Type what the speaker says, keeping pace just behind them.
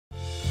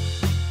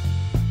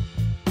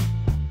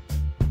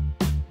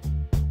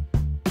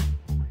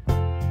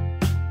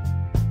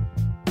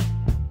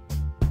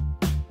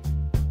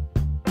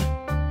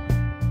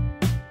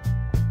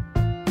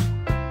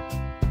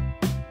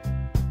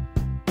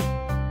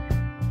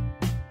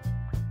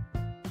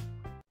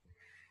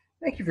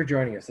Thank you for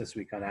joining us this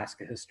week on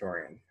Ask a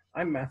Historian.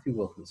 I'm Matthew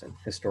Wilkinson,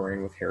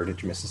 historian with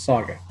Heritage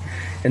Mississauga.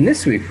 And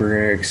this week we're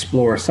going to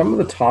explore some of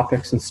the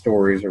topics and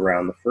stories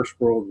around the First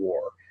World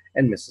War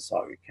and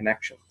Mississauga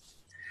connections.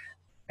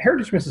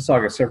 Heritage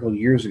Mississauga several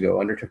years ago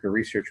undertook a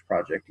research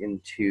project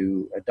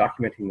into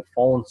documenting the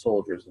fallen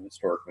soldiers of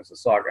historic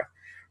Mississauga,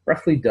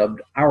 roughly dubbed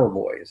Our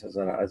Boys, as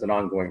an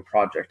ongoing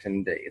project.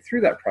 And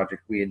through that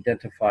project, we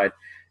identified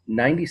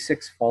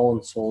 96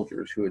 fallen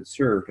soldiers who had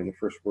served in the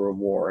First World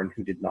War and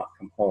who did not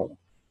come home,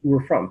 who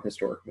were from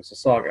historic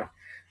Mississauga.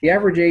 The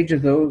average age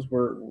of those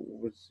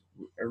was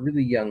a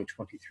really young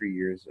 23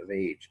 years of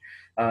age.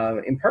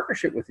 In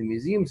partnership with the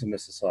Museums of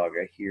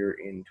Mississauga here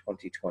in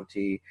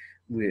 2020,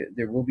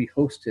 there will be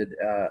hosted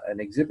an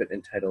exhibit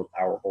entitled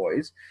Our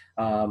Boys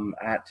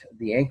at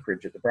the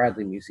Anchorage at the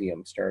Bradley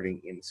Museum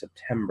starting in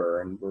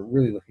September. And we're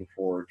really looking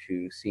forward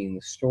to seeing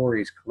the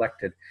stories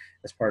collected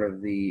as part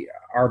of the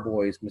Our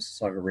Boys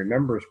Mississauga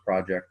Remembers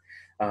project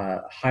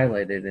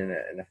highlighted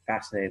in a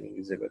fascinating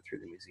exhibit through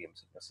the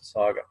Museums of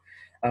Mississauga.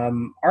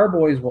 Our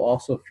Boys will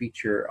also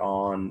feature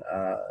on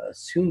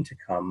soon to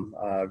come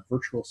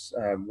virtual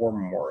war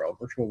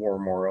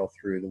memorial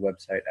through the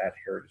website at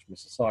Heritage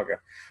Mississauga,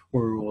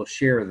 where we will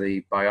share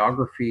the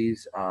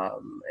biographies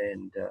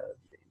and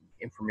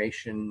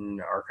information,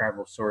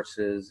 archival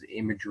sources,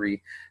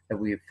 imagery that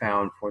we have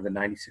found for the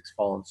 96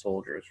 fallen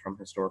soldiers from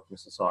historic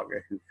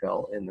Mississauga who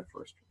fell in the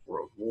First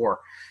World War.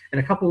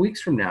 And a couple of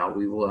weeks from now,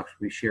 we will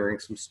actually be sharing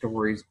some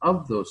stories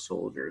of those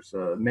soldiers,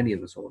 many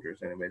of the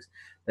soldiers anyways,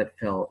 that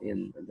fell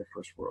in the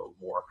First World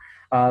War.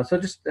 So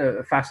just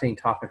fascinating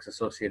topics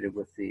associated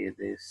with the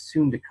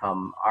soon to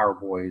come Our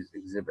Boys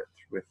exhibit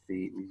with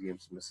the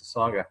Museums of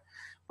Mississauga.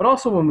 But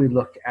also when we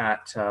look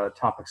at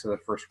topics of the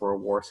First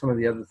World War, some of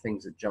the other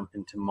things that jump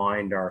into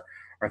mind are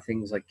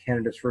things like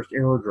Canada's first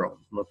aerodrome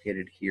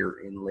located here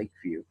in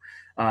Lakeview,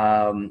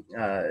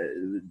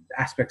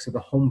 aspects of the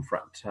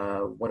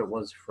homefront, what it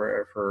was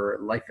for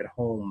life at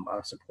home,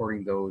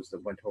 supporting those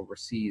that went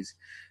overseas,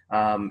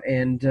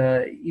 and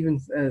even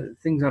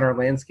things on our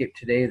landscape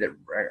today that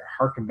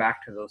harken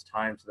back to those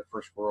times of the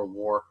First World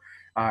War.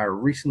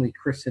 Recently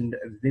christened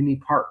Vimy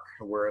Park,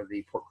 where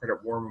the Port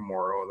Credit War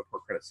Memorial, or the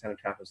Port Credit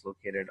Cenotaph, is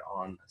located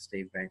on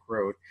Stave Bank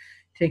Road,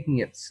 taking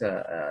its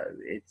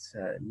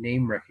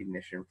name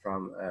recognition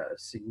from a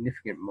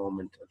significant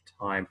moment of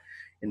time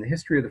in the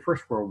history of the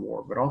First World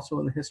War, but also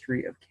in the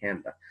history of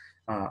Canada,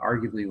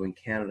 arguably when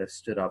Canada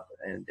stood up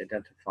and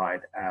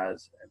identified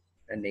as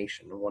a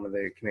nation. One of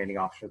the commanding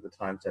officers at the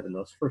time said in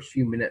those first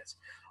few minutes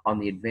on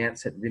the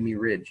advance at Vimy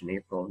Ridge in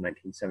April of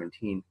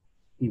 1917,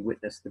 he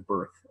witnessed the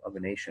birth of a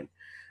nation.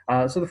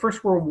 So the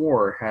First World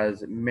War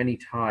has many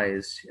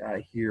ties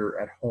here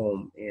at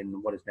home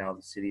in what is now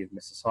the city of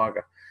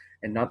Mississauga,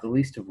 and not the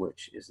least of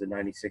which is the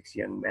 96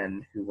 young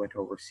men who went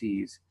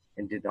overseas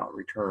and did not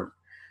return.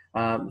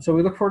 So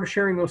we look forward to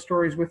sharing those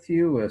stories with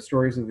you,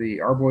 stories of the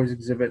Our Boys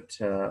exhibit,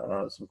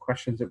 some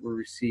questions that were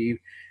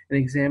received, and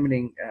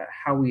examining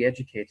how we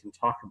educate and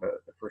talk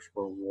about the First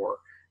World War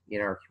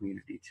in our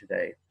community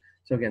today.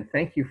 So again,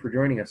 thank you for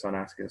joining us on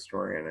Ask a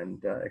Historian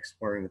and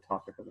exploring the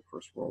topic of the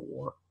First World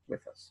War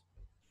with us.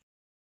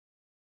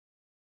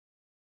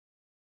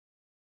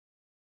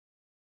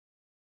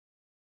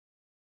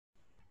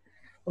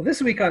 Well,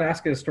 this week on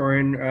Ask a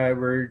Historian,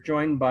 we're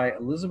joined by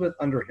Elizabeth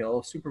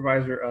Underhill,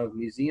 Supervisor of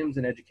Museums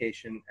and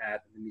Education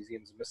at the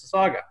Museums of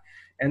Mississauga.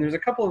 And there's a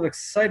couple of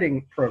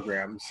exciting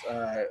programs,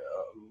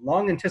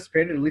 long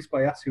anticipated, at least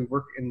by us who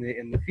work in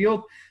the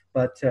field,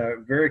 but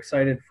very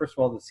excited, first of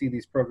all, to see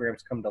these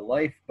programs come to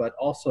life, but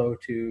also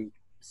to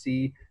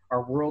see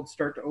our world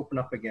start to open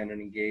up again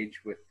and engage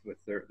with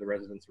the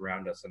residents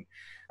around us. And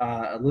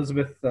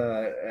Elizabeth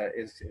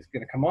is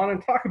going to come on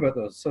and talk about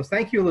those. So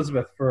thank you,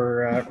 Elizabeth,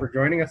 for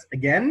joining us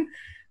again.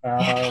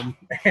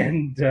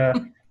 And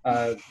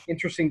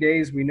interesting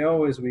days, we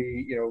know, as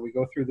we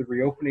go through the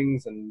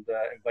reopenings and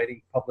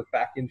inviting public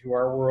back into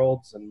our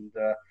worlds. And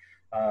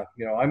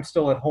I'm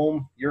still at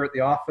home, you're at the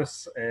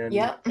office, and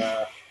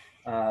the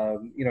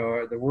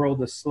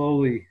world is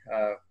slowly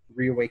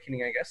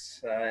reawakening, I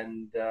guess,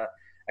 and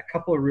a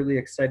couple of really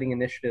exciting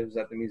initiatives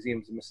at the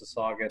Museums of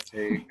Mississauga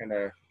to kind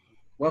of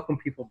welcome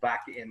people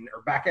back in,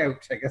 or back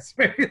out, I guess,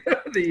 maybe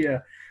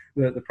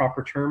the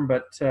proper term.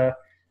 But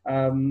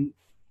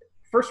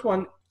first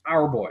one,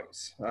 Our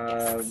Boys,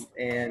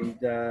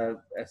 and a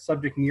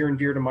subject near and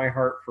dear to my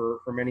heart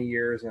for many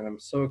years, and I'm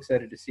so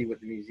excited to see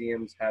what the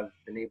museums have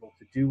been able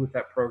to do with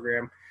that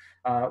program.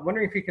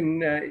 Wondering if you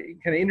can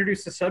kind of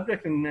introduce the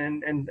subject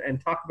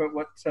and talk about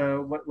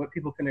what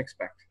people can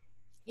expect.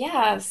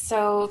 Yeah,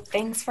 so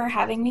thanks for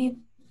having me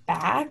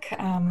back.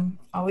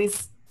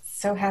 Always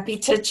so happy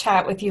to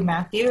chat with you,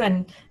 Matthew,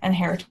 and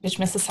Heritage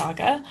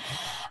Mississauga.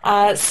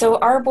 So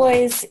Our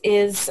Boys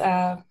is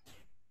an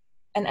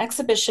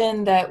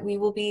exhibition that we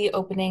will be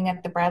opening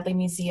at the Bradley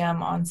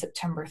Museum on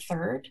September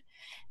 3rd,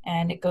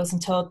 and it goes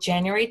until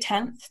January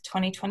 10th,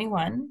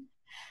 2021.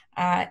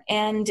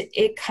 And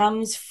it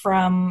comes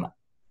from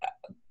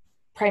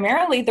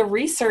primarily the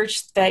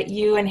research that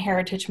you and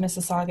Heritage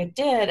Mississauga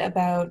did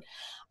about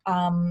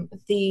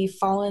the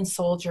fallen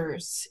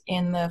soldiers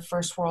in the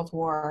First World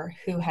War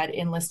who had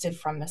enlisted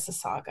from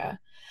Mississauga.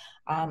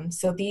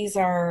 So these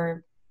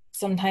are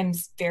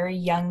sometimes very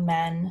young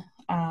men,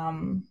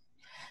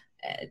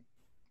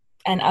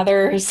 and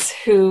others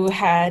who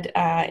had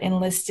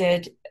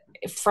enlisted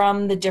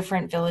from the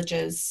different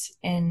villages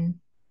in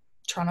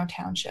Toronto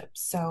Township.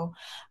 So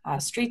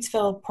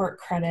Streetsville, Port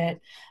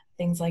Credit,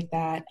 things like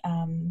that.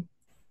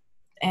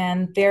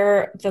 And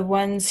they're the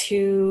ones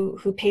who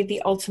paid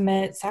the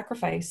ultimate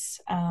sacrifice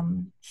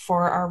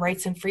for our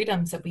rights and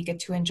freedoms that we get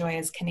to enjoy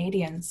as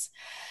Canadians.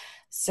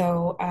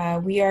 So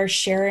we are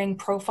sharing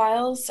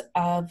profiles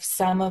of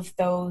some of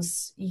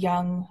those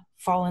young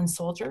fallen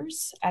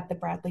soldiers at the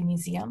Bradley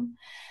Museum,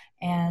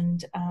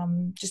 and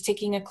just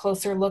taking a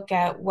closer look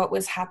at what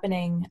was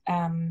happening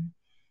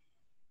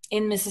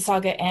in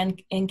Mississauga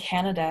and in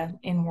Canada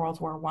in World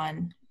War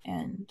I,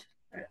 and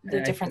the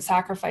different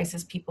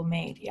sacrifices people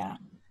made. Yeah.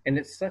 And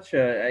it's such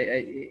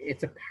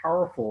it's a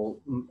powerful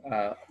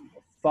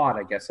thought,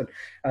 I guess. And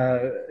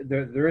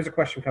there is a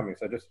question coming,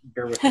 so just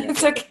bear with me.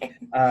 It's okay.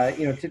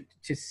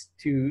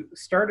 To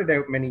start it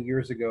out many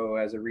years ago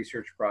as a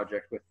research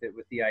project with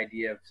the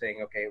idea of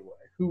saying, okay,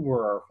 who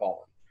were our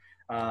fallen,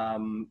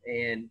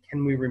 and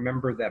can we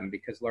remember them?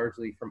 Because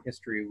largely from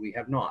history we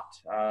have not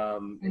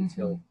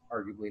until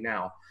arguably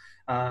now.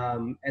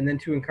 And then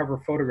to uncover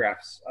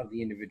photographs of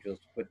the individuals,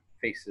 to put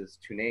faces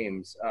to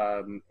names,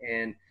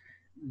 and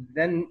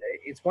then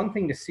it's one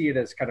thing to see it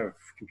as kind of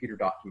computer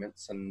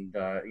documents and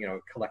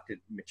collected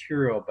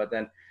material, but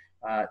then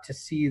to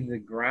see the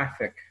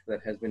graphic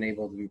that has been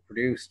able to be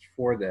produced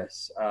for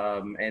this,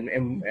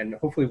 and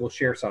hopefully we'll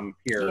share some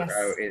here. Yes.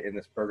 In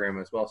this program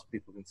as well, so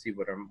people can see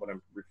what I'm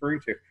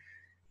referring to.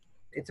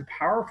 It's a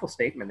powerful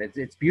statement.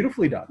 It's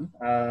beautifully done,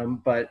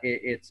 but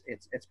it's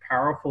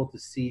powerful to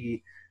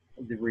see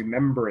the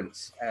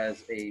remembrance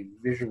as a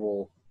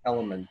visual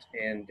element,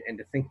 and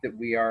to think that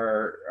we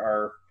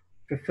are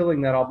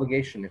fulfilling that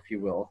obligation, if you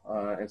will.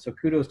 And so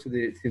kudos to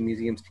the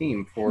museum's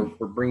team for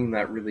bringing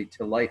that really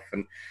to life,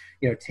 and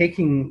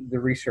taking the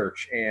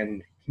research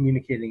and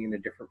communicating in a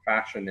different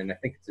fashion. And I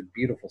think it's a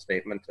beautiful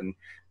statement, and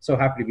so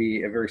happy to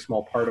be a very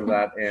small part of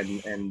that,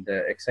 and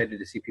excited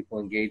to see people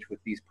engage with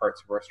these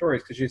parts of our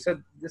stories, because you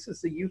said this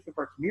is the youth of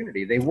our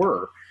community. They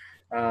were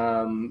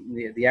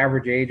the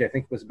average age, I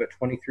think, was about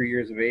 23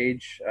 years of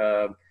age.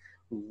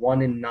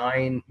 1 in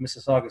 9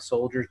 Mississauga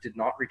soldiers did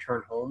not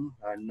return home.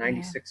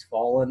 96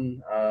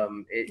 fallen.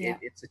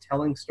 It's a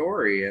telling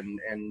story,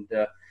 and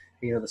the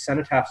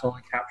cenotaphs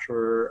only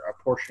capture a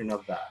portion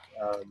of that.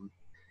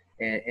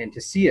 And to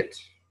see it,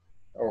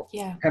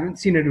 haven't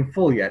seen it in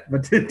full yet,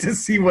 but to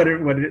see what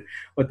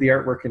the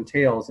artwork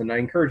entails, and I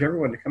encourage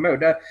everyone to come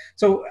out.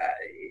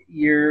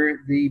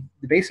 The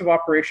base of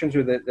operations,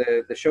 or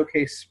the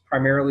showcase,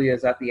 primarily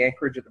is at the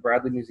Anchorage at the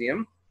Bradley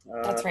Museum.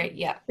 That's right,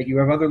 yeah. But you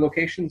have other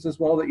locations as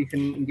well that you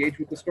can engage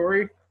with the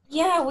story?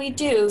 Yeah, we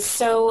do.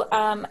 So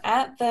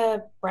at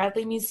the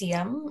Bradley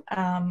Museum,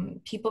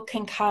 people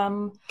can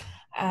come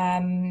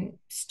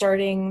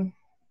starting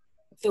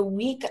the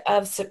week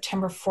of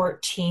September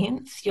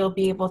 14th. You'll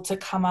be able to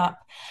come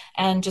up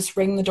and just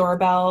ring the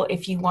doorbell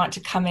if you want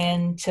to come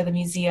in to the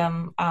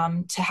museum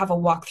to have a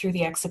walk through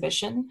the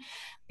exhibition.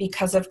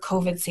 Because of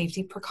COVID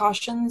safety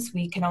precautions,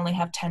 we can only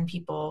have 10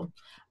 people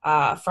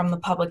from the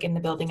public in the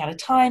building at a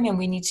time, and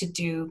we need to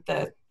do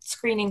the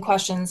screening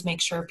questions,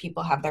 make sure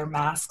people have their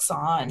masks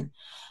on,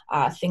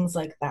 things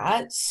like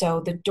that.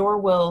 So the door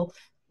will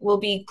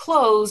be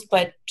closed,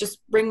 but just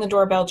ring the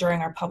doorbell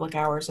during our public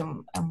hours,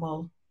 and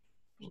we'll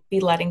be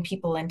letting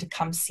people in to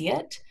come see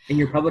it. And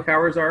your public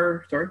hours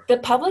are, sorry? The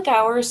public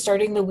hours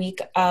starting the week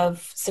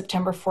of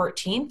September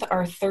 14th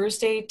are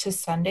Thursday to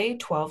Sunday,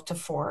 12 to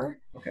 4.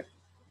 Okay.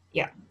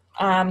 Yeah.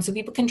 So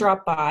people can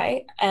drop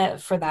by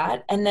for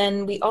that. And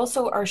then we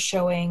also are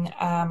showing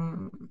a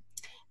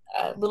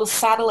little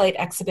satellite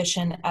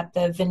exhibition at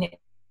the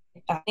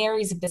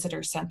Veneries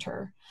Visitor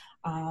Center.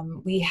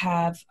 We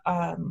have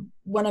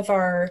one of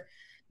our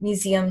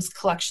museum's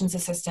collections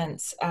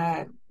assistants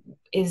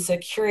is a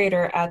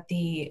curator at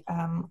the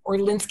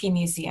Orlinsky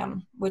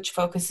Museum, which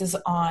focuses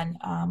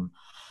on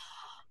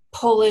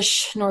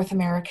Polish North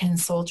American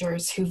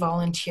soldiers who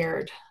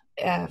volunteered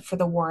for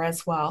the war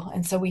as well.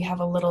 And so we have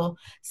a little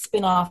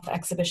spin-off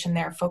exhibition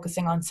there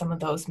focusing on some of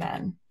those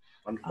men.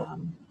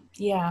 Wonderful.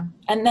 Yeah.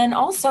 And then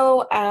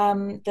also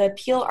the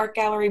Peel Art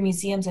Gallery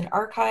Museums and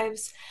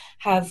Archives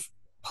have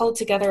pulled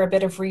together a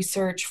bit of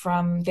research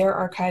from their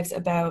archives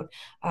about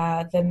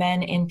the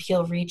men in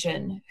Peel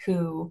region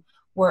who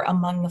were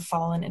among the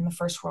fallen in the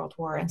First World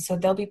War. And so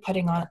they'll be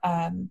putting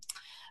on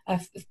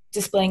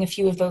displaying a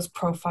few of those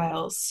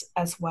profiles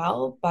as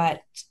well.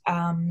 But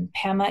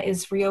PAMA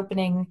is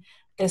reopening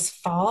this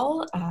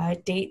fall.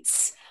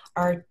 Dates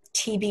are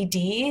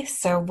TBD,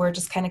 so we're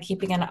just kind of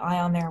keeping an eye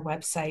on their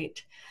website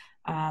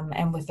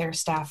and with their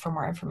staff for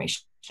more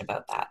information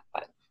about that.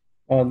 But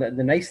well,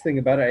 the nice thing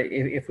about it,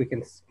 if we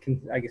can,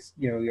 I guess,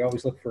 you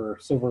always look for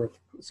silver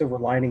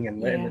lining in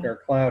the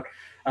dark cloud.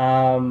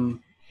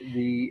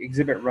 The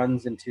exhibit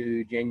runs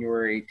into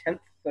January 10th,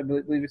 I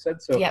believe you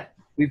said. So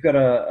we've got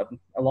a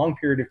long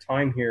period of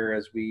time here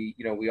as we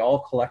all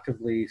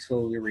collectively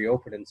slowly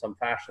reopen in some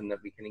fashion that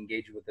we can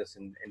engage with this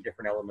in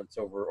different elements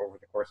over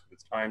the course of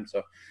its time.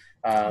 So,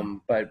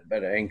 but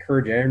I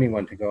encourage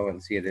anyone to go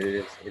and see it.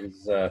 It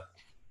is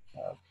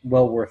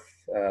well worth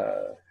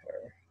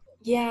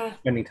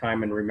spending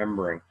time and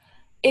remembering.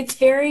 It's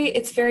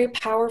very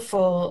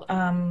powerful.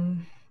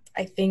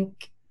 I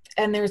think,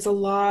 and there's a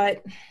lot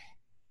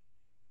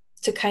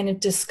to kind of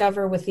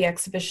discover with the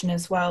exhibition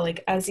as well.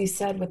 Like, as you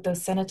said, with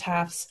those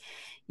cenotaphs,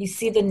 you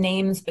see the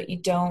names, but you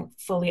don't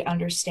fully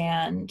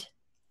understand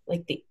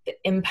like the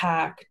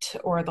impact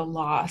or the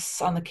loss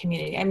on the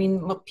community. I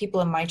mean, people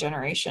in my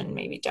generation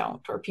maybe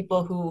don't, or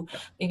people who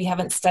maybe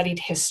haven't studied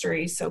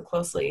history so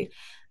closely.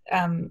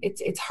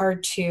 It's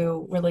hard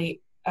to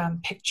really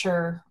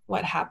picture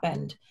what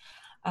happened.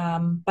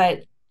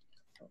 But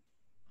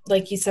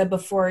like you said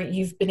before,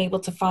 you've been able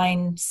to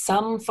find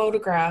some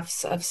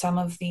photographs of some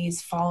of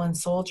these fallen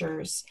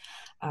soldiers.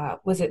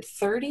 Was it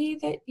 30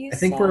 that you said? I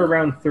think we're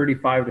around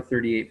 35 to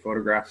 38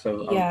 photographs of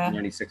the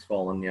 96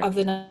 fallen. Yeah. Of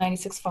the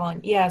 96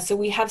 fallen. Yeah. So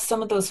we have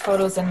some of those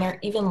photos, and they're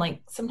even like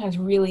sometimes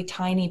really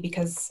tiny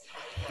because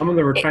some of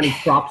them are tiny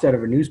crops out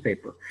of a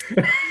newspaper.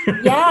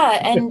 Yeah.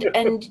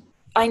 And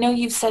I know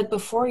you've said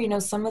before, you know,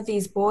 some of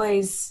these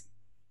boys,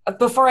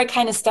 before I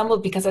kind of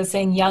stumbled because I was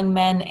saying young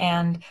men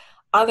and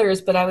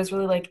others, but I was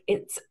really like,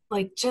 it's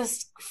like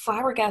just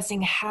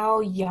flabbergasting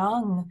how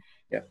young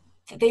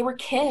they were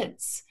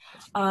kids.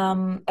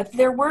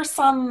 There were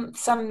some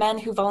men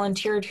who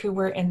volunteered who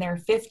were in their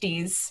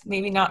 50s,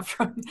 maybe not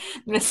from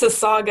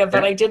Mississauga,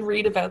 but I did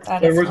read about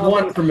that. There was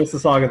one from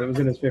Mississauga that was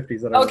in his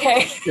 50s.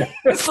 Okay.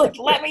 It's like,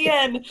 let me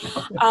in.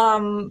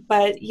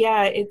 But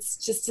yeah, it's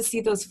just to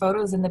see those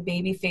photos and the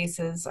baby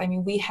faces. I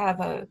mean, we have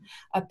a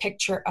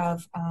picture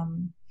of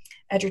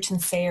Edgerton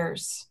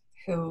Sayers,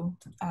 who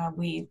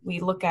we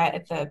look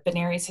at the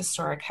Benares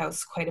Historic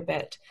House quite a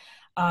bit.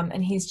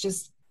 And he's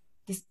just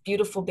this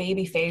beautiful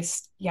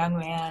baby-faced young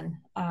man.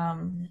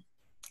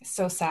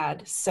 So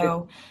sad.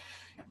 So,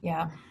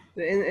 yeah.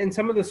 And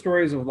some of the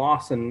stories of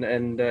loss,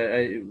 and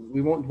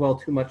we won't dwell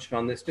too much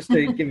on this, just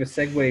to give a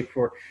segue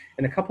for,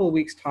 in a couple of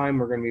weeks' time,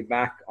 we're going to be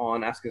back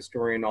on Ask a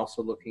Historian,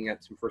 also looking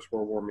at some First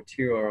World War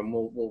material, and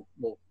we'll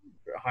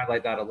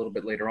highlight that a little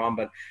bit later on.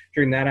 But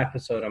during that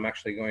episode, I'm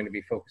actually going to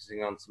be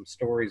focusing on some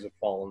stories of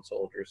fallen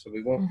soldiers. So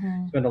we won't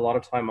spend a lot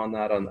of time on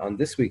that on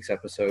this week's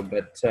episode.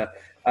 But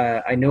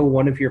I know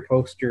one of your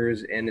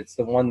posters, and it's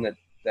the one that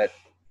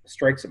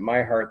strikes at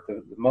my heart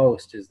the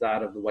most, is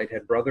that of the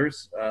Whitehead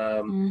brothers.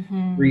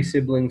 3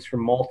 siblings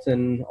from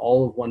Malton,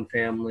 all of one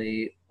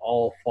family,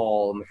 all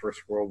fall in the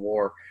First World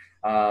War.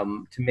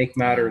 To make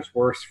matters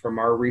worse, from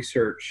our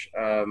research,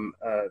 by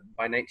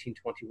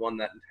 1921,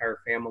 that entire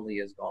family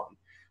is gone.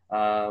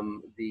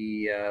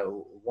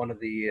 One of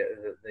the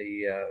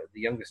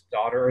youngest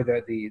daughter, or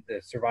the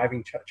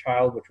surviving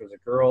child, which was a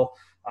girl,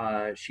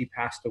 she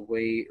passed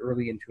away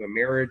early into a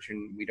marriage,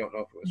 and we don't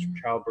know if it was from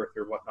childbirth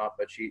or whatnot,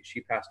 but she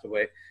passed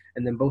away.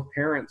 And then both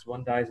parents,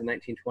 one dies in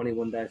 1920,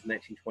 one dies in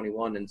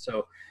 1921, and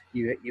so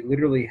you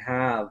literally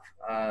have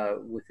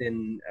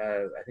within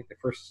I think the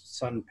first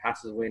son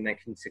passes away in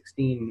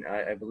 1916,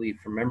 I believe,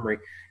 from memory.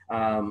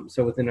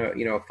 So within a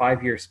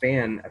 5-year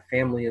span, a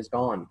family is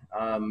gone,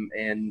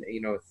 and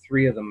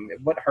 3 of them.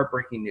 What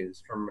heartbreaking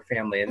news from a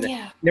family, and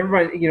never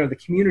mind the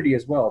community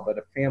as well, but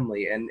a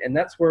family, and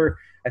that's where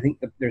I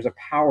think that there's a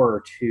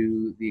power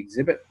to the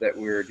exhibit that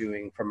we're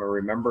doing from a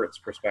remembrance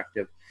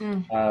perspective.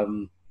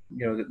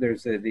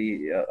 There's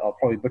I'll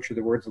probably butcher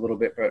the words a little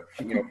bit, but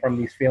from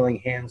these failing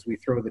hands we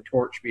throw the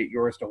torch, be it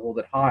yours to hold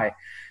it high.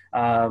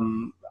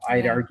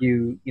 I'd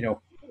argue,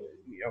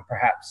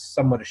 perhaps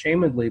somewhat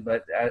ashamedly,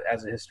 but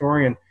as a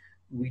historian,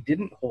 we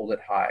didn't hold it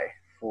high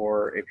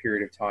for a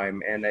period of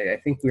time, and I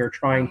think we are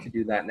trying to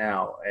do that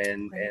now,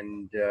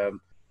 and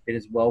it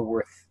is well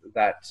worth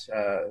that,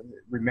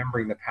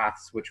 remembering the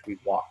paths which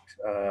we've walked,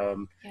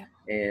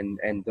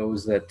 and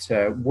those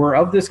that were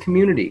of this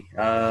community,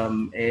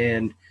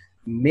 and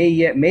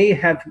may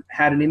have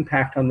had an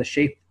impact on the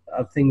shape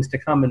of things to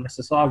come in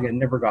Mississauga, and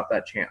never got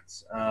that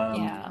chance.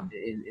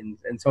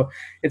 And so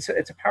it's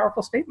a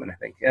powerful statement, I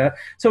think.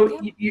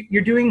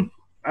 You're doing.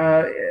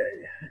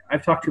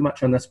 I've talked too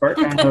much on this part.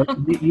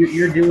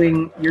 You're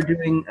doing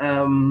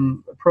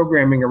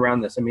programming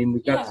around this. I mean,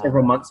 we've got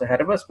several months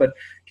ahead of us, but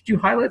could you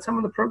highlight some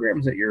of the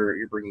programs that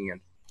you're bringing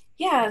in?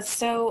 Yeah.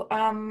 So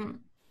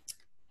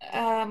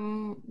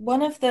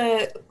one of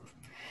the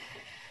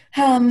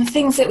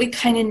things that we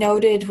kind of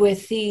noted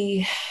with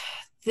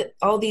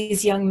all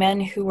these young men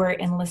who were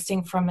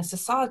enlisting from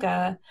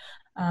Mississauga,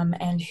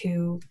 and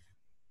who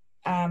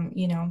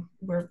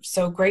we're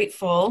so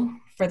grateful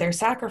for their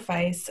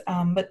sacrifice,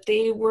 but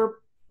they were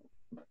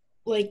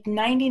like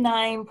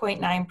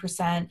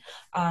 99.9%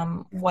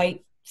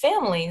 white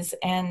families,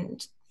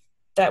 and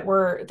that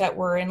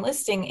were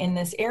enlisting in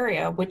this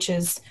area,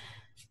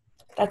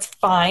 that's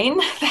fine.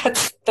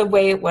 That's the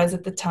way it was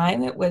at the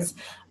time. It was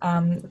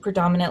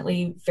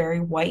predominantly very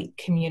white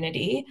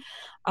community,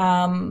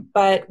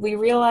 but we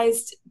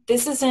realized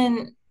this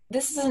isn't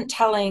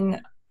telling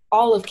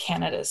all of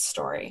Canada's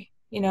story.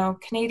 You know,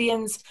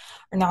 Canadians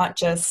are not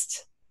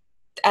just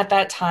at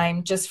that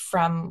time just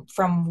from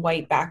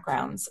white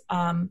backgrounds.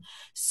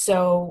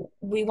 So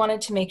we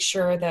wanted to make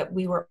sure that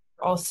we were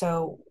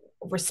also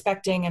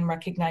respecting and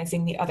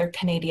recognizing the other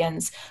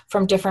Canadians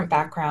from different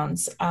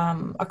backgrounds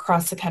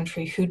across the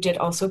country who did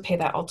also pay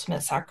that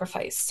ultimate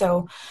sacrifice.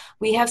 So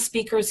we have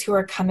speakers who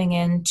are coming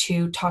in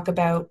to talk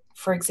about,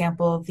 for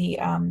example, the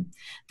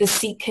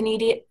Sikh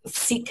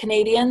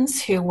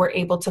Canadians who were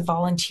able to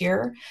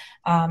volunteer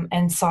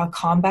and saw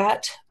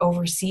combat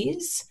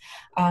overseas.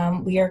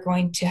 We are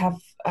going to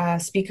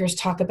have speakers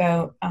talk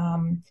about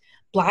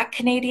Black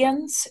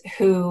Canadians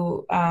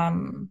who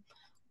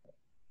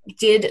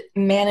did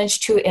manage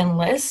to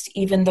enlist,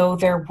 even though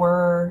there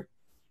were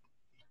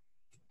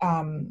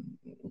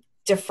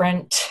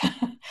different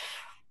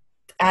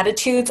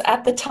attitudes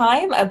at the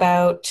time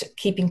about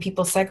keeping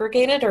people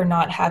segregated or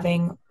not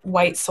having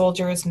white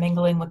soldiers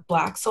mingling with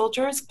Black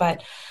soldiers.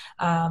 But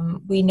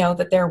we know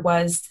that there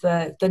was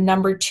the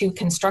number 2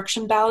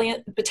 construction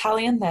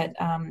battalion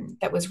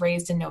that was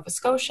raised in Nova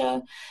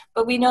Scotia.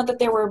 But we know that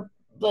there were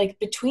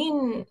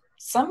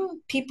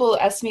some people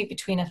estimate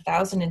between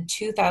 1,000 and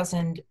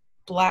 2,000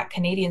 Black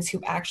Canadians who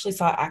actually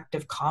saw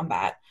active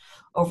combat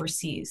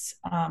overseas.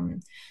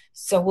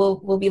 So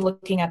we'll be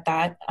looking at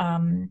that.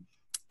 And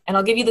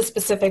I'll give you the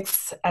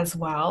specifics as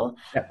well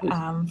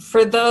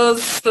for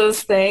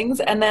those things.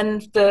 And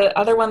then the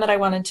other one that I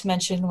wanted to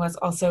mention was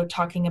also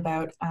talking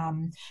about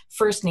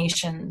First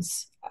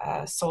Nations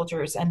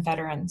soldiers and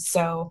veterans.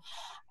 So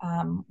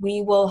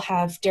we will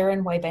have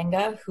Darren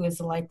Waibenga, who is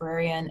a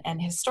librarian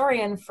and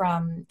historian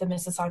from the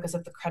Mississaugas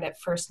of the Credit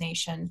First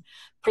Nation,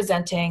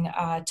 presenting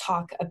a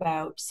talk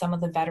about some of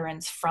the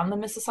veterans from the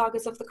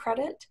Mississaugas of the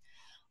Credit,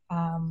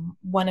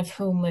 one of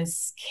whom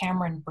was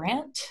Cameron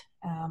Brant,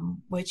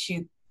 which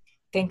you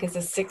think is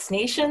a Six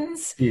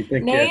Nations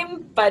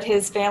name, but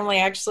his family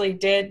actually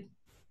did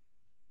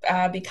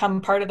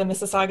become part of the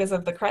Mississaugas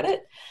of the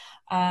Credit.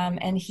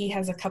 And he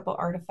has a couple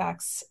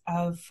artifacts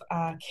of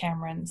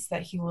Cameron's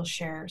that he will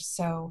share.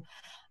 So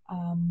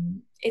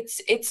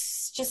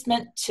it's just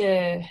meant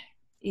to,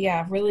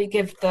 really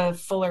give the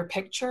fuller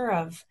picture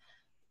of,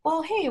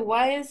 well, hey,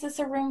 why is this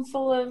a room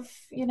full of,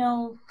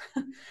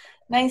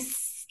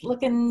 nice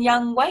looking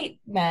young white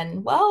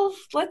men? Well,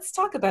 let's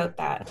talk about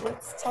that.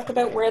 Let's talk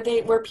about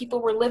where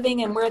people were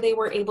living and where they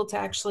were able to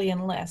actually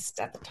enlist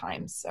at the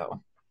time.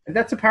 So.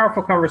 That's a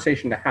powerful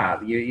conversation to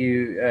have.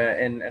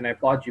 And I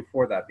applaud you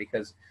for that,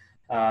 because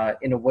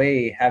in a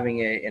way,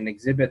 having an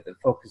exhibit that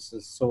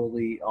focuses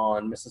solely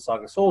on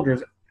Mississauga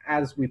soldiers,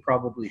 as we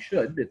probably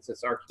should,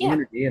 it's our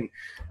community, and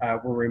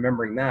we're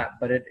remembering that.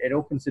 But it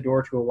opens the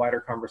door to a wider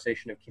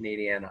conversation of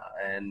Canadiana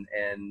and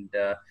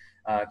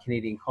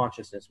Canadian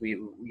consciousness.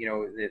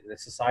 The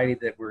society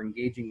that we're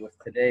engaging with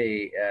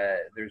today,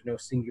 there's no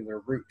singular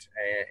root,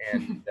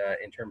 and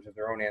in terms of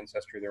their own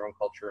ancestry, their own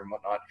culture, and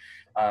whatnot,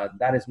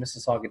 that is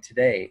Mississauga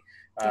today.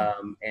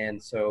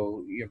 And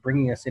so,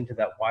 bringing us into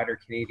that wider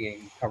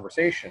Canadian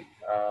conversation,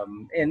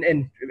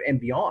 and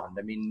beyond.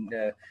 I mean,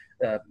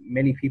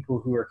 many people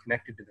who are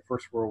connected to the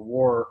First World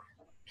War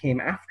came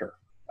after.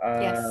 What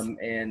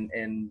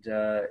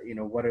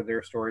are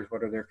their stories?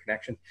 What are their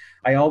connections?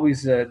 I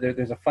always,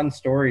 there's a fun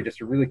story, just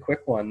a really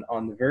quick one,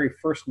 on the very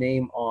first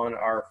name on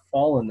our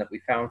fallen that we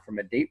found from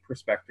a date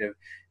perspective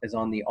is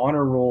on the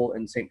honor roll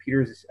in St.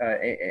 Peter's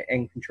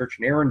Anglican Church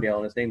in Arundel,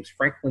 and his name's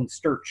Franklin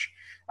Sturch.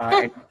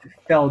 And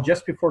fell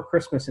just before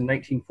Christmas in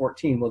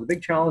 1914. Well, the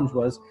big challenge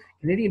was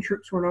Canadian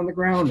troops weren't on the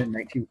ground in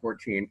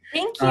 1914.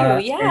 Thank you.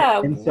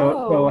 And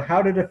so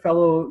how did a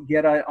fellow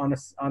get on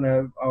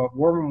a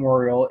war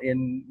memorial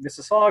in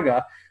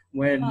Mississauga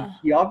when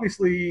he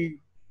obviously,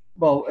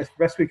 well, as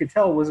best we could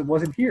tell,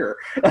 wasn't here?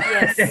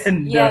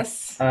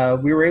 Yes.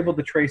 And we were able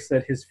to trace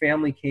that his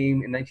family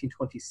came in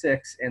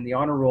 1926, and the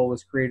honor roll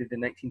was created in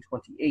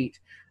 1928,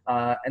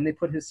 and they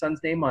put his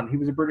son's name on. He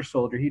was a British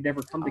soldier. He'd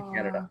never come to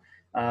Canada.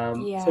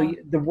 So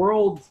the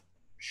world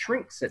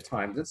shrinks at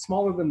times. It's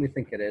smaller than we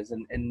think it is,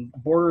 and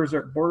borders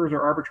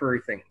are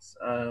arbitrary things.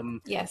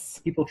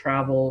 People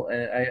travel.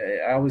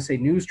 I always say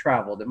news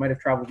traveled. It might have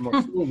traveled more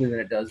slowly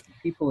than it does, but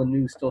people and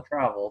news still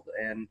traveled.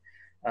 And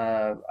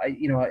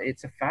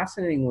it's a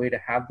fascinating way to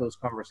have those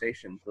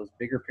conversations, those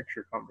bigger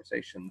picture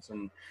conversations.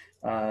 And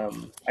that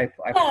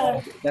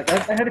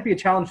had to be a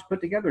challenge to put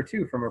together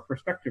too, from a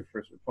perspective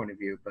point of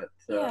view. But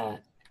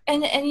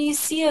And you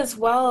see as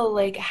well,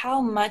 like,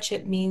 how much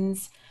it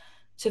means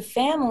to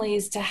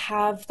families to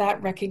have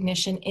that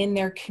recognition in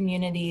their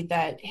community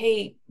that,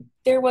 hey,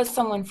 there was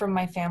someone from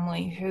my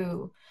family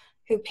who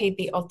paid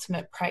the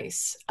ultimate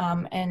price.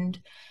 And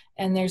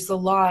there's the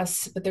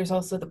loss, but there's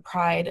also the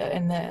pride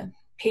and the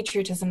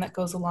patriotism that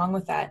goes along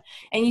with that.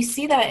 And you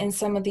see that in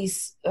some of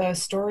these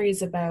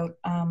stories about,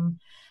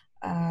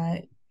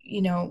 at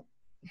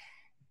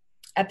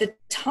the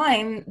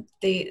time,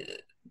 they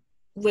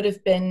would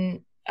have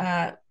been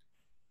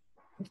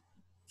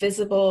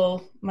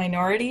visible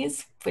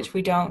minorities, which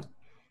we don't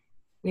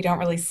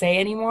really say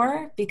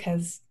anymore,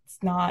 because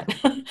it's not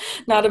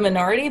not a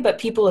minority, but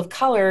people of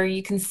color,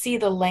 you can see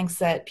the lengths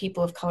that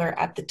people of color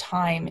at the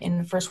time in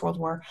the First World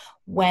War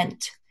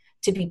went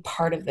to be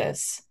part of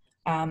this,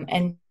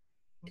 and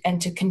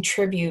to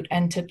contribute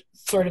and to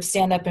sort of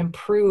stand up and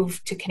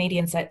prove to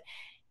Canadians that,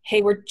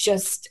 hey, we're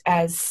just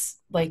as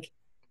like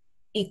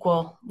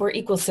equal. We're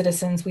equal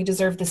citizens. We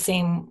deserve the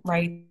same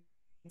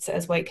rights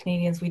as white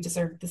Canadians. We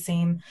deserve the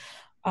same,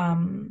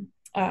 the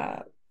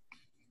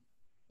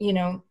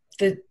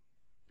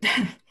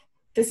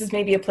this is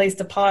maybe a place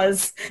to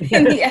pause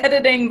in the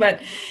editing,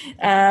 but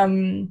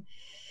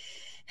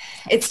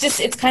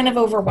it's kind of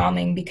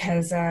overwhelming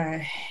because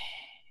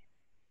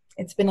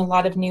it's been a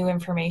lot of new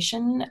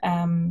information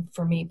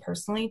for me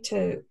personally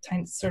to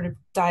sort of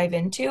dive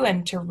into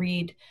and to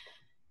read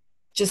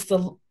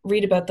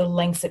about the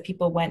lengths that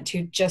people went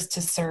to just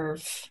to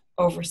serve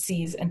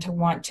overseas and to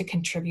want to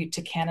contribute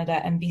to Canada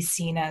and be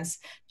seen as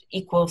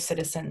equal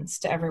citizens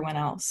to everyone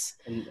else.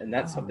 And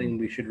that's something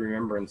we should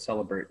remember and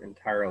celebrate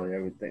entirely.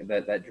 I would think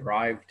that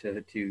drive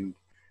to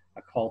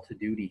a call to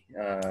duty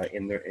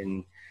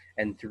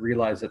and to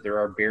realize that there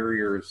are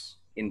barriers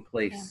in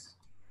place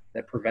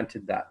that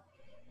prevented that,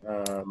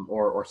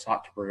 or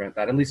sought to prevent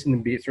that, at least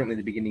certainly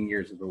the beginning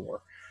years of the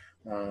war.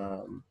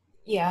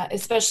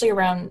 Especially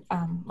around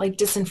like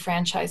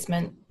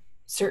disenfranchisement.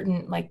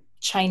 Certain like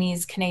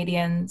Chinese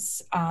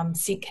Canadians,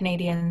 Sikh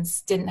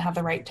Canadians didn't have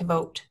the right to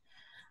vote,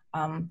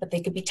 but they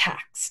could be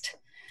taxed.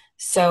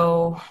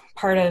 So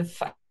part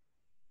of,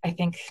 I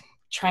think,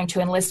 trying to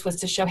enlist was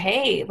to show,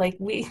 hey, like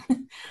we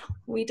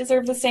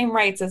deserve the same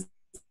rights as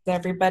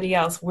everybody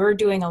else. We're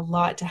doing a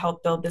lot to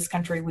help build this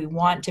country. We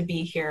want to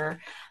be here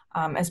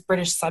as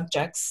British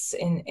subjects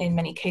in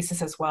many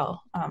cases as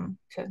well,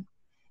 to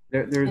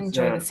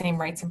enjoy the same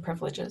rights and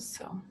privileges.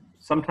 So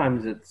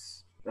sometimes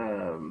it's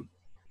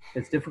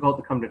difficult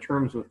to come to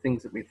terms with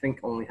things that we think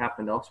only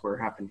happened elsewhere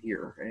happened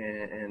here,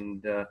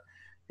 and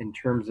in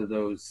terms of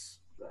those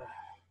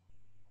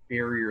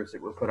barriers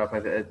that were put up,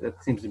 that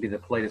seems to be the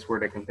politest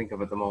word I can think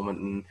of at the moment,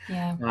 and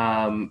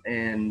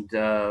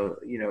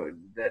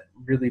that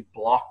really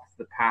blocked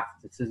the path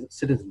to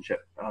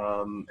citizenship,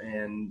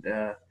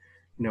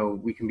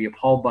 we can be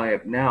appalled by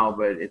it now,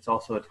 but it's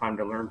also a time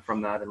to learn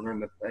from that and learn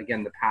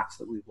the paths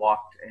that we've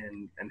walked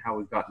and how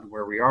we've gotten to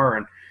where we are.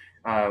 And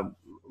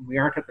we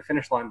aren't at the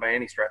finish line by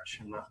any stretch.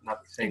 I'm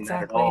not saying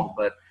that at all,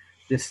 but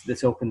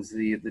this opens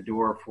the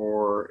door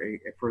for a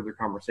further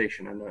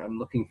conversation. And I'm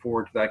looking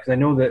forward to that because I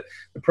know that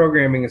the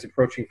programming is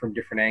approaching from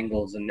different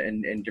angles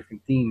and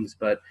different themes,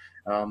 but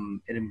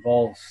it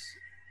involves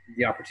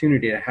the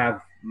opportunity to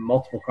have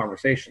multiple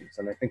conversations,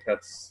 and I think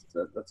that's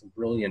a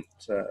brilliant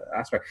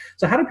aspect.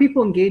 So how do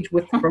people engage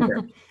with the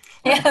program?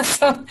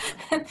 So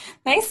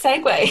nice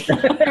segue.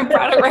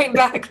 Brought it right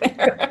back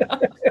there.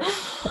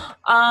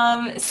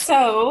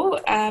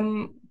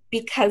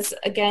 Because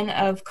again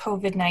of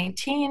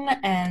COVID-19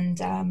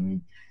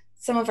 and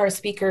some of our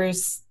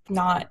speakers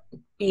not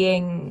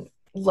being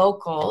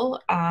local,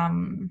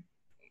 and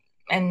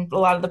a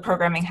lot of the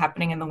programming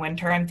happening in the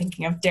winter. I'm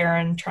thinking of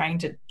Darren trying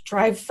to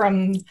drive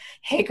from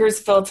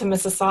Hagersville to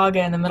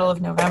Mississauga in the middle of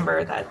November,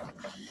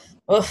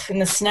 in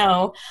the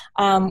snow.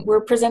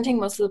 We're presenting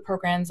most of the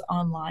programs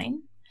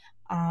online.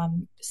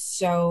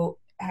 So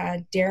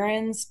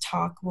Darren's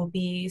talk will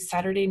be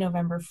Saturday,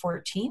 November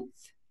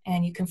 14th,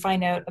 and you can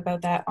find out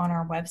about that on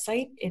our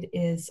website. It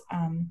is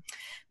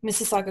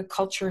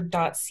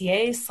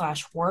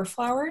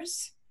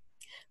mississaugaculture.ca/warflowers.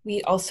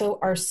 We also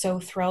are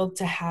so thrilled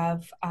to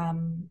have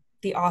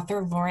the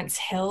author Lawrence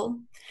Hill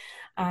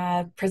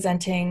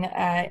presenting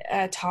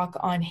a talk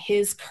on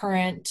his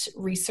current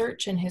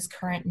research and his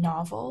current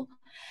novel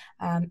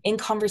in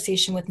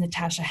conversation with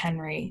Natasha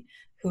Henry,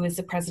 who is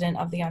the president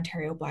of the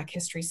Ontario Black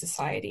History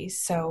Society.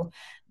 So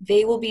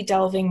they will be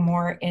delving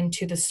more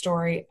into the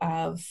story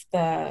of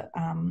the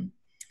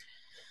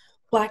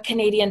Black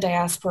Canadian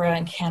diaspora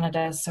in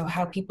Canada, so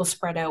how people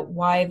spread out,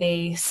 why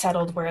they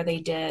settled where they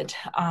did,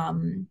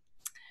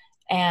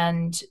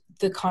 and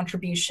the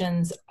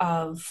contributions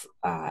of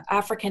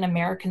African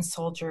American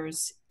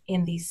soldiers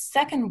in the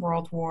Second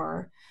World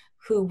War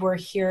who were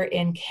here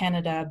in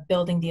Canada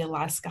building the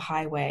Alaska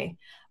Highway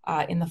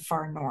in the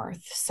far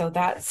north. So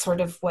that's sort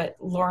of what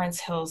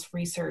Lawrence Hill's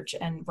research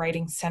and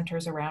writing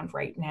centers around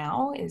right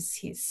now. Is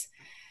he's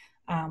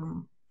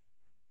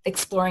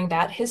exploring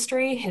that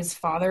history. His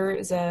father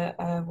is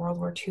a World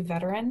War II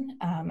veteran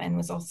and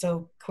was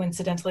also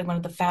coincidentally one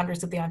of the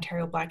founders of the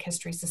Ontario Black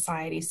History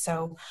Society.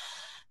 So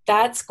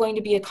that's going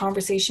to be a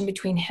conversation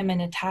between him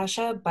and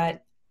Natasha,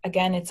 but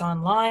again, it's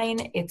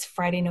online. It's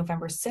Friday,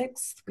 November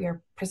 6th. We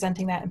are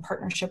presenting that in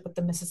partnership with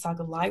the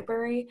Mississauga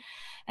Library.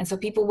 And so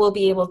people will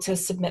be able to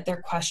submit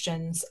their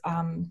questions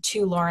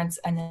to Lawrence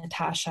and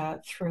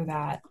Natasha through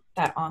that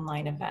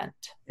online event.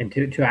 And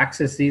to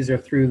access these are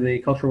through the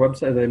culture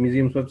website, the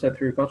museum's website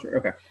through culture?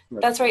 Okay.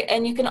 That's right.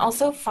 And you can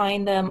also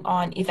find them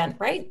on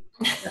Eventbrite.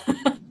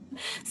 Yeah.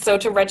 So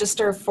to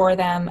register for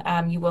them,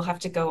 you will have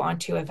to go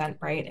onto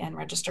Eventbrite and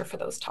register for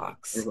those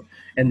talks.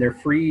 And they're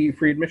free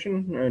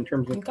admission in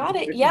terms of? You got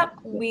it. Yep.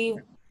 We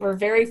we're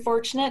very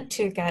fortunate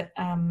to get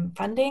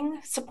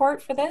funding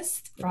support for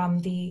this from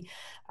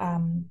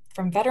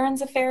from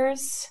Veterans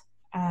Affairs.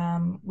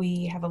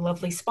 We have a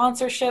lovely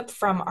sponsorship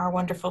from our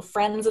wonderful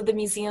friends of the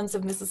Museums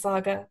of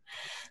Mississauga,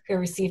 who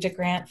received a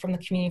grant from the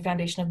Community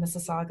Foundation of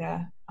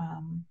Mississauga.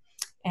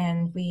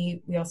 And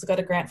we also got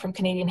a grant from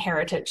Canadian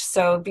Heritage.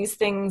 So these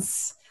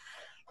things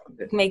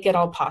make it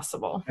all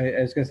possible.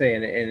 I was going to say,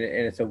 and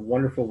it's a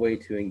wonderful way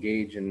to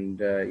engage, and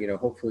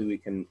hopefully we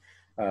can,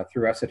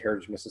 through us at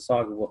Heritage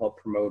Mississauga, will help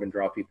promote and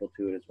draw people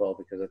to it as well,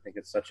 because I think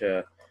it's such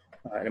an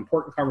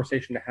important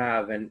conversation to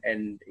have, and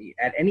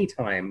at any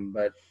time,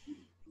 but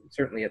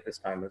certainly at this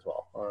time as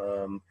well,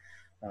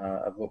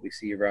 of what we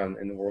see around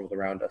in the world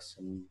around us.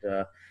 And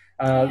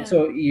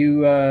so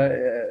you,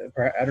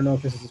 I don't know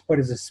if this is quite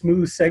as a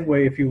smooth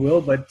segue, if you will,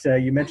 but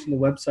you mentioned the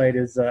website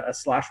is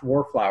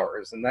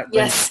 /warflowers, and that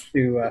brings us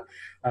to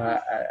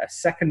a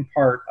second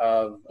part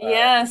of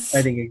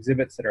exciting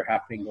exhibits that are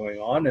going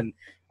on. And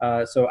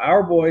so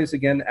our boys,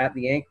 again, at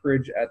the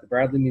Anchorage, at the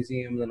Bradley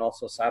Museum, and then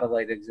also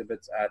satellite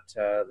exhibits at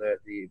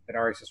the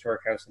Benares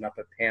Historic House and up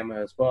at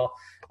PAMA as well.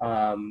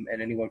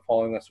 And anyone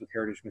following us with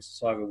Heritage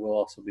Mississauga will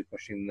also be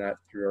pushing that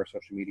through our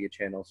social media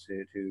channels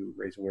to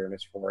raise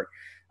awareness for it.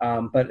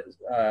 But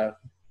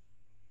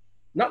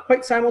not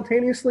quite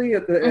simultaneously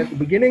at the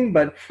beginning,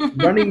 but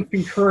running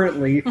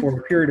concurrently for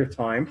a period of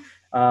time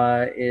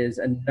is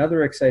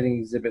another exciting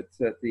exhibit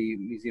that the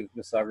Museums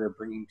of Mississauga are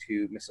bringing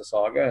to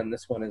Mississauga, and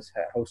this one is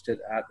hosted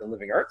at the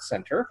Living Arts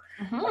Center,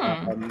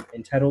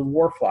 entitled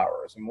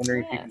Warflowers. I'm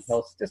wondering if you can tell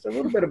us just a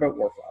little bit about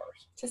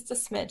Warflowers. Just a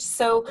smidge.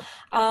 So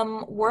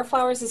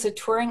Warflowers is a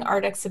touring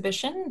art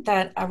exhibition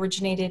that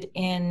originated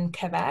in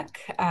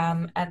Quebec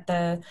at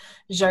the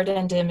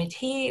Jardin de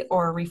Métis,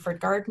 or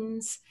Reeford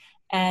Gardens,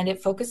 and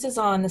it focuses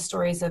on the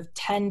stories of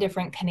 10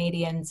 different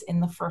Canadians in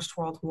the First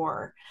World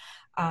War.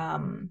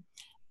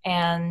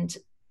 And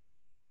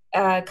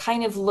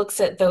kind of looks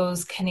at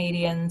those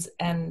Canadians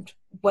and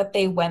what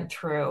they went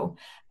through,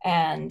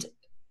 and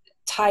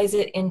ties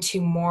it into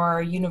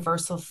more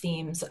universal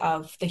themes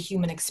of the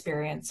human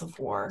experience of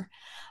war.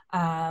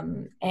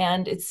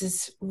 And it's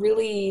this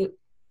really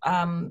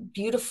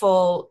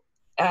beautiful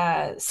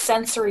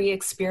sensory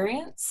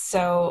experience.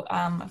 So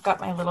I've got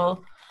my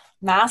little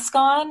mask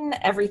on.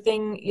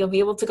 Everything, you'll be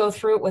able to go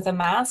through it with a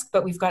mask,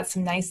 but we've got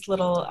some nice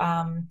little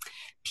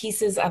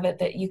pieces of it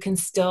that you can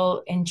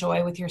still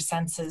enjoy with your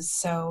senses.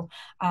 So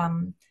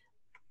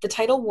the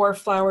title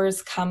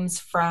Warflowers comes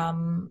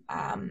from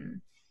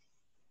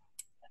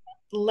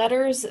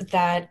letters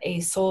that a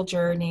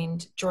soldier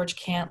named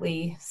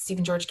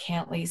Stephen George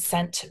Cantley,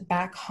 sent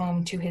back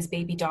home to his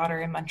baby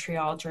daughter in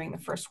Montreal during the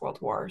First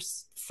World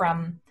Wars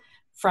from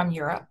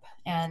Europe.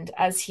 And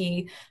as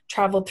he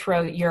traveled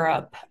throughout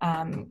Europe,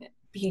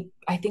 he,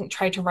 I think,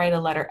 tried to write a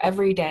letter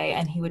every day,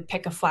 and he would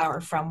pick a flower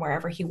from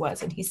wherever he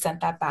was, and he sent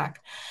that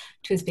back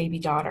to his baby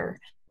daughter.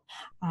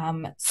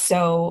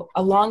 So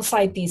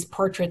alongside these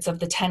portraits of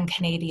the 10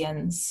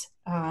 Canadians,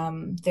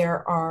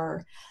 there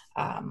are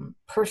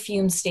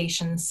perfume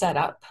stations set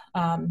up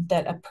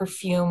that a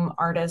perfume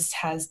artist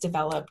has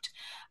developed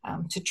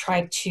to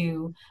try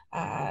to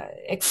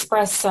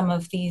express some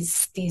of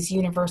these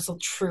universal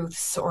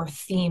truths or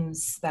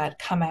themes that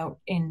come out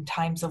in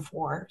times of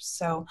war.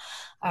 So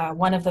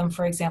one of them,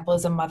 for example,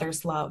 is a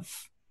mother's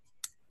love,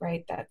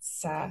 right?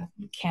 That's,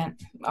 you can't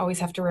always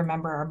have to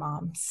remember our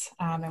moms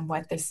and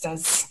what this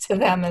does to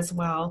them as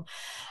well.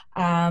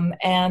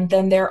 And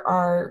then there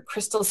are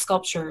crystal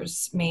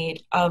sculptures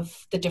made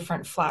of the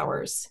different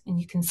flowers, and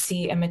you can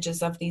see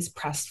images of these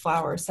pressed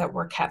flowers that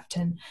were kept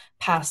and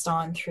passed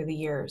on through the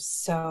years.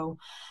 So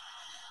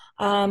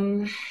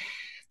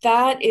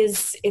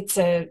it's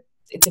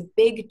a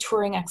big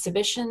touring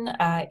exhibition.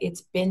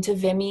 It's been to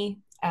Vimy,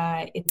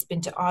 it's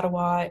been to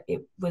Ottawa.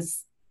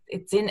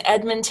 It's in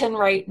Edmonton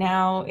right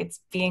now. It's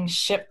being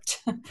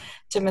shipped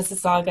to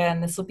Mississauga,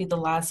 and this will be the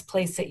last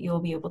place that you'll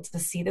be able to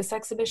see this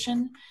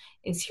exhibition,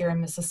 is here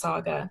in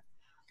Mississauga.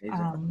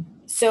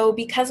 So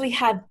because we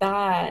had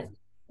that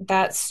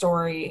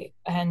story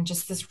and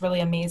just this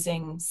really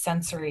amazing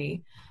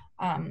sensory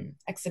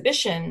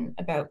exhibition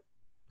about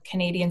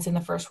Canadians in the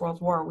First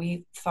World War,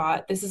 we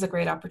thought this is a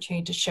great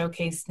opportunity to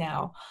showcase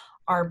now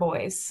our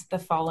boys, the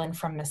fallen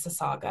from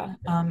Mississauga,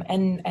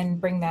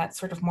 and bring that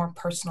sort of more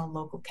personal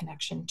local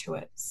connection to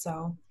it.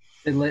 So,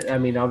 I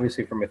mean,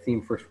 obviously from a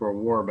theme First World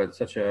War, but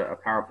such a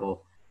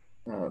powerful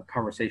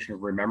conversation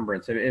of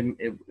remembrance.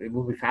 It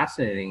will be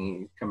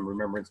fascinating come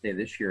Remembrance Day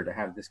this year to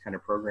have this kind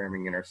of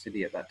programming in our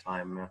city at that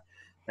time.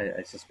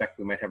 I suspect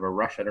we might have a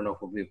rush. I don't know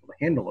if we'll be able to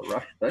handle a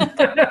rush, but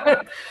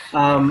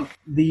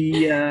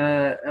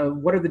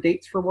what are the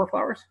dates for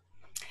Warflowers?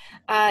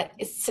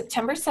 It's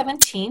September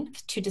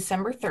 17th to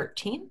December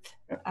 13th.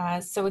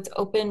 So it's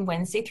open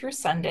Wednesday through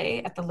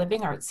Sunday at the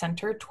Living Arts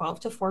Center,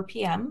 12 to 4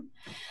 p.m.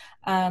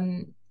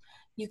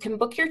 You can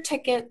book your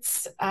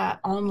tickets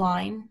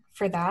online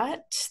for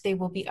that. They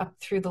will be up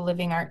through the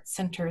Living Arts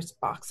Center's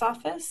box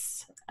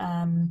office.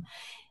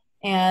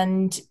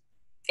 And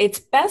it's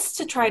best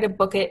to try to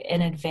book it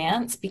in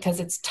advance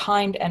because it's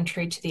timed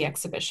entry to the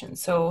exhibition.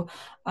 So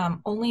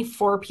only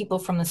 4 people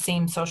from the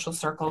same social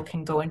circle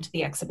can go into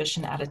the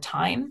exhibition at a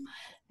time.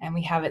 And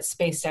we have it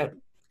spaced out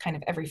kind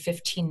of every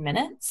 15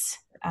 minutes.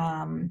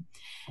 And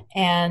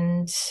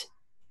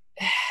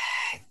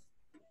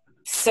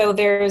so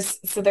there's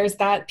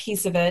that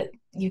piece of it.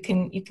 You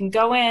can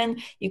go in,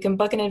 you can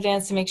book in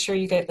advance to make sure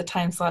you get the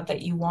time slot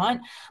that you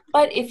want.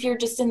 But if you're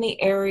just in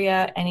the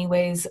area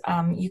anyways,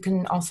 you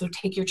can also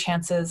take your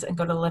chances and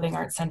go to the Living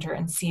Arts Center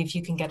and see if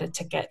you can get a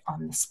ticket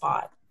on the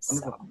spot.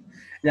 Wonderful. So.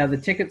 Now, the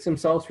tickets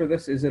themselves for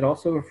this, is it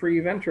also a free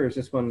event, or is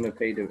this one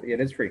paid? It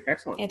is free.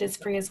 Excellent. It is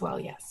free as well,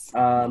 yes.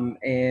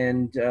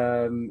 And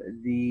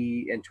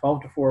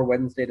 12 to 4,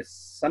 Wednesday to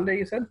Sunday,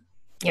 you said?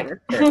 Yep.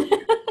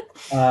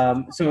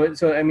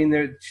 So I mean,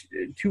 there are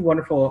 2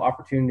 wonderful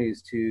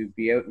opportunities to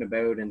be out and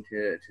about and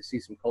to see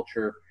some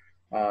culture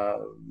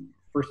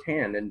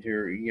firsthand, and to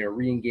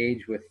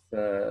re-engage with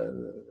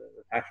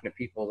passionate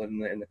people in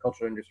the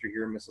cultural industry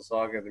here in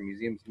Mississauga, the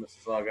Museums of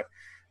Mississauga,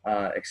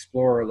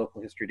 explore our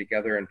local history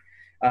together. And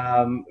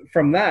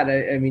from that,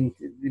 I mean,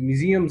 the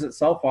museums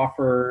itself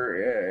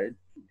offer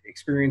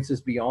experiences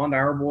beyond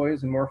Our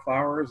Boys and More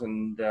Flowers,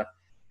 and I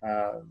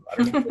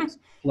don't know if it's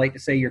polite to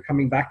say you're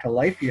coming back to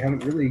life. You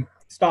haven't really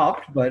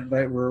stopped, but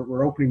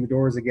we're opening the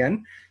doors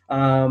again.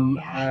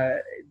 How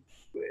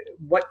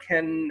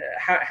can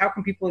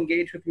people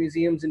engage with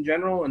museums in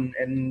general, and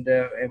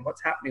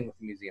what's happening with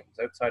the museums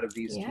outside of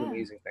these 2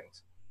 amazing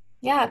things?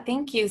 Yeah,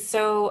 thank you.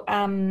 So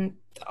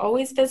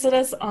always visit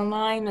us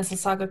online,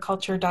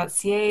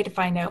 mississaugaculture.ca, to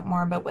find out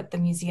more about what the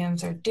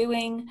museums are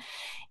doing.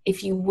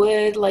 If you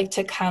would like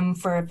to come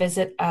for a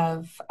visit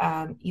of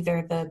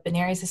either the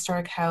Benares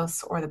Historic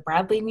House or the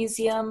Bradley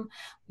Museum,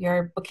 we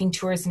are booking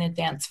tours in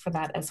advance for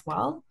that as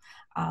well.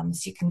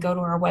 So you can go to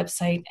our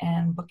website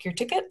and book your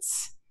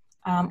tickets,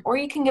 or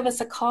you can give us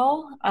a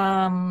call.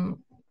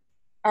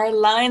 Our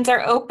lines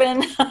are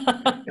open,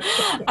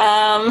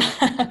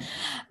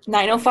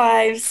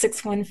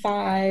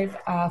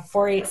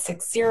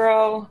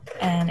 905-615-4860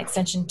 and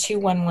extension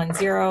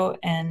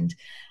 2110.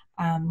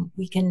 And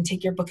we can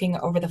take your booking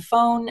over the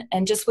phone.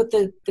 And just with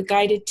the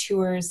guided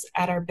tours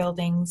at our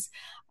buildings,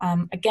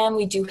 again,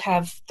 we do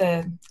have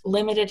the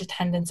limited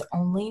attendance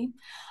only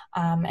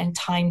and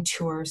time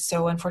tours.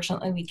 So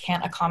unfortunately, we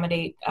can't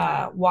accommodate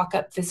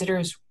walk-up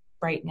visitors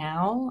right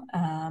now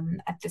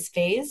at this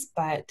phase,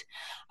 but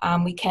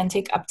we can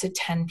take up to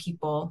 10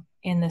 people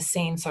in the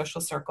same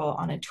social circle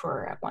on a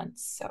tour at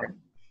once. So.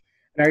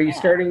 And are you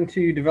starting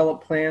to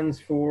develop plans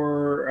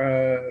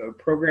for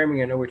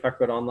programming? I know we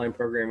talked about online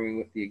programming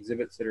with the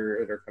exhibits that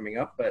are coming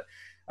up, but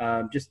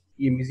just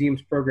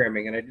museums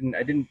programming. And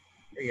I didn't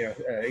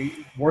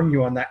warn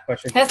you on that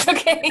question. That's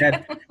okay.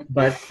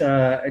 But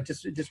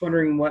just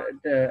wondering what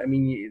I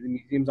mean. The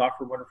museums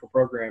offer wonderful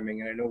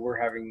programming, and I know we're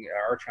having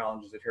our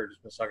challenges at Heritage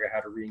Mississauga how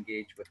to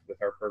re-engage with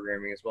our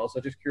programming as well. So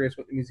just curious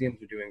what the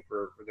museums are doing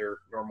for their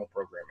normal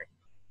programming.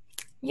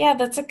 Yeah,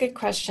 that's a good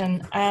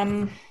question.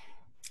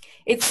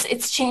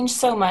 It's changed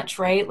so much,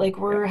 right? Like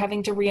we're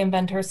having to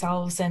reinvent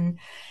ourselves, and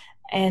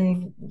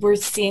we're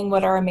seeing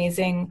what our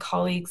amazing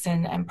colleagues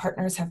and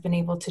partners have been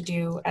able to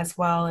do as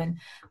well. And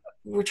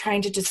we're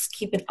trying to just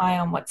keep an eye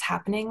on what's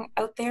happening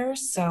out there.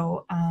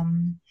 So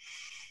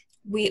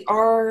we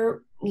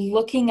are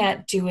looking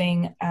at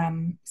doing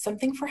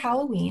something for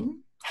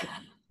Halloween.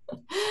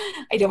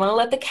 I don't want to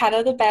let the cat out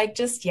of the bag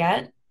just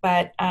yet,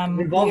 but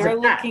we are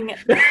looking at...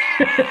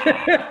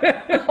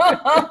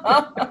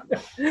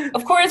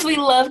 Of course, we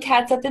love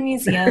cats at the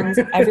museums.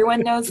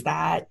 Everyone knows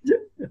that.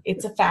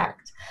 It's a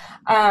fact.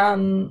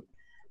 But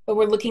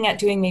we're looking at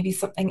doing maybe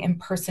something in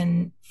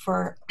person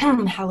for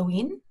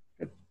Halloween.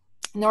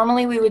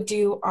 Normally, we would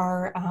do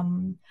our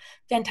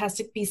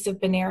Fantastic Beasts of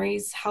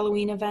Benares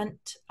Halloween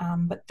event,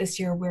 but this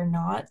year we're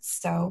not.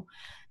 So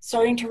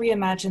starting to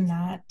reimagine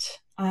that.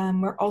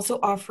 We're also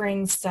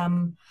offering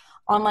some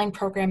online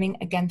programming,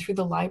 again, through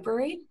the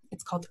library.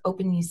 It's called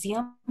Open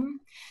Museum.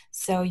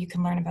 So you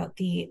can learn about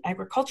the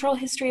agricultural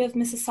history of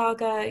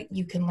Mississauga.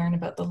 You can learn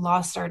about the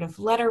lost art of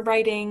letter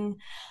writing.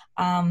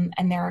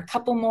 And there are a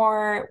couple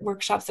more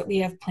workshops that we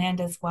have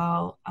planned as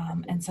well.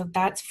 And so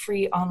that's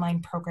free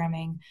online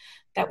programming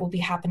that will be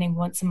happening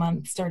once a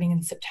month starting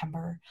in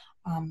September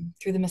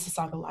through the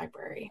Mississauga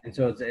Library. And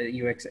so it's,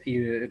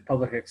 you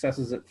public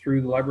accesses it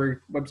through the library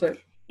website?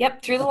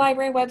 Yep, through the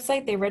library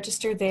website. They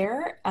register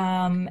there,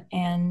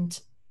 and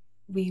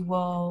we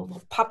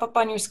will pop up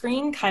on your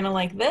screen kind of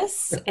like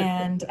this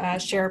and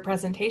share a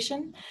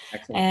presentation.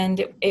 Excellent.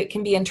 And it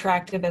can be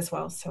interactive as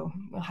well. So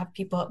we'll have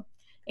people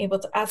able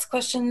to ask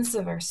questions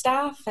of our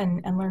staff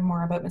and learn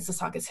more about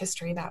Mississauga's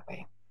history that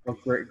way. Well,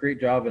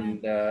 great job.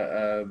 And,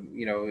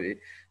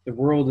 the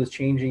world is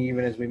changing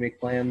even as we make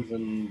plans.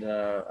 And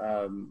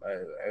I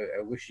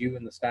wish you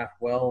and the staff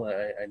well.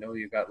 I know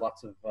you've got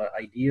lots of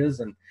ideas,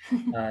 and,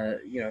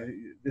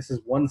 this is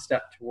one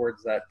step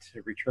towards that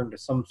to return to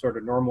some sort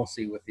of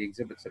normalcy with the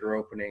exhibits that are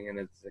opening. And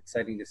it's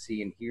exciting to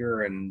see and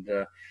hear. And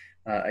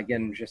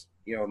again, just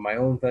my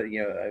own, thank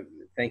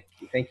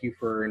you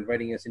for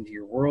inviting us into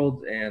your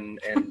world, and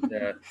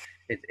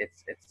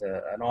it's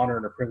an honor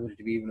and a privilege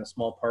to be even a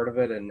small part of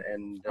it,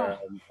 Oh.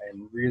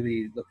 and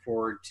really look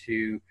forward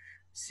to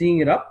seeing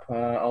it up.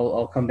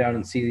 I'll come down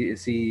and see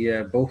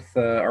both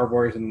our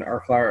boys and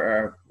our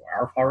flowers,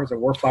 our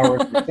war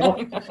flowers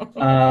myself,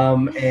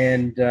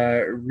 and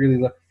really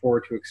look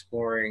forward to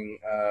exploring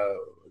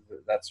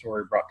that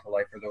story brought to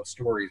life, or those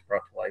stories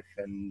brought to life,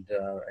 and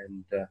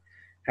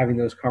having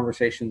those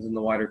conversations in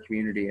the wider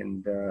community,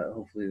 and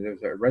hopefully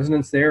there's a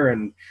resonance there.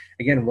 And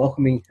again,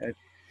 welcoming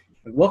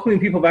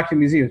people back to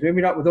museums,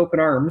 maybe not with open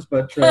arms,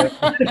 but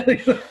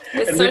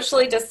With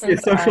socially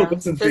distanced social arms,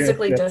 distance,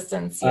 physically yes.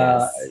 distanced,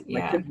 yes. My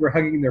Yeah. kids were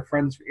hugging their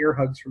friends for ear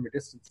hugs from a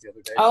distance the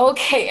other day.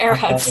 Okay, air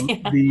hugs.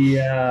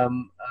 Yeah.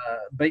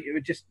 But it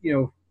was just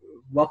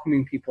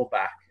welcoming people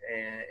back,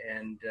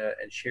 and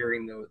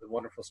sharing the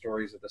wonderful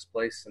stories of this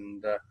place.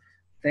 And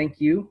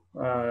thank you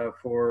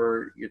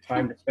for your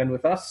time to spend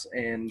with us,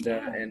 and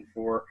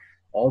for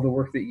all the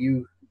work that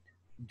you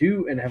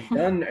do and have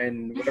done,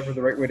 and whatever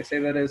the right way to say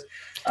that is.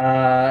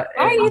 Why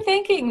are you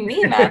thanking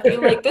me, Matthew?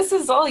 Like, this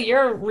is all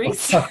your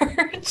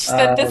research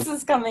that this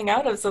is coming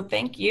out of, so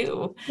thank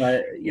you.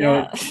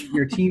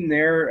 Your team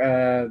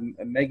there,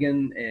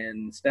 Megan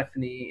and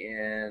Stephanie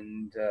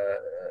and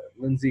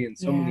Lindsay and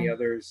so many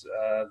others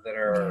that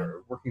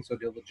are working so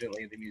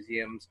diligently at the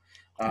museums.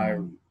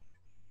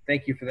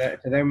 Thank you for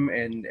that to them,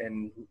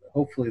 and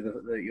hopefully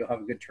you'll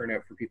have a good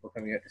turnout for people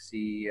coming out to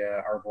see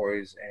our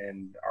boys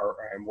and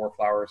war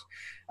flowers.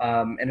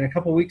 And in a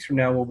couple of weeks from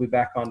now, we'll be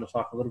back on to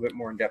talk a little bit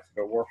more in depth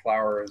about war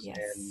flowers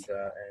and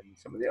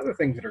some of the other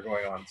things that are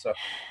going on. So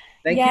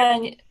thank you.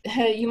 And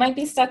you might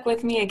be stuck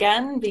with me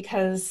again,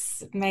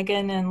 because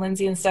Megan and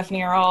Lindsay and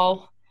Stephanie are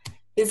all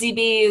busy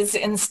bees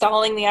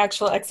installing the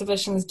actual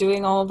exhibitions,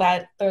 doing all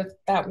that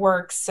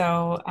work.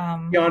 So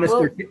be honest,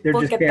 we'll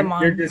get them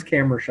on. They're just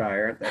camera shy,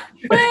 aren't they?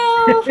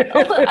 Well,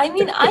 I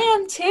mean, I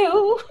am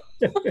too.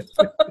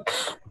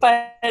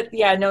 But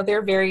yeah, no,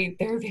 they're very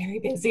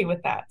busy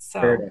with that.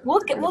 So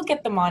we'll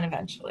get them on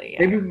eventually.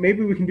 Yeah.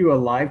 Maybe we can do a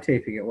live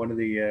taping at one of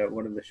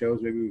the shows.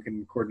 Maybe we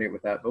can coordinate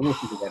with that, but we'll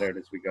figure that out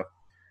as we go.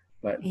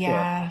 But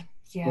yeah.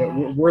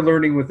 We're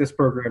learning with this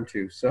program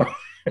too. So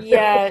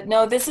yeah,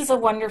 no, this is a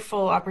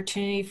wonderful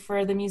opportunity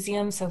for the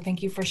museum. So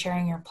thank you for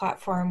sharing your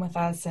platform with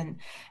us and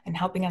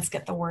helping us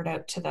get the word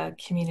out to the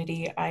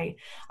community. I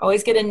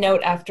always get a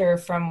note after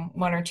from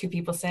one or two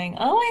people saying,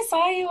 "Oh, I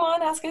saw you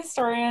on Ask a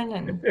Historian,"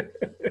 and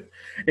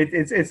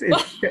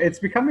it's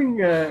becoming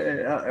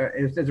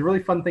it's a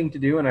really fun thing to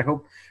do, and I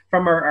hope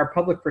from our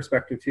public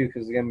perspective too,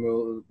 because again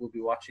we'll be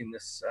watching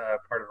this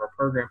part of our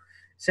program.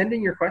 Send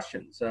in your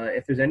questions.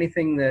 If there's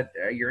anything that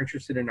you're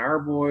interested in our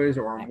boys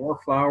or more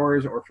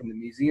flowers or from the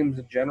museums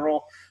in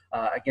general,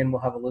 again, we'll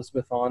have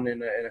Elizabeth on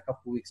in a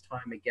couple of weeks'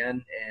 time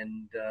again.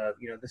 And,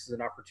 this is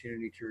an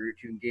opportunity to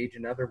engage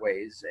in other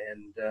ways.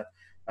 And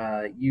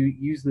you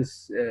use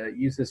this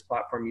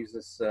platform, use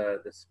this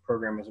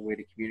program as a way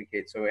to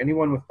communicate. So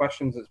anyone with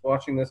questions that's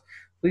watching this,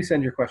 please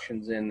send your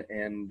questions in,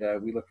 and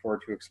we look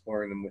forward to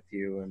exploring them with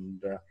you.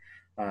 And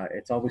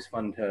it's always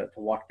fun to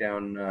walk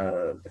down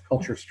the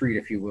culture street,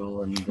 if you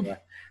will, and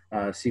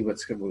see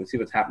what's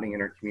happening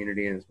in our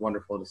community, and it's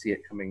wonderful to see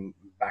it coming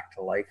back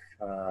to life.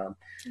 So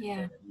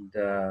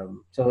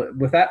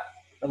with that,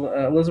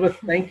 Elizabeth,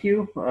 thank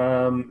you,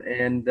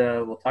 and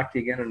we'll talk to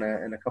you again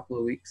in a couple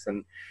of weeks,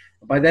 and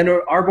by then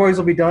our boys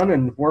will be done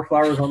and war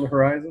flowers on the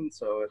horizon.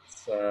 So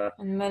it's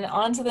and then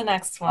on to the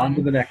next one, on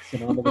to the next,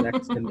 and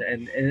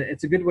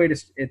it's a good way to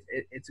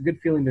it's a good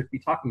feeling to be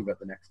talking about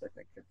the next. I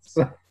think it's.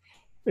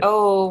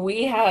 Oh,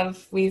 we've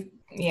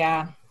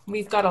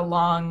got a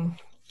long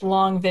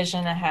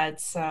vision ahead,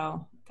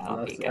 so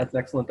that'll be good. That's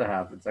excellent to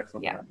have. It's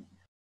excellent to have.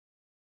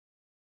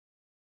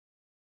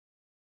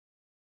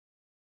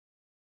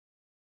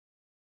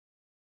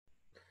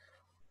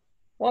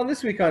 Well,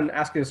 this week on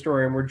Ask a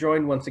Historian, we're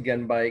joined once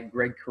again by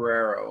Greg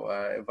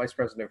Carraro, Vice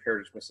President of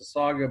Heritage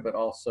Mississauga, but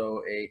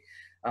also a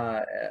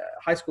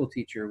high school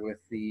teacher with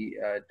the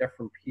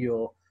Dufferin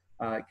Peel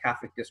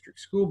Catholic District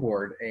School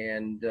Board,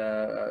 and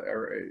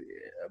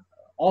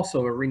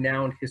also a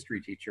renowned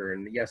history teacher.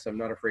 And yes, I'm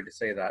not afraid to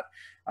say that.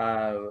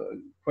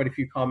 Quite a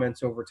few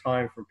comments over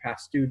time from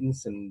past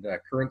students and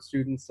current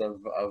students of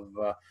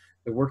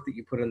the work that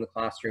you put in the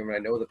classroom, and I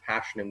know the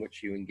passion in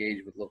which you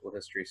engage with local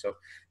history. So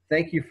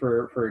thank you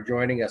for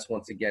joining us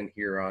once again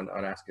here on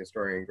Ask a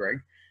Historian,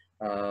 Greg.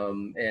 Our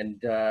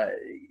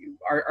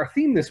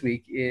theme this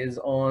week is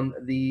on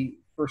the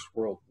First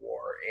World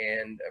War,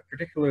 and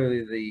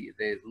particularly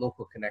the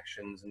local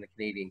connections and the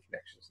Canadian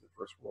connections to the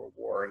First World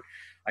War. And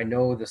I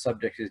know the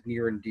subject is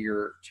near and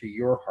dear to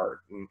your heart,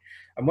 and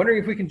I'm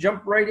wondering if we can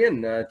jump right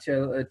in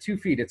to 2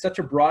 feet. It's such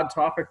a broad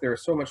topic.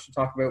 There's so much to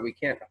talk about. We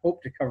can't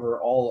hope to cover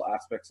all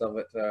aspects of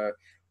it.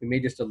 We may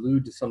just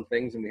allude to some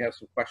things, and we have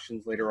some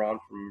questions later on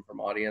from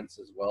audience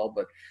as well.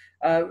 But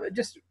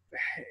just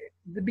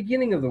the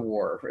beginning of the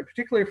war,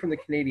 particularly from the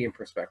Canadian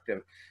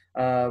perspective.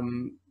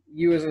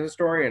 you as a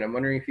historian, I'm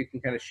wondering if you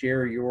can kind of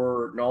share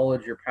your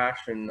knowledge, your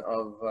passion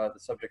of the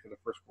subject of the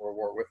First World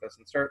War with us,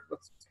 and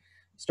let's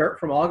start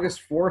from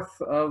August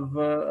 4th of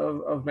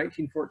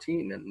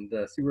 1914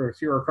 and see where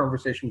our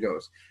conversation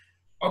goes.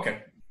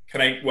 Okay.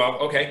 Can I? Well,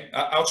 okay.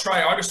 I'll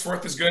try. August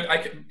 4th is good. I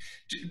can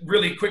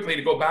really quickly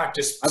to go back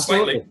just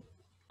Absolutely.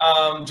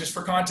 slightly, just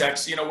for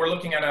context. We're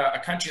looking at a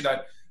country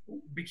that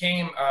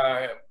became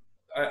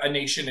a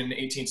nation in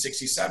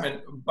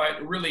 1867,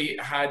 but really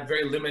had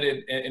very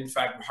limited, in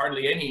fact,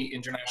 hardly any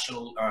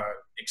international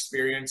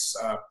experience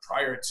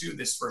prior to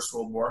this First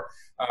World War,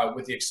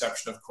 with the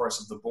exception, of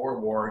course, of the Boer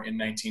War in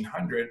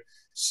 1900.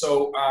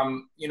 So,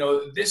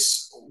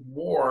 this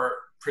war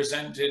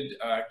presented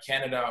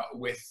Canada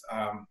with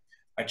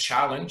a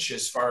challenge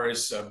as far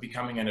as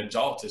becoming an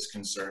adult is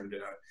concerned.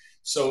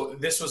 So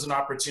this was an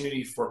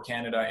opportunity for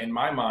Canada, in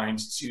my mind,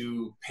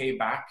 to pay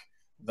back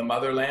the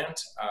motherland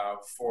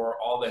for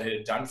all that it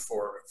had done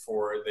for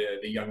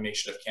the young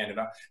nation of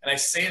Canada. And I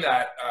say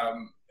that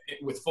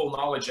with full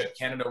knowledge that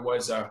Canada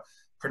was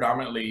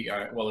predominantly,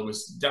 it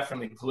was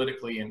definitely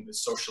politically and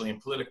socially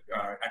and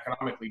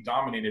economically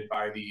dominated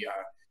by the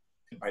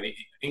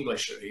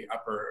English, the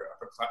upper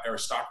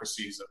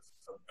aristocracies of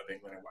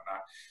England and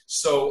whatnot.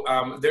 So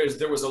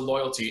there was a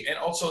loyalty, and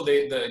also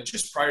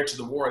just prior to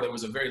the war, there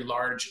was a very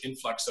large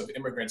influx of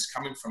immigrants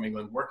coming from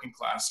England, working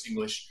class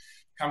English,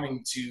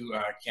 coming to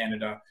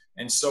Canada.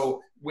 And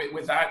so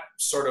with that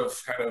sort of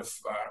kind of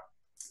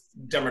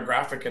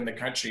demographic in the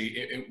country,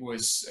 it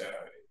was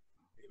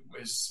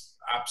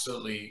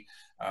absolutely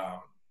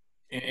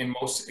in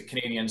most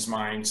Canadians'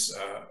 minds,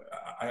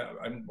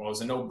 it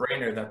was a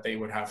no-brainer that they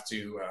would have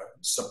to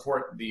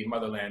support the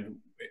motherland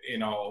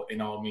in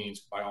all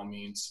means, by all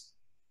means.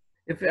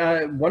 If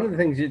one of the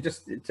things, you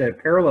just to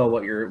parallel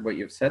what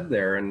you've said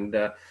there, and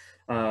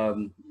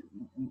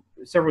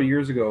several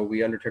years ago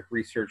we undertook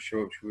research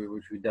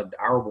which we dubbed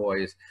Our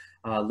Boys,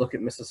 look at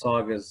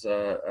Mississauga's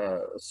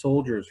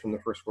soldiers from the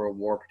First World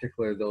War,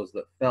 particularly those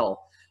that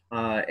fell.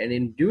 And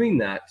in doing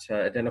that,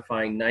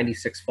 identifying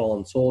 96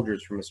 fallen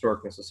soldiers from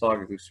historic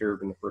Mississauga who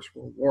served in the First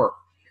World War,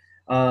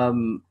 a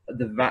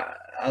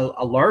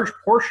large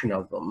portion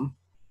of them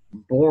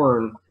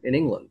born in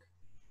England.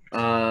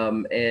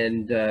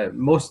 And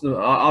most of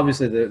them,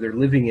 obviously, they're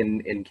living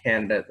in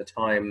Canada at the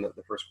time that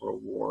the First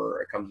World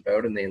War comes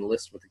about, and they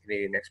enlist with the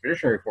Canadian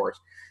Expeditionary Force.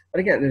 But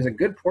again, there's a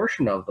good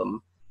portion of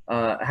them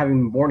having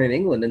been born in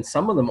England, and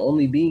some of them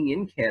only being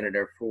in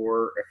Canada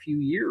for a few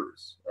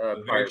years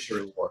prior to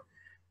the war.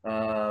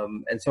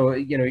 And so,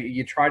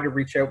 you try to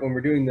reach out when we're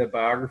doing the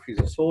biographies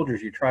of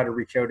soldiers, you try to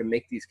reach out and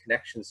make these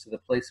connections to the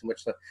place in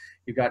which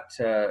you've got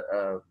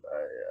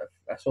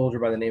a soldier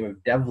by the name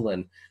of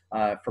Devlin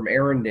from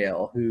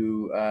Arundel,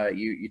 who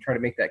you try to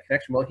make that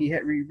connection. Well, he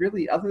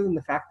really, other than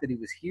the fact that he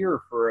was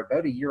here for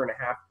about a year and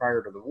a half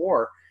prior to the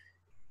war,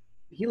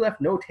 he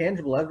left no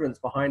tangible evidence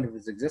behind of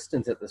his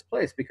existence at this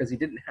place because he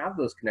didn't have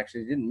those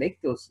connections. He didn't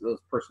make those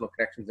personal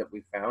connections that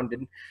we found.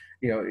 And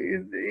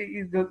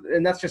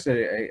that's just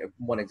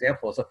one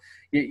example. So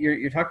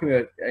you're talking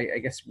about, I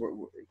guess,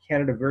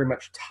 Canada very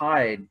much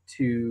tied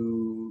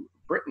to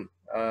Britain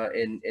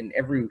in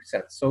every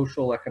sense: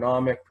 social,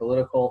 economic,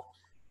 political.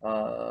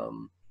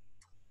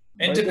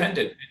 And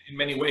dependent in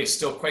many ways,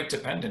 still quite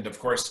dependent, of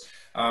course.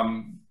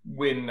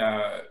 When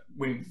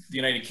the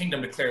United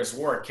Kingdom declares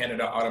war,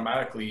 Canada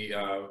automatically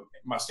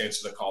must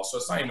answer the call. So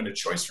it's not even a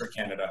choice for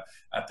Canada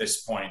at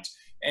this point.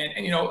 And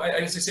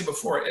as I said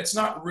before, it's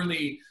not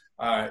really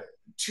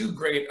too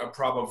great a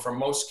problem for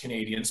most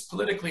Canadians.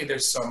 Politically,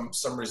 there's some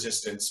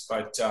resistance,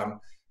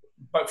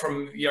 but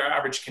from your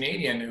average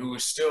Canadian who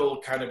is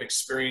still kind of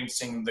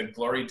experiencing the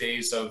glory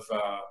days of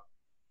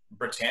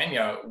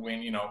Britannia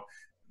when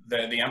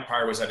the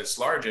empire was at its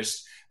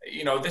largest,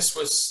 this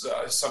was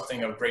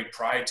something of great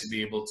pride to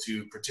be able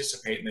to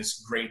participate in this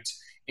great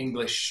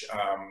English,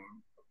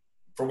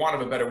 for want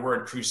of a better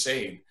word,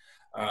 crusade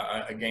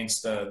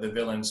against the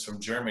villains from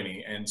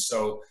Germany. And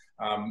so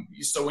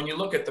when you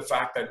look at the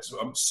fact that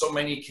so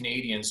many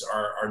Canadians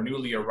are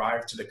newly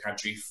arrived to the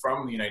country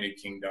from the United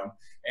Kingdom,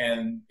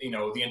 and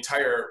the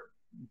entire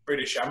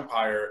British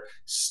Empire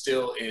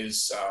still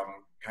is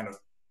kind of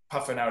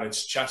puffing out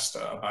its chest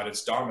about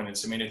its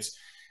dominance. I mean,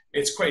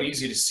 it's quite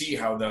easy to see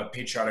how the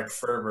patriotic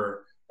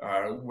fervor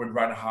would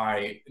run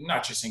high,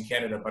 not just in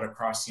Canada, but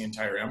across the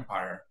entire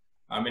empire.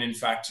 And in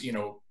fact,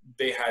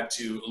 they had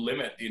to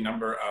limit the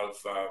number of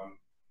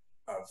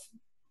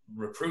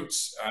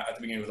recruits at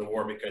the beginning of the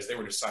war because they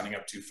were just signing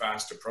up too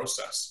fast to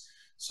process.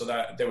 So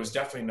that there was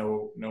definitely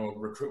no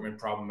recruitment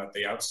problem at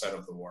the outset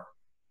of the war.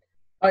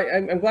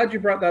 I'm glad you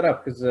brought that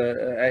up because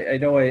I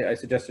know I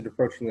suggested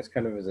approaching this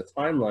kind of as a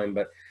timeline,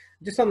 but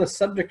just on the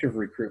subject of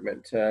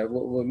recruitment,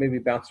 we'll maybe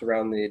bounce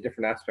around the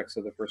different aspects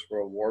of the First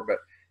World War, but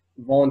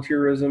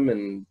volunteerism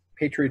and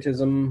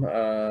patriotism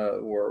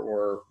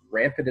were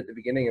rampant at the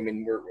beginning. I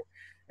mean,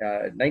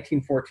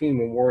 1914,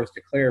 when war was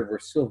declared, we're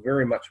still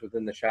very much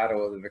within the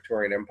shadow of the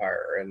Victorian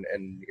Empire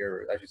and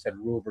your, as you said,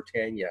 rule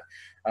Britannia.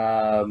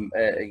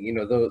 You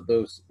know,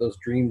 those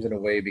dreams in a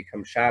way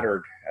become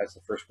shattered as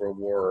the First World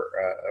War,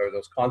 or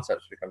those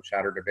concepts become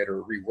shattered a bit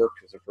or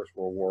reworked as the First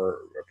World War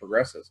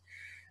progresses.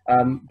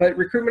 But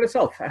recruitment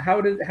itself,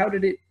 how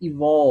did it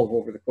evolve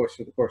over the course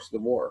of the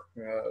war?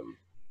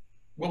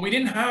 Well, we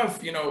didn't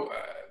have, you know,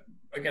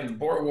 again, the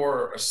Boer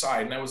War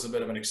aside, and that was a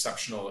bit of an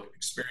exceptional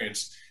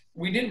experience.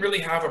 We didn't really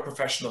have a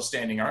professional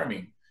standing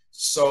army.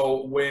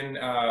 So when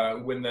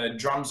the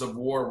drums of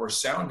war were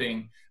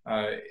sounding,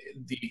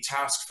 the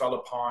task fell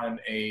upon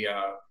a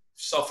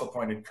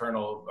self-appointed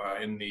colonel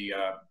in the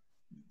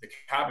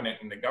cabinet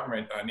and the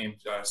government named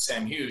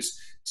Sam Hughes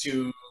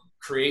to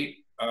create,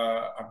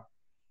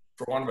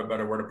 for want of a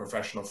better word, a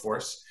professional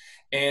force.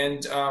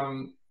 And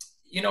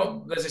you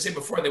know, as I said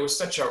before, there was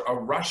such a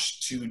rush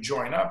to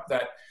join up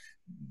that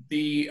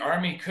the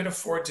Army could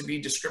afford to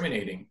be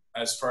discriminating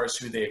as far as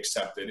who they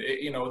accepted.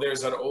 You know, there's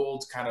that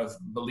old kind of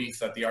belief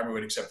that the Army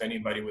would accept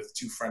anybody with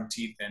 2 front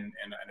teeth and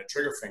a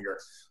trigger finger.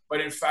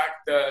 But in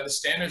fact, the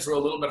standards were a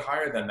little bit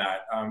higher than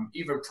that.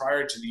 Even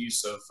prior to the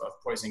use of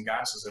poison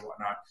gases and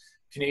whatnot,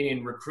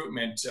 Canadian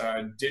recruitment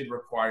did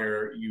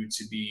require you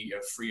to be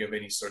free of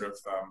any sort of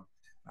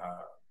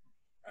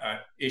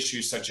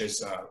issues such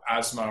as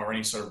asthma or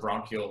any sort of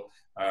bronchial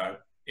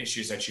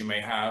issues that you may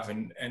have.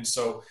 And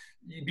so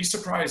you'd be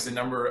surprised the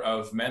number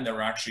of men that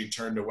were actually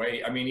turned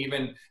away. I mean,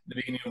 even at the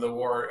beginning of the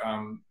war,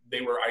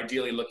 they were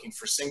ideally looking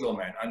for single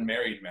men,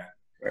 unmarried men.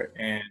 Right.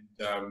 And,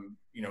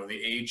 you know,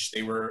 the age,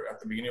 they were at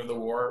the beginning of the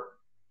war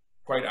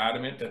quite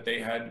adamant that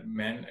they had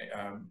men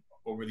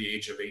over the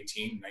age of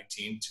 18,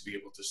 19 to be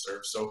able to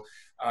serve. So,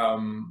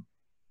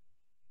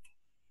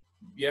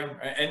 yeah,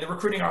 and the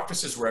recruiting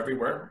offices were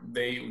everywhere.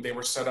 They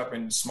were set up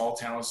in small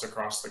towns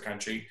across the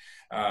country.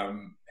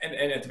 And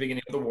at the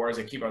beginning of the war, as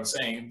I keep on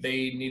saying,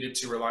 they needed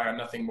to rely on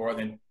nothing more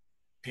than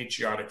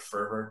patriotic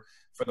fervor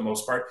for the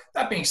most part.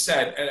 That being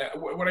said,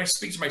 when I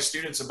speak to my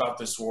students about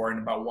this war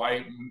and about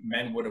why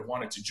men would have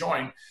wanted to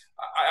join,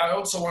 I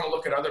also want to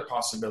look at other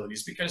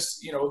possibilities because,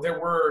 you know, there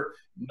were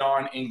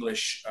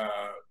non-English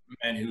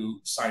men who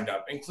signed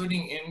up,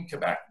 including in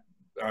Quebec,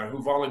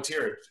 who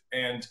volunteered,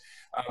 and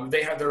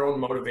they had their own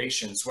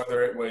motivations,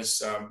 whether it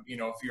was, you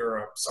know, if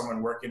you're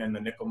someone working in the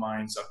nickel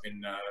mines up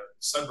in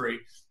Sudbury,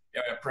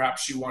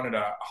 perhaps you wanted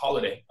a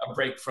holiday, a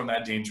break from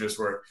that dangerous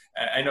work.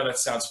 I know that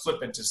sounds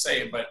flippant to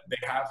say, but they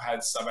have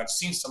had some, I've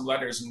seen some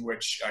letters in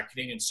which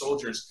Canadian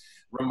soldiers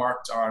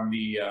remarked on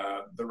the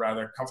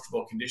rather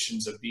comfortable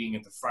conditions of being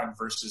at the front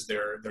versus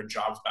their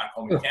jobs back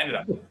home in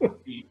Canada.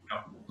 You know,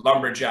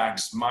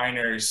 lumberjacks,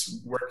 miners,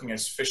 working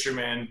as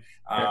fishermen,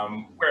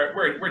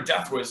 where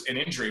death was an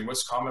injury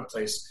was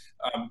commonplace.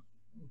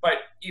 But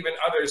even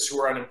others who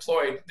were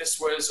unemployed, this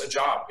was a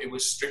job. It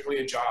was strictly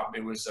a job.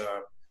 It was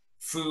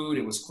food,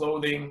 it was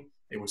clothing,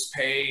 it was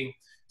pay.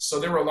 So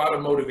there were a lot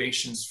of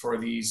motivations for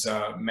these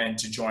men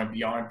to join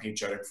beyond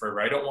patriotic fervor.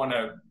 I don't want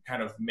to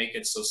kind of make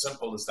it so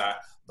simple as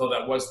that, though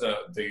that was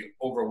the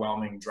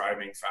overwhelming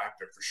driving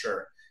factor for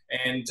sure.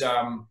 And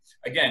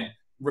again,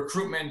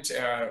 recruitment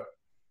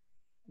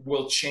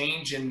will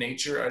change in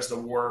nature as the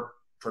war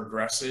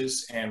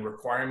progresses and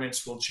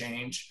requirements will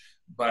change.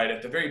 But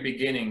at the very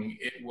beginning,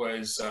 it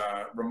was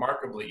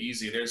remarkably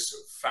easy. There's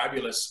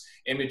fabulous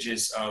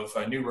images of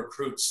new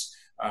recruits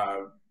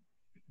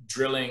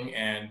drilling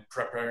and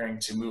preparing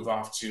to move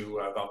off to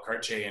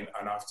Valcartier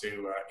and off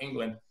to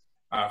England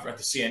at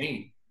the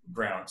CNE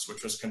grounds,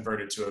 which was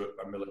converted to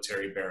a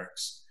military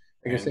barracks.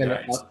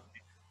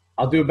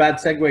 I'll do a bad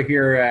segue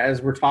here.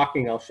 As we're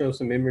talking, I'll show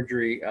some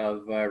imagery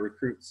of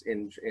recruits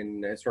in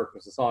historic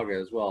Mississauga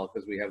as well,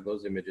 because we have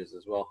those images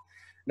as well.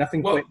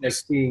 Nothing quite like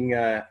seeing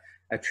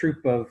a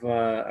troop of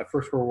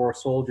First World War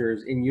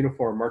soldiers in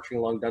uniform marching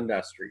along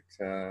Dundas Street.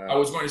 I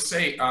was going to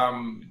say,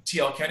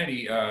 T.L.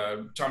 Kennedy,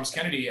 Thomas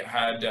Kennedy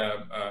had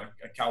a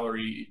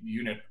cavalry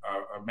unit,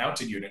 a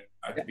mounted unit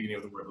at the beginning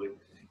of the war, I believe.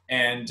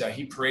 And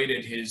he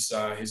paraded his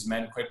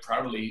men quite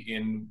proudly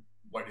in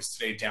what is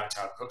today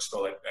downtown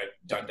Cooksville at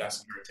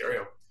Dundas,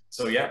 Ontario.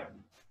 So yeah.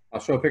 I'll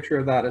show a picture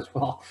of that as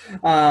well.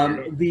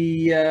 One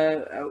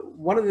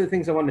of the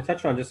things I wanted to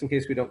touch on, just in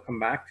case we don't come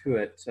back to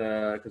it,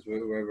 because we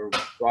have a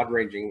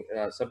broad-ranging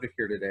subject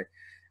here today.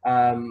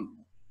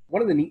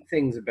 One of the neat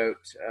things about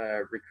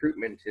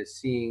recruitment is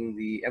seeing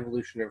the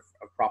evolution of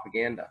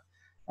propaganda.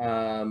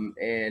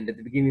 And at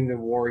the beginning of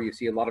the war, you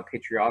see a lot of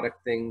patriotic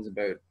things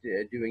about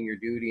doing your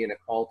duty and a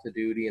call to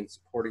duty and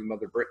supporting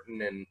Mother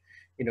Britain and,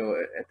 you know,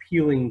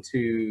 appealing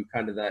to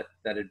kind of that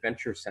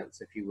adventure sense,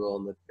 if you will,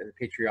 and the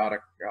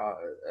patriotic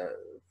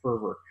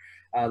fervor.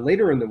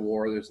 Later in the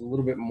war, there's a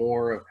little bit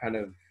more of kind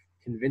of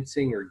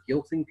convincing or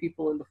guilting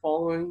people into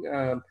following.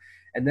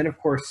 And then, of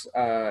course,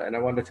 and I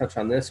wanted to touch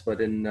on this, but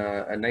in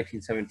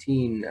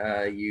 1917,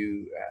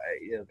 you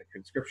know, the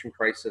conscription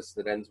crisis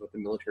that ends with the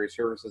Military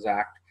Services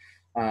Act.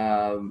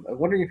 I'm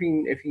wondering if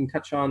you can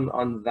touch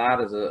on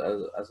that as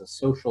a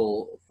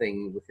social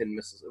thing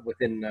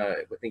within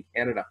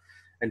Canada.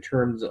 in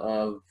terms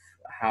of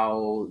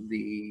how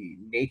the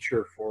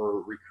nature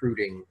for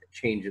recruiting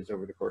changes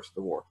over the course of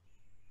the war?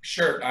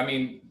 Sure. I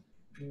mean,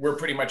 we're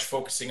pretty much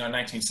focusing on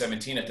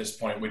 1917 at this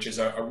point, which is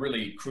a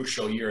really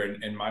crucial year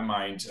in my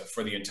mind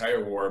for the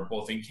entire war,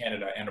 both in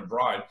Canada and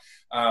abroad.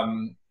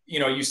 You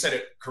know, you said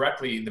it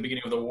correctly. In the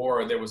beginning of the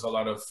war, there was a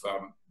lot of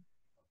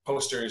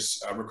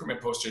posters,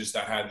 recruitment posters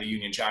that had the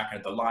Union Jack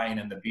and the lion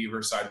and the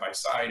beaver side by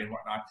side and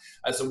whatnot.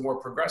 As the war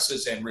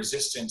progresses and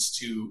resistance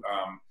to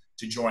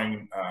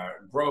join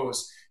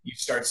grows, you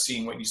start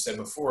seeing what you said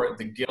before,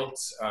 the guilt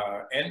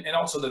and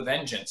also the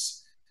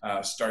vengeance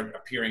start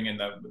appearing in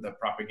the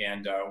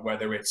propaganda,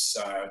 whether it's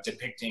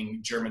depicting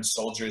German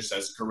soldiers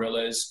as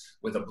guerrillas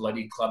with a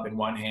bloody club in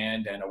one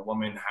hand and a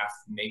woman half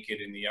naked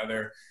in the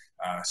other,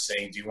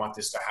 saying, "Do you want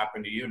this to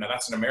happen to you?" Now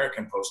that's an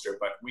American poster,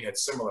 but we had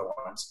similar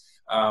ones.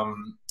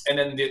 And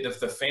then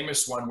the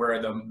famous one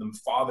where the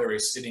father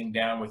is sitting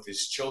down with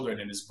his children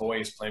and his boy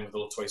is playing with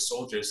little toy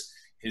soldiers.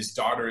 His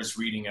daughter is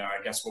reading,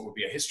 I guess, what would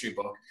be a history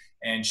book.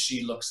 And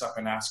she looks up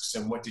and asks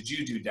him, "What did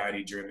you do,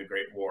 Daddy, during the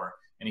Great War?"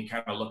 And he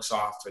kind of looks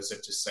off as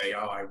if to say,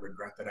 "Oh, I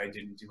regret that I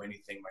didn't do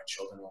anything. My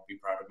children won't be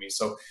proud of me."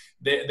 So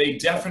they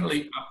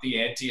definitely up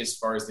the ante as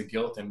far as the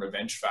guilt and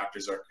revenge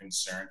factors are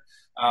concerned.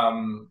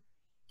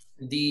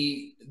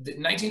 The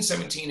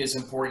 1917 is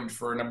important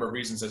for a number of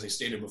reasons, as I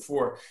stated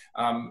before.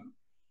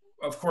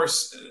 Of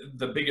course,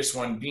 the biggest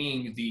one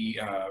being the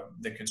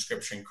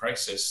conscription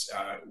crisis,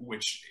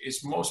 which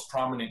is most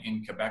prominent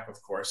in Quebec, of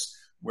course,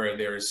 where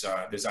there's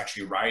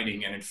actually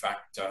rioting, and in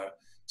fact,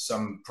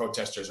 some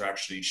protesters are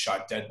actually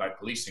shot dead by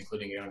police,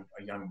 including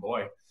a young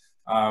boy.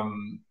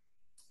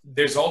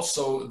 There's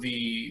also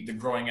the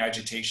growing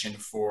agitation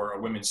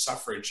for women's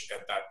suffrage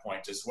at that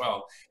point as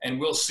well, and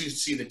we'll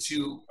see the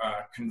two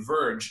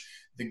converge.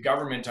 The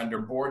government under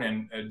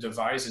Borden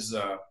devises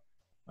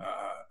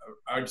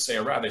I would say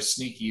a rather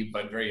sneaky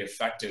but very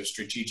effective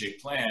strategic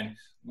plan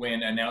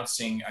when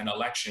announcing an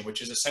election,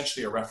 which is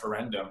essentially a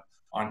referendum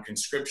on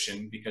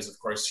conscription, because of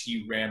course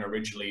he ran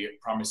originally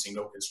promising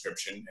no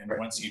conscription, and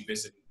once he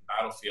visited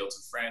battlefields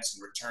of France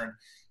and returned,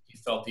 he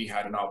felt he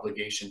had an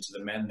obligation to the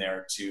men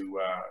there to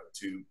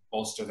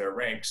bolster their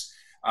ranks.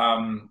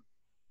 In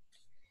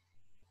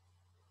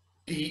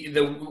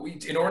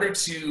order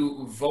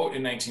to vote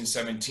in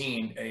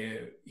 1917,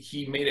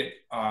 he made it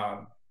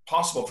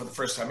possible for the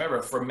first time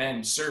ever for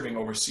men serving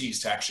overseas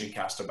to actually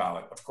cast a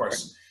ballot. Of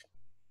course,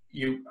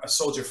 a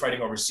soldier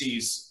fighting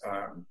overseas,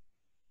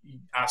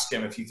 ask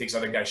him if he thinks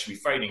other guys should be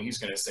fighting, he's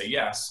going to say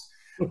yes.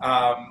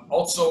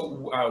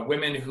 Also,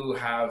 women who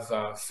have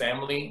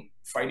family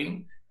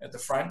fighting at the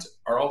front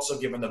are also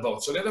given the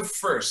vote. So they're the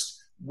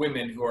first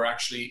women who are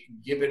actually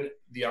given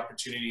the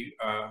opportunity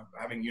of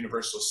having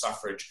universal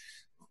suffrage,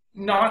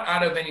 not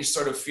out of any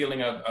sort of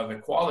feeling of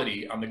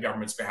equality on the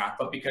government's behalf,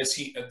 but because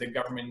the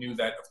government knew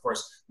that, of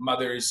course,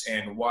 mothers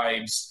and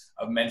wives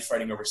of men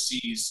fighting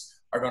overseas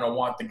are going to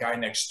want the guy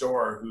next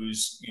door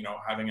who's,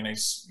 having a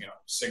nice,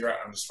 cigarette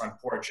on his front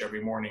porch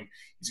every morning.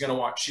 She's going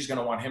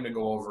to want him to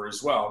go over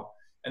as well.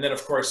 And then,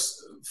 of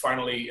course,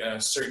 finally,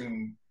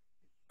 certain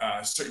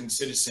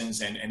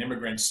citizens and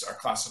immigrants are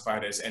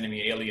classified as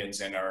enemy aliens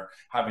and are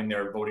having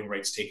their voting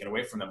rights taken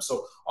away from them.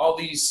 So all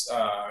these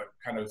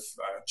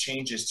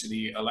changes to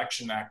the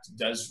Election Act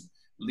does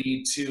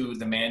lead to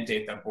the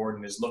mandate that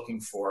Borden is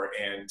looking for,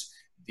 and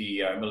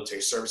the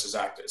Military Services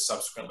Act is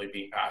subsequently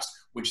being passed,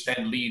 which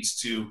then leads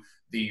to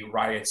the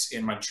riots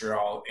in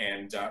Montreal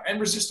and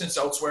resistance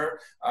elsewhere.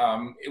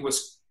 It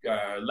was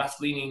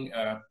left-leaning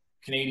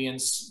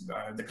Canadians.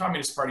 The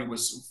Communist Party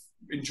was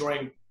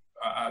enjoying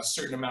a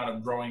certain amount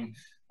of growing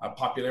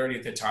popularity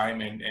at the time,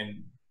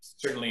 and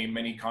certainly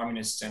many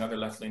communists and other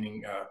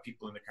left-leaning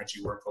people in the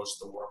country were opposed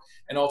to the war.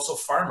 And also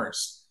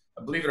farmers,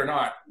 believe it or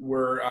not,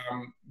 were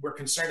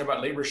concerned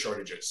about labor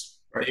shortages.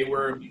 Right. They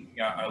were making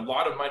a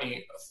lot of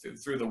money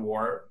through the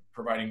war,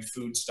 providing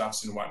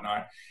foodstuffs and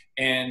whatnot,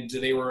 and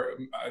they were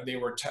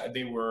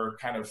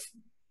kind of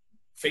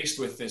faced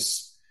with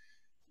this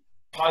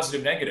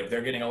positive negative.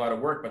 They're getting a lot of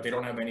work, but they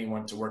don't have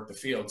anyone to work the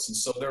fields, and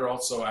so they're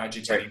also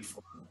agitating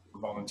for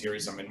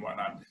volunteerism and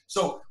whatnot.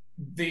 So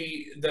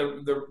the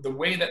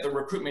way that the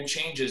recruitment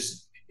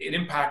changes, it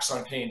impacts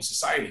on Canadian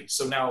society.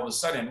 So now all of a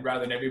sudden,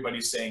 rather than everybody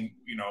saying,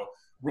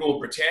 rule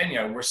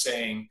Britannia, we're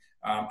saying,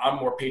 I'm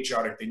more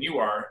patriotic than you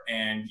are,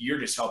 and you're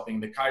just helping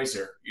the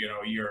Kaiser.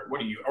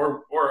 What are you?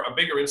 Or a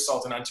bigger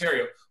insult in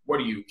Ontario, what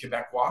are you,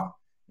 Quebecois?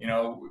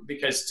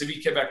 Because to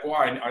be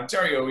Quebecois in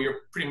Ontario,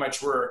 you're pretty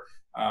much were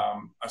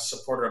a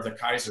supporter of the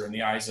Kaiser in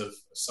the eyes of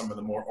some of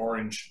the more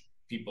orange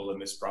people in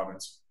this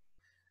province.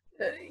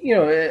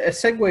 A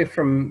segue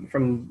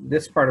from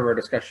this part of our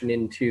discussion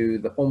into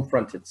the home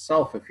front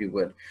itself, if you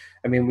would.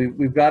 I mean,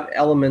 we've got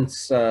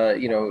elements, as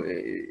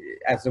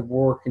the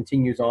war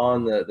continues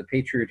on, the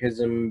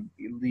patriotism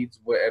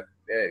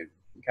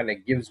kind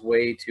of gives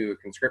way to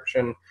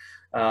conscription.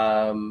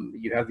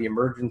 You have the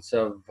emergence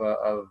of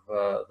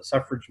the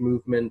suffrage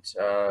movement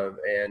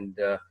and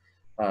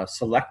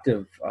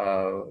selective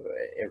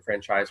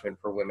enfranchisement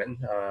for women,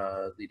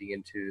 leading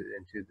into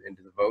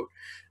the vote.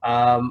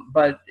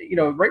 But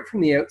right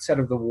from the outset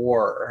of the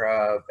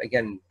war,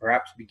 again,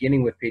 perhaps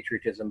beginning with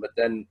patriotism, but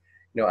then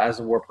as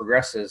the war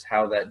progresses,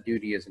 how that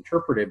duty is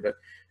interpreted. But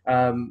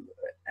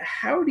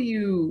how do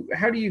you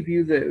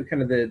view the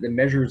kind of the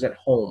measures at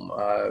home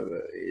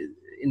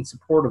in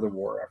support of the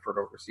war effort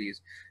overseas?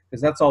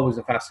 Because that's always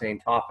a fascinating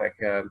topic.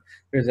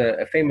 There's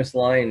a famous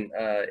line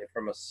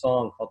from a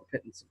song called "The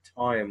Pittance of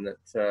Time"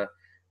 that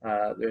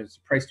there's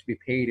a price to be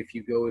paid if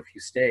you go, if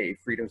you stay.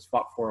 Freedom's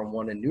fought for and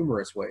won in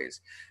numerous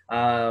ways.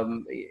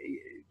 Can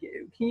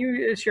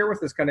you share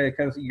with us kind of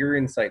your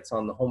insights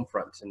on the home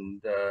front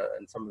and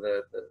some of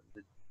the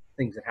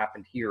things that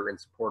happened here in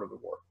support of the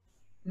war?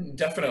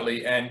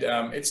 Definitely, and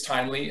it's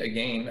timely.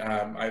 Again,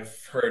 I've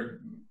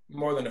heard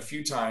more than a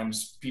few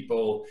times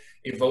people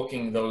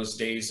evoking those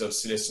days of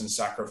citizen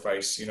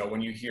sacrifice.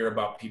 When you hear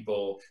about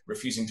people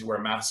refusing to wear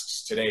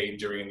masks today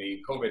during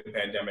the COVID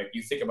pandemic,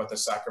 you think about the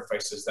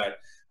sacrifices that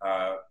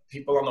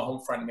people on the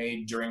home front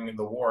made during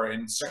the war,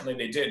 and certainly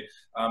they did.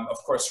 Of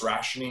course,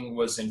 rationing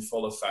was in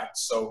full effect,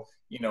 so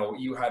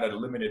you had a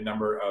limited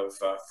number of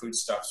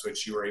foodstuffs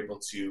which you were able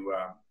to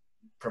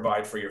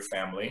provide for your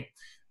family.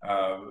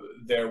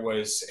 There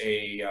was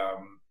an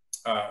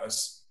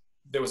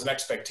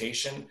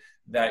expectation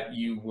that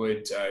you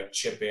would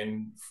chip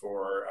in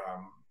for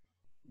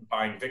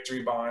buying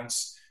victory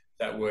bonds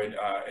that would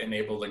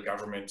enable the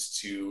government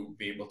to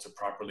be able to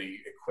properly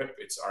equip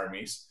its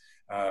armies.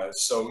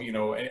 So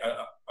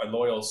a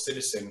loyal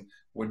citizen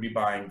would be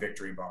buying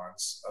victory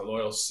bonds. A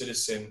loyal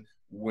citizen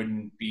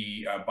wouldn't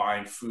be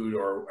buying food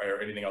or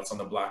anything else on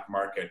the black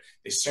market.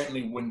 They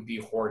certainly wouldn't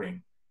be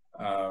hoarding.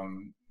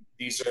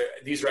 These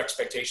are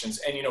expectations,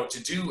 and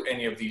to do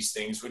any of these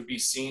things would be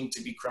seen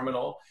to be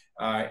criminal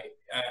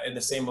in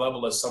the same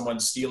level as someone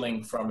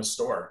stealing from a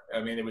store. I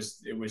mean, it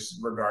was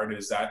regarded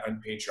as that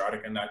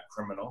unpatriotic and that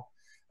criminal.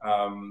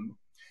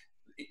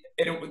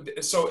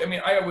 So I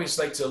mean, I always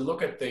like to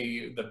look at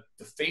the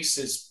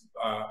faces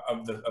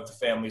of the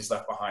families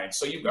left behind.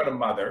 So you've got a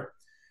mother,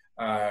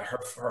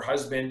 her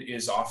husband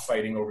is off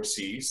fighting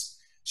overseas.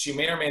 She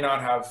may or may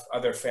not have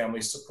other family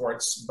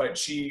supports, but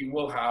she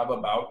will have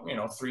about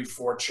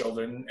 3-4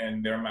 children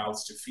and their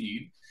mouths to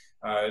feed.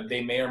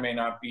 They may or may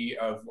not be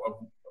of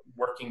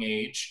working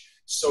age,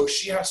 so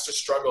she has to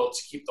struggle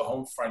to keep the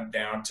home front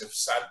down, to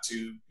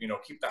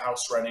keep the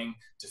house running,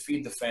 to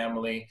feed the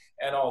family,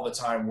 and all the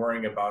time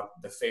worrying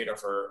about the fate of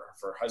her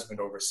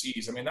husband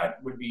overseas. I mean,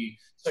 that would be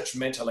such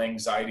mental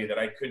anxiety that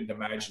I couldn't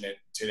imagine it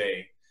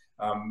today.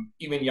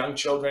 Even young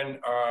children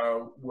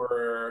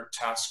were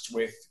tasked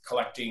with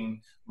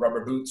collecting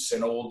rubber boots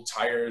and old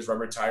tires,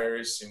 rubber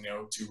tires,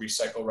 to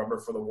recycle rubber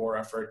for the war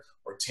effort,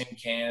 or tin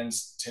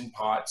cans, tin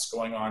pots,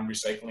 going on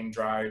recycling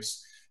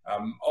drives.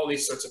 All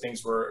these sorts of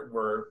things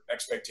were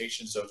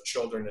expectations of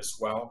children as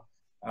well.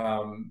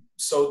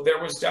 So there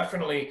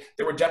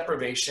were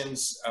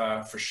deprivations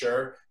for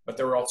sure, but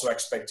there were also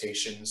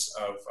expectations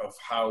of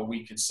how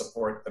we could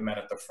support the men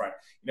at the front.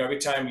 Every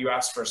time you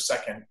ask for a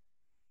second,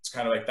 it's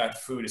kind of like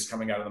that food is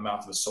coming out of the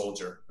mouth of the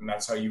soldier, and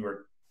that's how you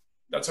were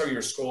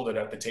scolded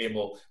at the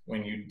table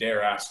when you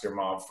dare ask your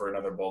mom for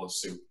another bowl of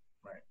soup,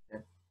 right? Yeah.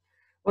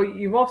 Well,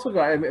 you've also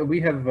got.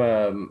 We have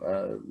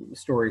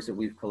stories that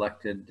we've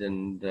collected,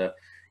 and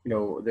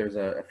there's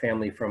a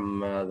family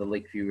from the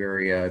Lakeview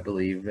area, I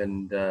believe,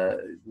 and a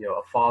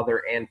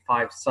father and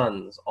 5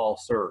 sons all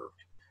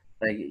served.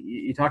 Like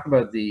you talk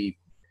about the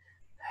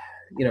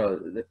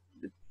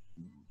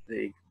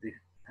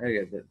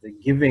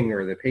giving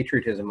or the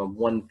patriotism of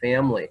one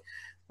family,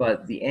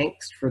 but the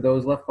angst for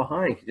those left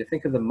behind. Because you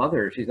think of the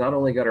mother, she's not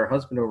only got her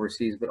husband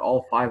overseas, but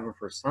all 5 of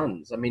her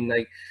sons. I mean,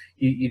 like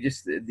you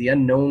just, the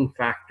unknown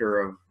factor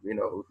of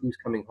who's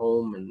coming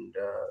home and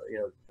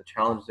the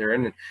challenge they're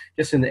in. And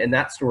just in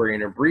that story,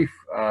 in a brief,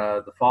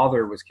 the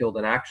father was killed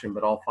in action,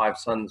 but all 5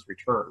 sons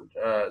returned.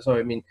 So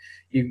I mean,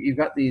 you've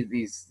got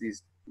these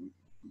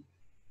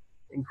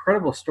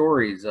incredible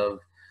stories of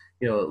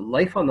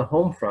life on the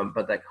home front,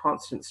 but that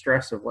constant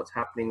stress of what's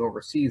happening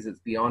overseas that's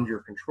beyond your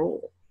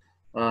control,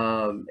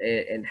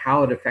 and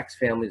how it affects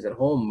families at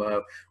home.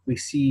 We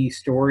see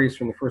stories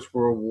from the First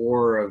World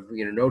War of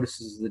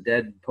notices of the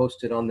dead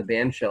posted on the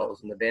band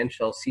shells, and the band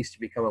shells cease to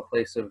become a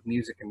place of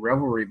music and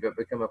revelry, but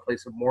become a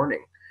place of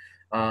mourning.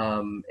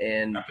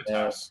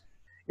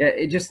 Yeah,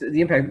 it just,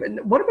 the impact.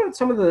 What about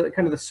some of the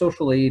kind of the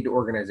social aid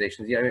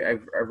organizations? Yeah,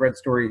 I've read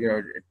stories,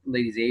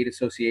 ladies' aid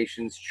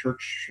associations,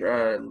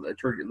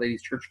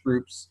 ladies' church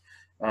groups,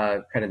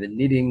 kind of the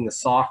knitting, the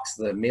socks,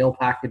 the mail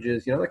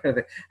packages, that kind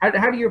of thing.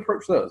 How do you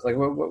approach those? Like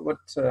what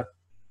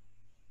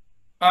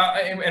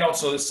and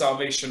also the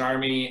Salvation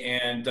Army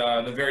and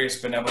the various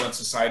benevolent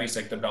societies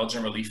like the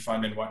Belgian Relief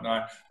Fund and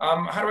whatnot.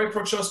 How do I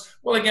approach those?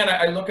 Well, again,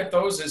 I look at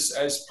those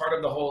as part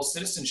of the whole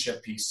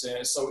citizenship piece.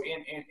 So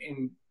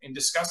in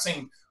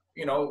discussing,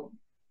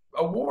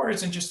 a war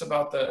isn't just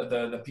about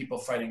the people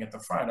fighting at the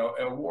front.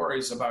 A war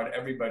is about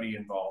everybody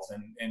involved,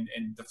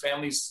 and the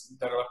families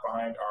that are left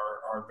behind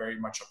are very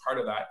much a part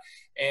of that.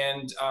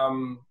 And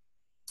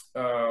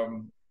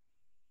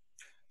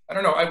I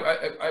don't know.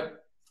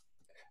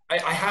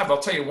 I have, I'll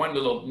tell you one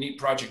little neat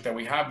project that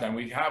we have done.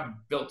 We have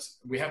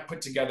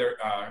put together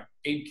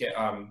aid kit,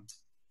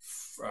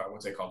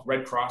 what's it called?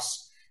 Red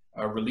Cross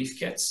relief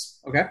kits.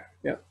 Okay.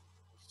 Yeah.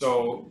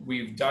 So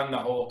we've done the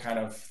whole kind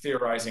of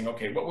theorizing,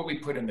 okay, what would we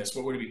put in this?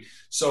 What would we,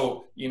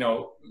 so, you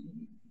know,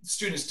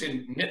 students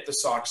didn't knit the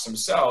socks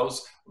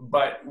themselves,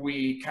 but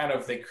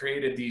they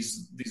created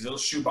these little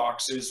shoe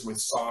boxes with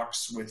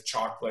socks, with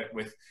chocolate,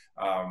 with,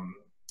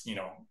 you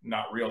know,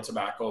 not real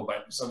tobacco,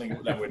 but something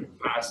that would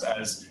pass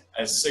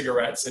as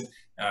cigarettes, and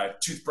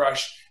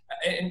toothbrush.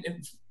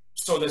 And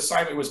so the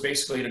assignment was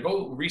basically to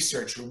go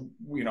research,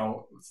 you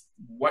know,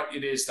 what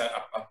it is that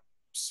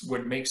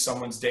would make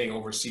someone's day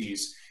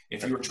overseas.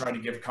 If you were trying to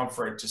give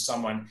comfort to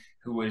someone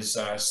who was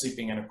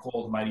sleeping in a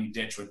cold, muddy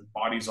ditch with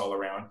bodies all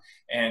around.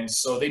 And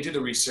so they do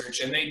the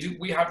research, and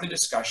we have the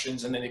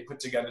discussions, and then they put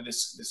together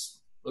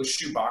this little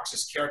shoe box,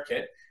 this care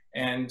kit.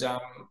 And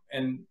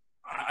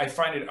I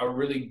find it a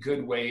really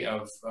good way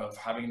of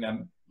having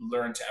them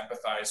learn to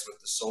empathize with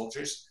the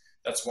soldiers.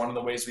 That's one of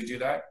the ways we do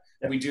that.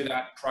 We do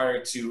that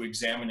prior to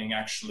examining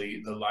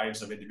actually the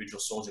lives of individual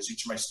soldiers.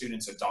 Each of my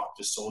students adopt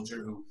a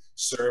soldier who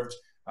served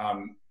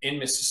in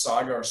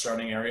Mississauga or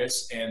surrounding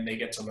areas, and they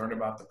get to learn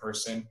about the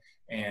person.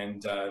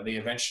 And they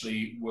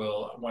eventually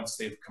will, once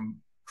they've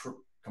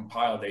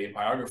compiled a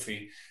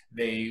biography,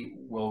 they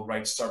will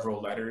write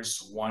several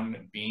letters,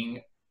 one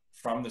being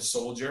from the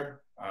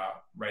soldier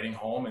writing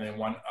home, and then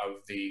one of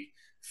the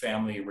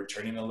family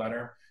returning the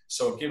letter.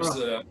 So it gives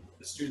the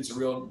students a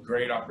real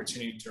great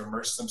opportunity to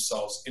immerse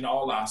themselves in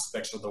all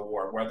aspects of the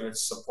war, whether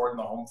it's supporting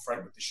the home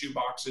front with the shoe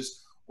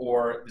boxes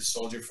or the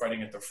soldier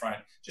fighting at the front.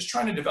 Just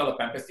trying to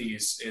develop empathy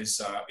is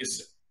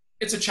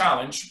it's a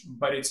challenge,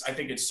 but I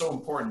think it's so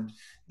important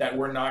that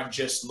we're not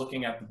just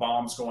looking at the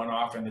bombs going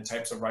off and the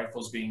types of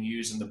rifles being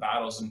used in the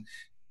battles, and,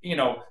 you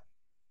know,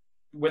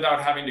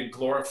 without having to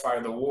glorify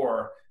the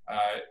war,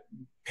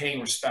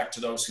 paying respect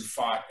to those who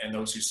fought and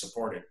those who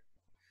supported.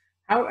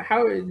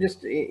 How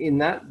just in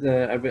that,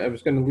 I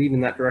was going to lead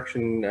in that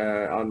direction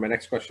on my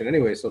next question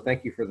anyway, so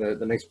thank you for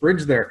the nice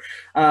bridge there.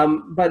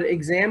 But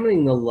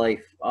examining the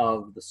life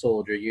of the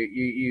soldier,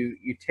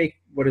 you take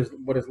what is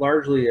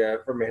largely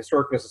from a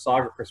historic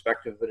Mississauga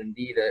perspective, but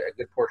indeed a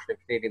good portion of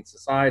Canadian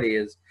society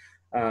is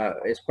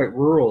quite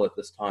rural at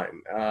this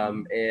time,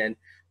 and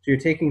so you're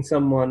taking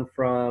someone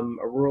from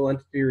a rural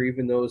entity, or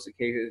even those that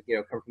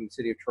come from the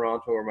city of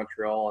Toronto or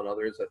Montreal and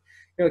others. That,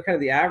 you know, kind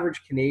of the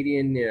average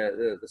Canadian,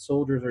 the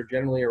soldiers are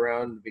generally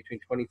around between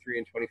 23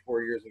 and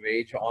 24 years of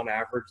age on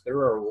average. There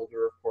are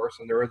older, of course,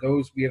 and there are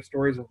those we have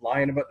stories of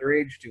lying about their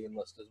age to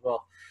enlist as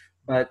well.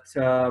 But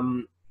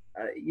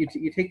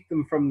you take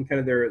them from kind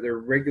of their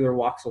regular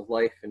walks of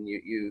life, and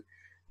you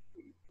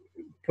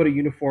put a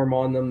uniform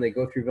on them. They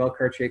go through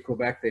Valcartier,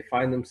 Quebec. They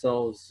find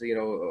themselves, you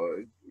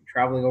know,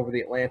 traveling over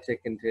the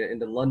Atlantic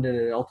into London,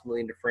 and ultimately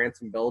into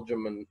France and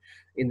Belgium, and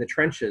in the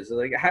trenches.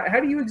 Like, how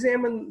do you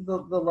examine the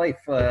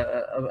life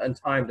and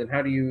times, and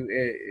how do you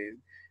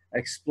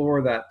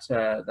explore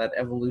that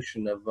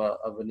evolution of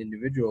an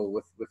individual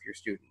with your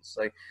students?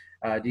 Like,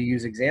 do you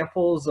use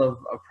examples of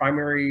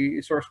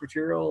primary source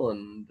material?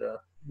 And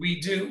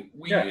we do.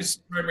 We use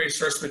primary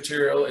source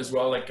material as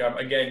well. Like,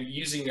 again,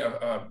 using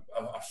a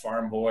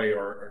farm boy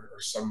or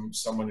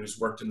someone who's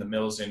worked in the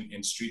mills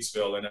in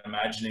Streetsville, and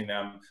imagining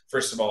them,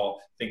 first of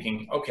all,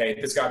 thinking, okay,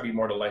 there's got to be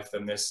more to life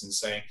than this, and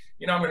saying,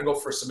 you know, I'm going to go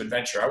for some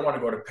adventure. I want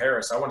to go to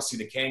Paris. I want to see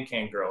the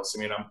Can-Can girls.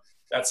 I mean,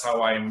 that's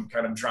how I'm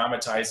kind of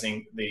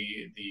dramatizing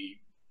the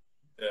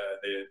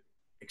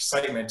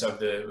excitement of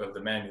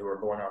the men who are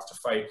going off to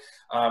fight.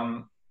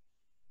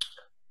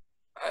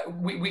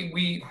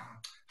 We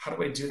how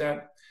do I do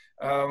that?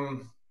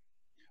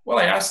 Well,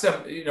 I asked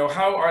them, you know,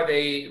 how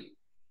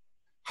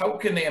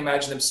can they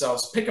imagine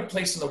themselves, pick a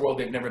place in the world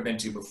they've never been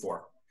to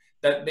before,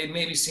 that they've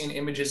maybe seen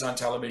images on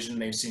television,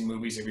 they've seen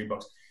movies, they read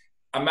books.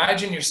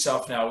 Imagine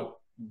yourself now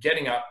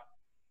getting up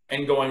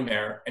and going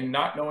there and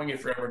not knowing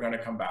if you're ever going to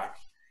come back.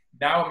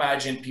 Now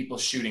imagine people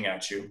shooting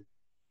at you.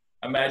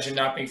 Imagine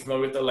not being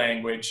familiar with the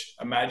language.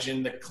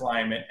 Imagine the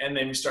climate. And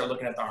then you start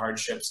looking at the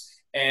hardships.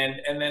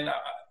 And then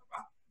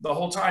the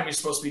whole time you're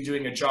supposed to be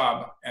doing a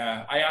job.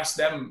 I asked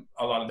them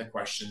a lot of the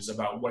questions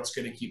about what's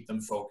going to keep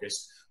them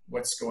focused,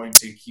 what's going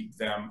to keep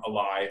them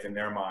alive in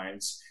their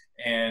minds.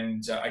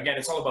 And again,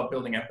 it's all about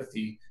building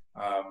empathy.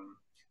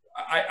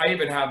 I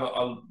even have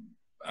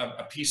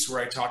a piece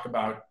where I talk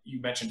about, you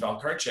mentioned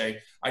Valcartier,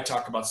 I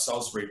talk about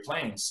Salisbury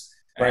Plains.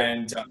 Right.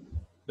 And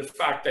the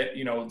fact that,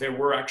 you know, there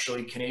were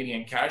actually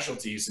Canadian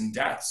casualties and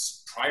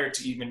deaths prior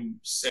to even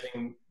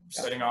setting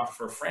off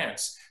for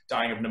France,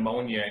 dying of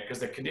pneumonia, because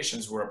the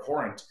conditions were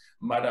abhorrent,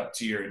 mud up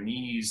to your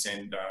knees,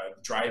 and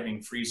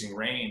driving freezing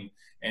rain.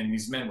 And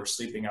these men were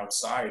sleeping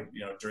outside,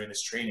 you know, during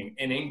this training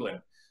in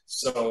England.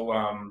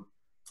 So,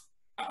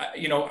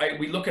 you know,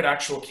 we look at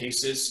actual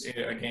cases,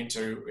 again,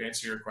 to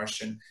answer your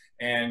question,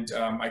 and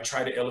I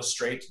try to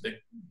illustrate the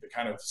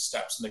kind of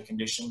steps and the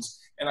conditions.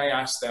 And I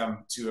ask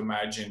them to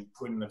imagine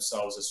putting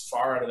themselves as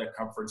far out of their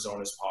comfort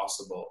zone as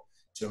possible,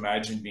 to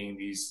imagine being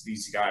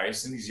these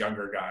guys, and these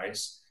younger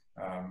guys,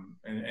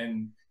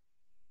 and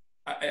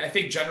I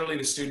think generally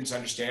the students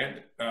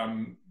understand.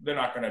 They're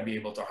not going to be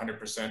able to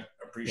 100%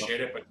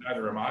 appreciate it, but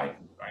neither am I.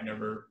 I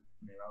never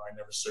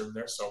served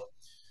there. So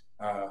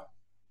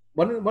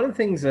one of the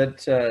things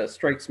that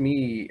strikes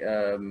me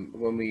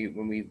when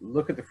we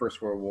look at the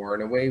First World War,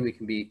 in a way we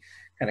can be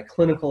kind of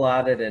clinical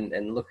at it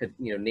and look at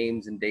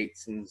names and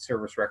dates and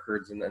service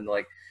records and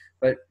like,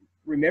 but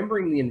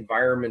remembering the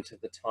environment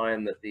at the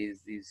time that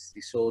these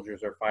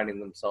soldiers are finding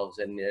themselves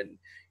in,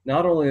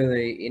 not only are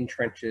they in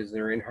trenches,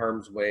 they're in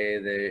harm's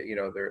way,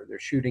 they're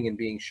shooting and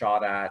being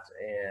shot at,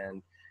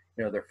 and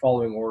they're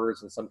following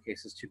orders in some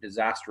cases to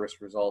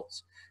disastrous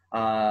results.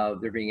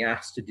 They're being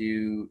asked to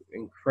do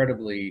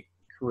incredibly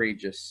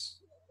courageous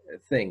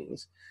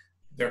things.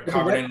 They're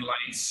covered in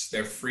lights,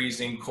 they're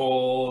freezing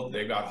cold,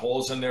 they've got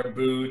holes in their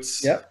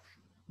boots. Yep.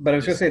 But I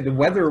was going to say the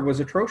weather was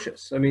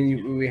atrocious. I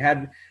mean, we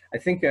had, I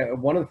think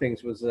one of the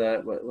things was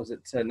it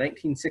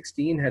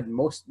 1916 had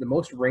the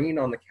most rain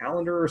on the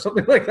calendar or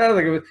something like that.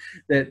 Like it was,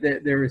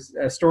 that there was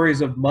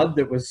stories of mud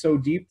that was so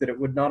deep that it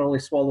would not only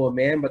swallow a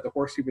man but the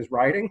horse he was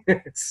riding.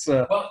 It's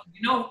well,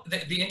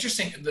 the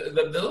interesting,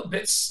 the little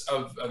bits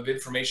of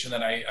information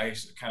that I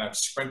kind of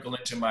sprinkle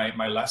into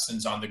my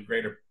lessons on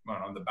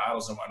on the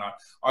battles and whatnot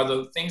are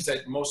the things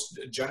that most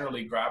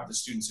generally grab the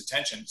students'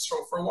 attention.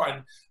 So for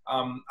one,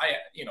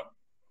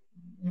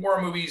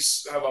 war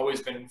movies have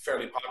always been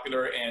fairly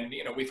popular, and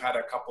we've had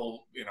a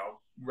couple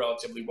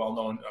relatively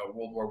well-known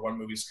World War I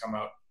movies come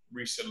out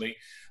recently.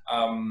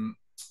 And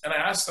I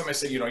asked them, I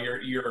said, how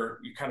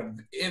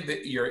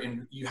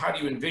do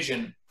you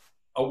envision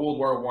a World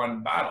War I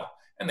battle?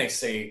 And they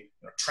say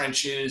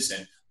trenches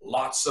and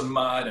lots of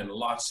mud and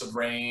lots of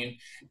rain.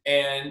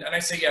 And I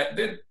say, yeah,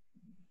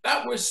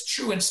 that was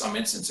true in some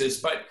instances,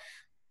 but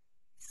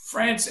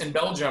France and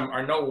Belgium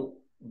are no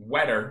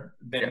wetter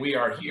than we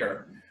are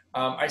here.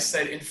 I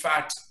said, in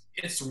fact,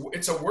 it's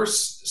a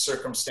worse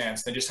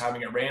circumstance than just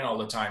having it rain all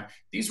the time.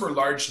 These were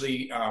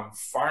largely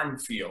farm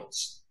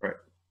fields, right?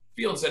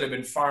 Fields that have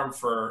been farmed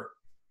for,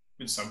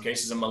 in some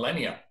cases, a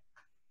millennia.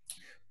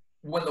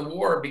 When the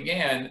war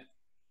began,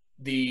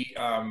 the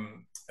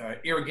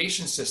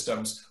irrigation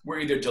systems were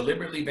either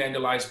deliberately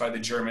vandalized by the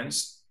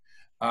Germans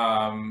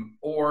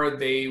or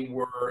they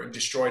were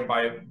destroyed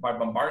by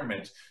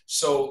bombardment.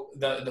 So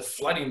the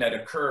flooding that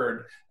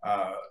occurred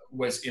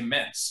was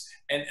immense.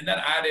 And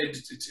that added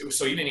to,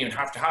 so you didn't even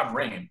have to have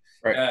rain.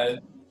 Right.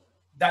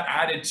 That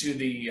added to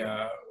the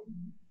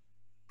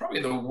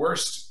probably the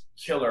worst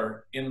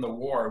killer in the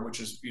war, which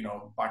is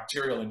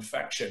bacterial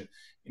infection.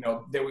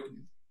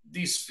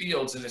 These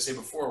fields, as I say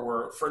before,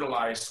 were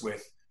fertilized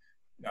with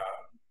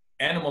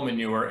animal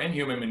manure and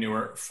human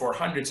manure for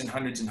hundreds and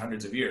hundreds and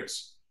hundreds of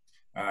years.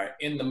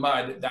 In the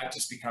mud, that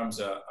just becomes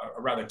a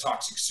rather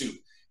toxic soup.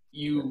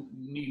 You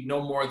need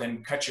no more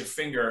than cut your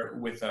finger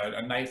with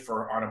a knife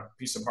or on a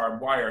piece of barbed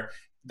wire.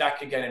 That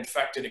could get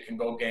infected, it can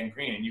go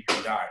gangrene, and you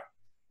can die.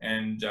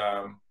 And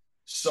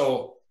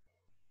so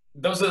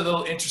those are the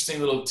little interesting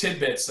little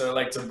tidbits that I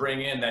like to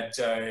bring in that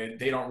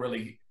they don't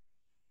really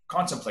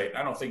contemplate.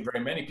 I don't think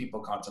very many people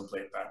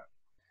contemplate that.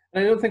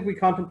 I don't think we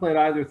contemplate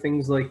either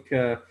things like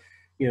the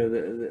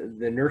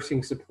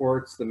nursing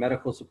supports, the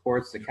medical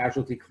supports, the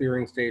casualty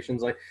clearing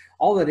stations, like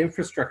all that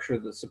infrastructure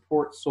that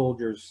supports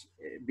soldiers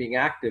being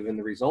active and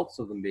the results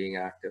of them being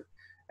active.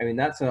 I mean,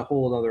 that's a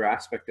whole other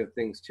aspect of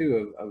things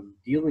too, of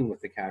dealing with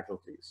the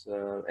casualties.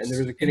 And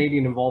there's a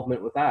Canadian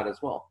involvement with that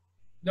as well.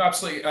 No,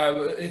 absolutely.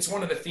 It's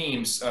one of the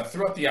themes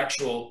throughout the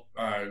actual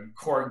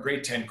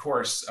grade 10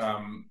 course.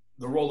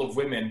 The role of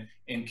women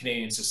in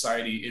Canadian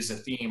society is a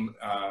theme,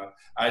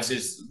 as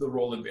is the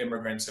role of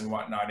immigrants and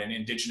whatnot, and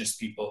Indigenous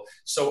people.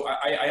 So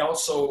I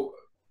also,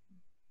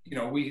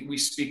 we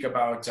speak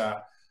about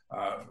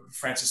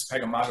Francis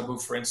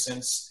Pegamataboo, for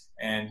instance,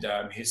 and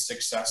his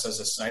success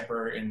as a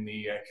sniper in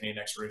the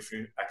Canadian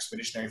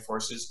Expeditionary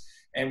Forces.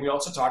 And we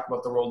also talk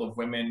about the role of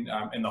women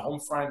in the home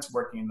front,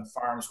 working in the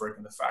farms, working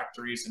in the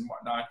factories and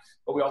whatnot.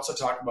 But we also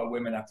talk about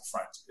women at the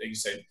front, like you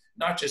said,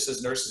 not just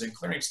as nurses in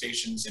clearing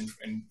stations and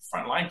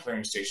frontline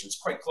clearing stations,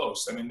 quite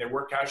close. I mean, there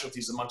were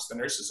casualties amongst the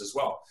nurses as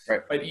well,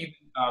 right. But even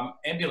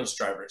ambulance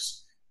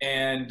drivers.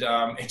 And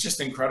it's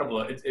just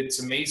incredible. It's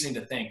amazing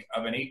to think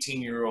of an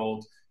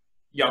 18-year-old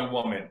young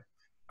woman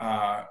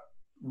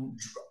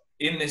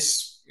in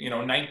this,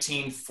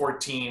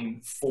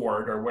 1914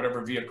 Ford or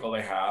whatever vehicle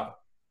they have,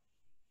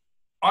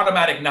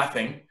 automatic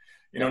nothing,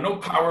 no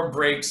power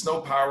brakes,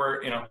 no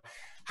power,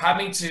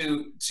 having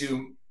to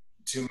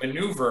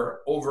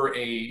maneuver over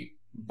a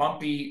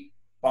bumpy,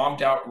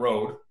 bombed out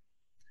road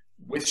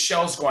with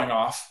shells going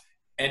off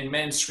and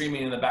men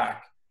screaming in the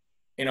back.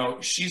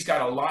 She's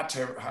got a lot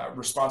to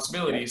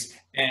responsibilities,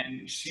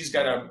 and she's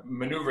got to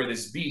maneuver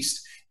this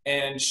beast.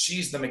 And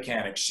she's the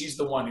mechanic. She's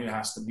the one who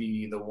has to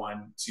be the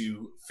one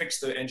to fix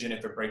the engine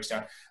if it breaks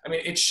down. I mean,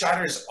 it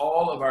shatters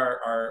all of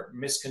our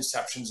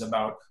misconceptions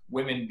about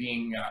women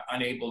being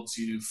unable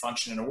to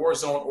function in a war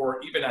zone, or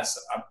even as,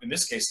 in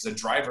this case, as a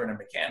driver and a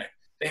mechanic.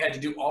 They had to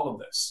do all of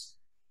this.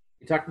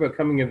 You talk about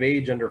coming of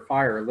age under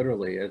fire,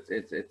 literally.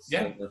 It's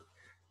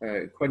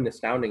quite an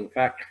astounding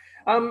fact.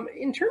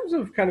 In terms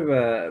of kind of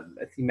a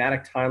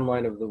thematic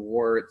timeline of the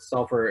war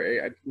itself,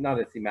 or not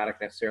a thematic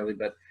necessarily,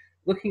 but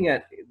looking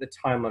at the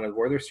timeline of the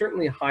war, there's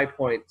certainly high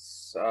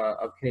points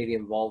of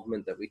Canadian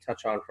involvement that we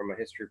touch on from a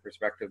history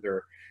perspective.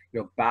 There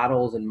are,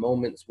 battles and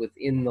moments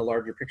within the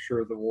larger picture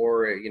of the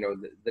war.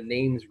 The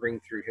names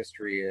ring through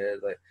history.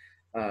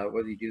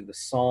 Whether you do the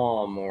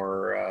Somme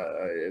or,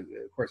 of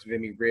course,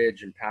 Vimy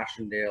Ridge and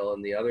Passchendaele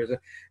and the others.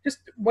 Just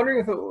wondering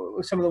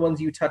if some of the ones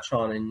you touch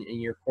on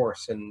in your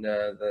course and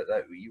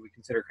that you would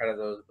consider kind of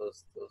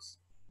those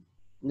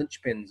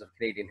linchpins of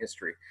Canadian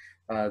history.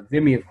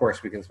 Vimy, of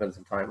course, we can spend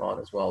some time on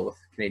as well with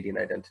Canadian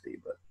identity.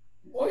 But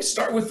well,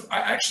 I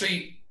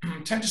actually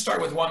tend to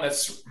start with one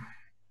that's,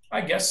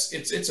 I guess,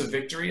 it's a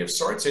victory of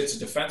sorts. It's a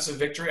defensive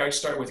victory. I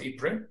start with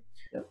Ypres,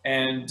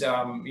 and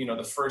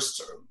the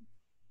first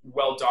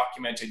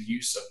well-documented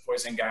use of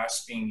poison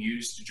gas being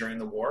used during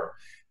the war,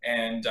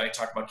 and I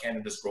talk about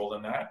Canada's role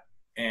in that.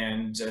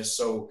 And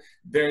so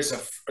there's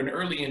an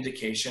early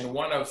indication,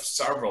 one of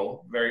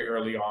several very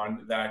early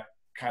on, that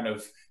kind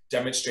of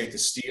demonstrate the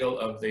steel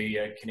of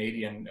the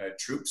Canadian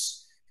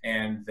troops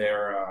and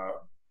their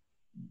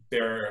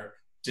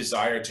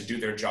desire to do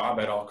their job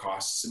at all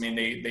costs. I mean,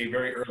 they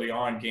very early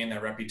on gained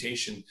that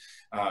reputation,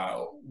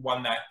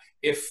 one that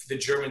if the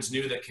Germans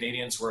knew that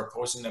Canadians were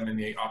opposing them in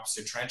the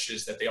opposite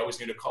trenches, that they always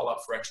knew to call up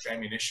for extra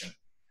ammunition,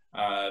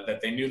 that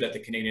they knew that the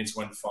Canadians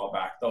wouldn't fall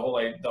back. The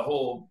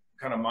whole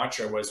kind of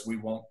mantra was, we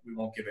won't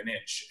give an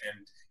inch.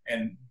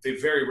 And they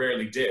very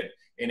rarely did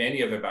in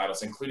any of the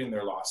battles, including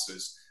their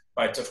losses.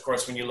 But of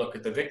course, when you look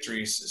at the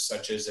victories,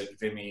 such as at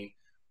Vimy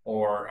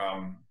or,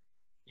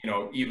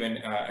 even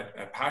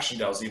at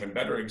Passchendaele is even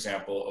better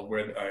example of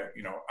where,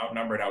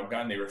 outnumbered,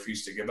 outgunned, they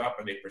refused to give up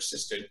and they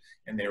persisted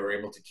and they were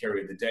able to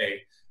carry the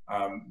day.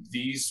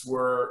 These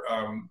were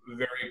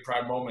very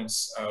proud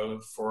moments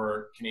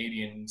for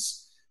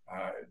Canadians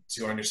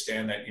to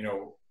understand that,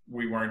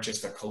 we weren't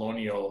just a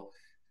colonial,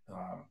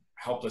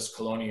 helpless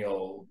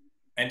colonial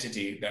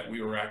entity, that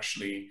we were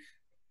actually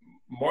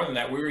more than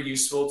that. We were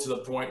useful to the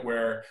point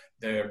where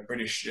the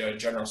British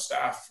General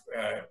Staff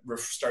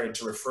started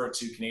to refer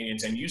to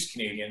Canadians and use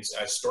Canadians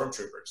as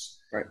stormtroopers.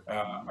 Right.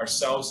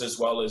 Ourselves, as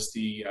well as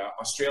the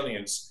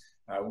Australians,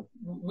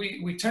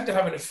 we tend to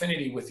have an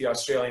affinity with the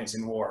Australians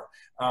in war.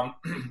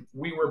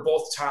 We were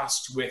both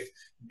tasked with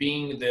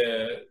being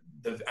at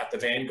the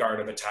vanguard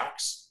of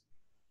attacks,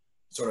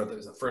 sort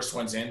of the first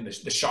ones in,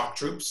 the shock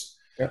troops.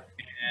 Yeah.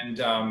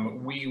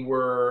 And we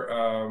were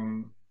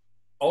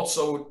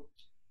also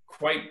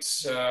quite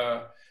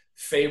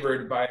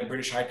favored by the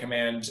British High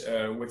Command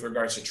with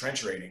regards to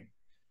trench raiding.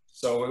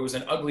 So it was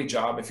an ugly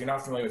job. If you're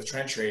not familiar with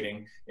trench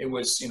raiding, it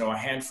was, a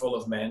handful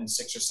of men,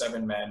 6 or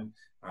 7 men,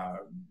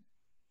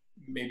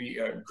 maybe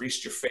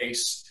greased your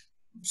face,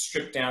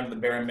 stripped down to the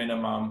bare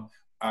minimum,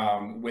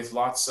 with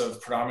lots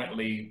of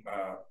predominantly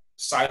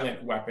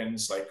silent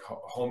weapons, like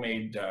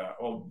homemade,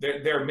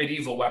 they're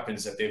medieval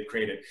weapons that they've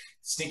created.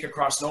 Sneak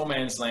across no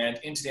man's land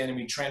into the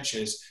enemy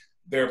trenches.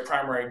 Their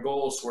primary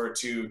goals were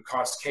to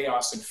cause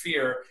chaos and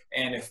fear,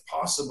 and if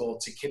possible,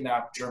 to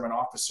kidnap German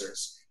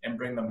officers and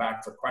bring them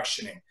back for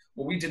questioning.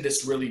 Well, we did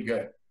this really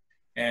good,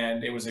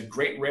 and it was a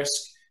great risk.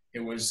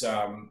 It was,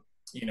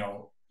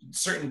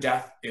 certain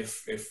death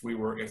if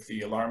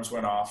the alarms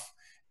went off,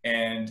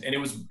 and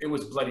it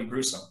was bloody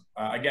gruesome.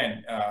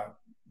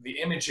 The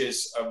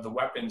images of the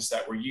weapons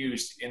that were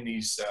used in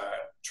these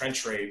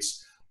trench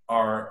raids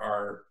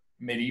are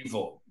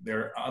medieval.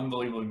 They're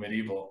unbelievably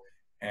medieval.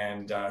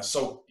 And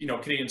so,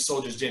 Canadian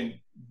soldiers didn't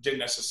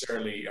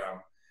necessarily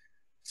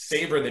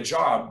savor the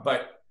job,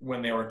 but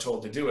when they were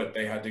told to do it,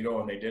 they had to go,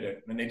 and they did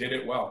it, and they did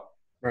it well.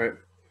 Right.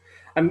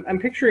 I'm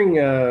picturing,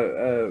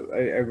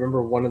 I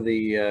remember one of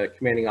the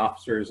commanding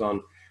officers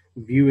on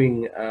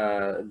viewing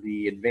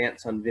the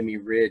advance on Vimy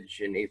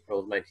Ridge in April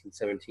of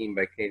 1917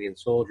 by Canadian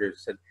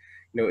soldiers, said,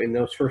 in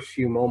those first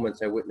few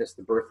moments, I witnessed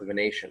the birth of a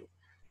nation.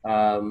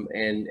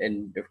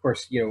 And of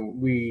course,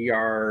 we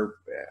are,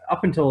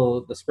 up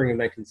until the spring of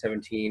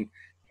 1917,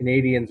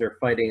 Canadians are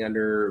fighting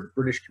under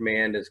British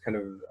command as kind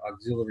of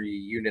auxiliary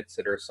units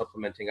that are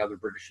supplementing other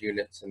British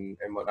units and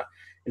whatnot.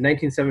 In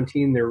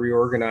 1917, they're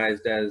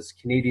reorganized as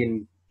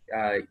Canadian,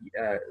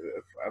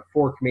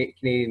 4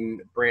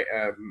 Canadian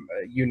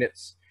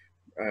units.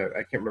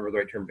 I can't remember the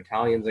right term,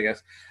 battalions, I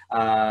guess,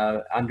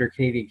 under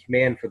Canadian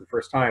command for the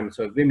first time.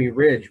 So at Vimy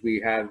Ridge,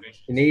 we have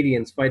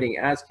Canadians fighting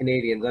as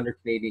Canadians under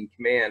Canadian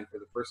command for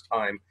the first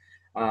time,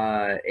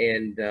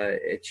 and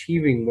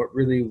achieving what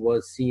really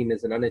was seen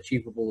as an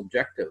unachievable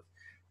objective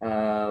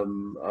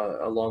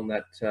along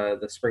that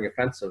the spring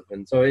offensive.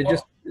 And so it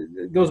just,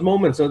 those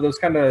moments, so those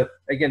kind of,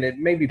 again, it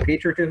may be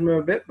patriotism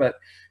a bit, but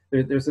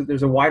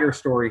there's a wider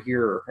story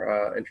here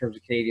in terms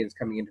of Canadians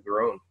coming into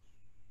their own.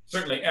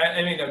 Certainly.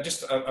 I mean,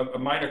 just a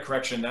minor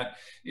correction, that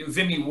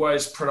Vimy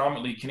was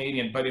predominantly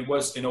Canadian, but it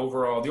was the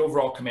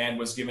overall command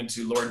was given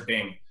to Lord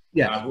Byng.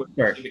 Yeah,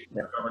 sorry.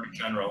 Governor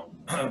General.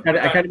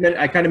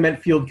 I kind of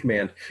meant field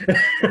command.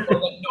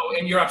 No,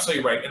 and you're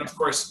absolutely right. And of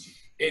course,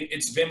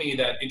 it's Vimy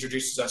that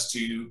introduces us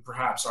to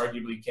perhaps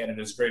arguably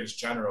Canada's greatest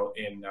general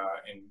in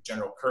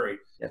General Currie,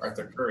 yes.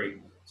 Arthur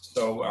Currie.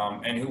 So,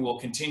 and who will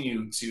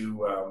continue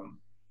to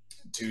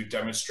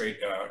demonstrate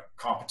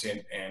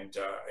competent and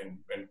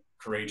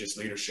courageous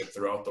leadership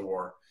throughout the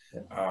war.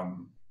 Yeah.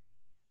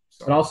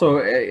 And also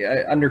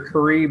under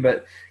Currie,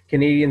 but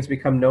Canadians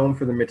become known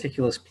for their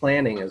meticulous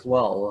planning as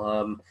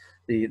well.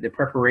 The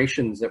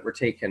preparations that were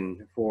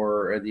taken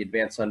for the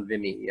advance on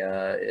Vimy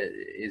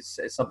is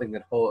something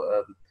that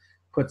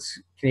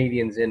puts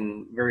Canadians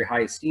in very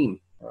high esteem.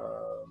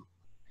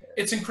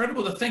 It's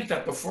incredible to think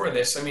that before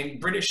this, I mean,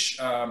 British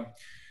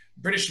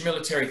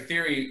military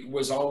theory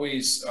was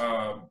always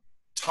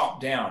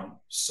top down,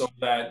 so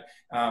that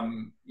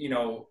you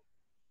know.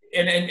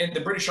 And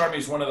the British Army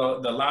is one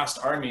of the last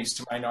armies,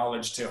 to my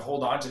knowledge, to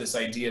hold on to this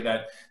idea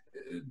that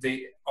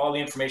all the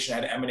information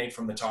had to emanate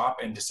from the top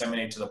and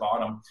disseminate to the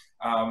bottom.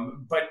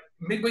 But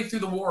midway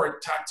through the war,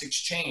 tactics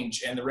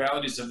change, and the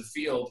realities of the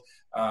field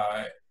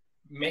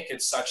make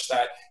it such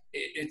that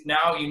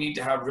now you need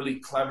to have really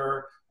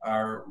clever,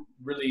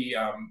 really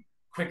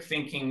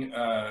quick-thinking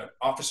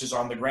officers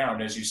on the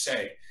ground, as you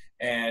say.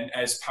 And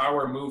as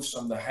power moves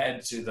from the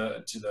head to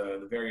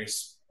the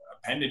various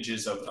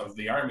appendages of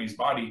the Army's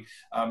body,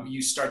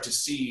 you start to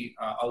see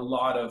a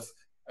lot of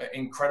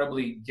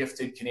incredibly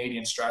gifted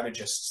Canadian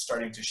strategists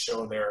starting to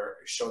show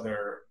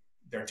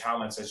their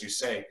talents, as you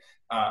say.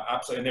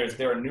 Absolutely, and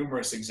there are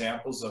numerous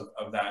examples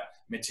of that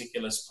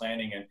meticulous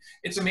planning, and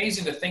it's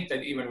amazing to think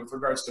that even with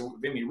regards to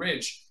Vimy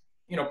Ridge,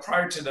 you know,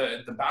 prior to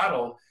the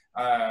battle,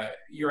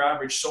 your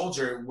average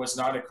soldier was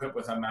not equipped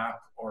with a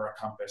map or a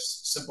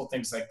compass. Simple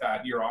things like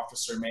that. Your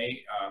officer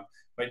may,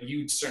 but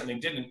you certainly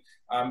didn't.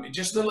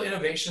 Just little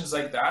innovations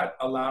like that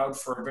allowed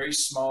for very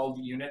small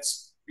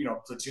units, you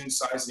know, platoon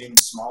size and even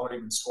smaller,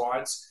 even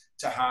squads,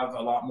 to have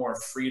a lot more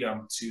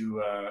freedom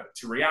to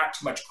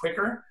react much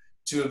quicker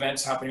to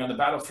events happening on the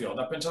battlefield.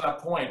 Up until that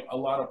point, a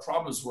lot of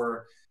problems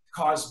were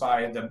caused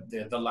by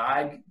the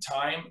lag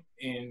time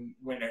in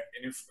when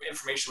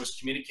information was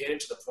communicated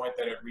to the point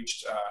that it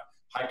reached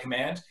high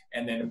command,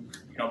 and then,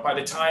 you know, by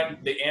the time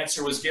the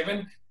answer was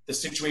given, the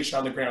situation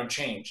on the ground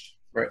changed.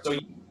 Right. So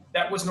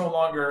that was no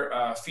longer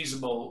a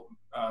feasible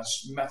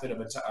method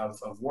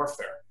of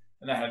warfare,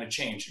 and that had to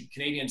change. And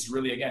Canadians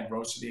really, again,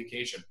 rose to the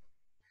occasion.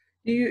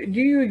 Do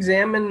you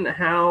examine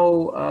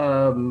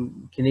how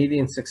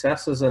Canadian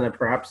successes and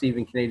perhaps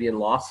even Canadian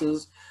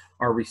losses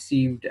are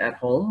received at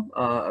home,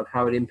 of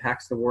how it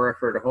impacts the war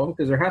effort at home?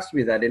 Because there has to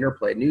be that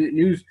interplay.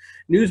 News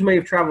may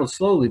have traveled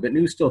slowly, but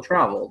news still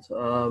traveled.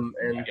 Well,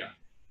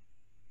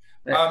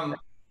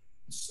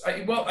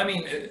 I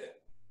mean,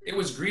 it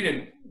was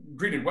greeted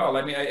well.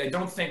 I mean, I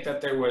don't think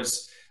that there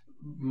was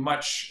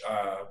much.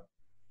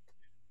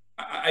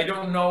 I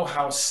don't know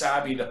how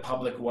savvy the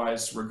public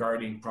was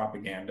regarding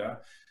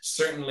propaganda.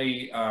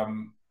 Certainly,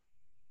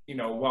 you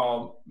know,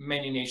 while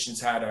many nations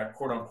had a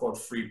quote unquote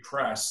free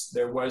press,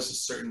 there was a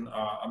certain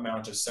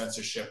amount of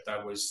censorship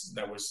that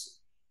was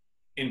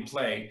in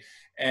play.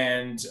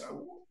 And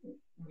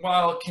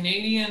while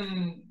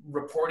Canadian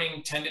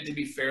reporting tended to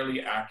be fairly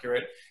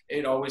accurate,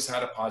 it always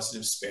had a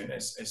positive spin,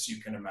 as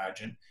you can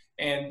imagine.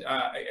 And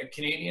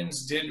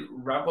Canadians did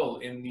revel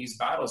in these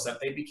battles, that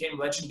they became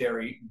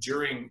legendary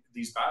during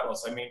these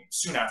battles. I mean,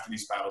 soon after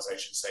these battles, I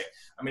should say.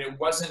 I mean, it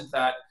wasn't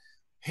that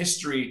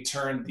history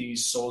turned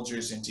these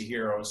soldiers into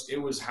heroes.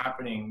 It was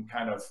happening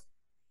kind of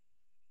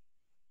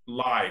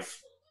live,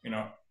 you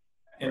know,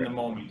 in the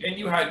moment. And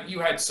you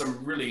had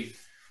some really,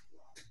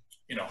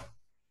 you know,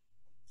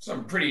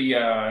 some pretty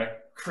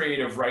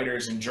creative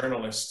writers and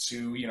journalists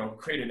who, you know,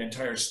 created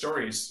entire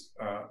stories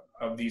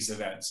of these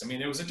events. I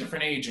mean, it was a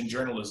different age in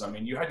journalism. I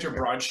mean, you had your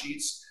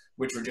broadsheets,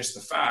 which were just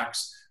the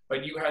facts,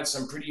 but you had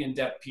some pretty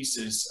in-depth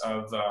pieces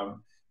of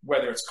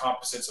whether it's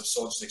composites of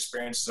soldiers'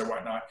 experiences or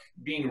whatnot,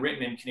 being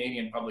written in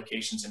Canadian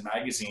publications and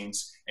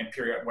magazines and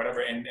period,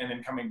 whatever, and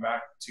then coming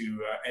back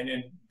to, and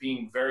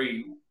being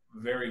very,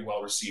 very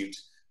well received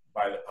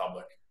by the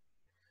public.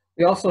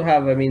 We also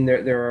have, I mean,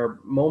 there are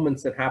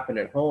moments that happen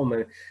at home,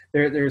 and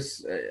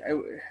there's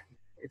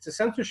it's a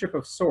censorship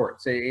of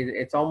sorts.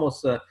 It's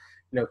almost a,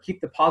 you know,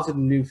 keep the positive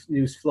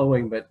news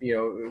flowing, but, you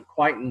know,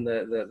 quieten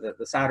the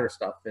sadder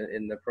stuff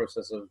in the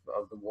process of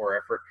the war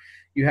effort.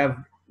 You have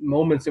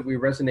moments that we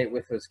resonate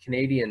with as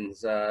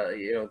Canadians,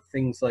 you know,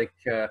 things like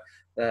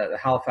the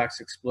Halifax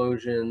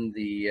explosion,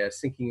 the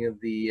sinking of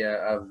the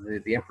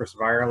Empress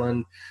of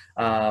Ireland,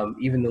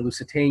 even the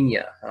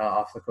Lusitania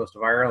off the coast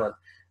of Ireland.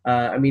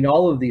 I mean,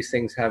 all of these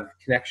things have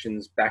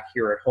connections back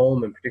here at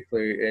home, and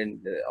particularly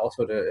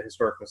also to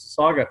historic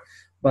Mississauga.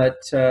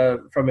 But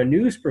from a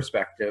news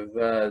perspective,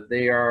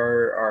 they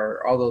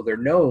are, although they're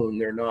known,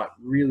 they're not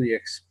really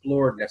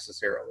explored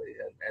necessarily.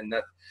 And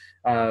that,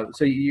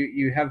 so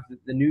you have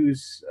the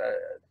news,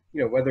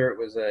 you know, whether it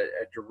was a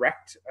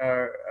direct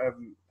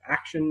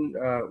action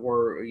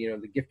or, you know,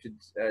 the gifted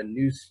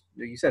news,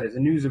 you said, is a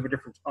news of a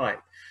different time.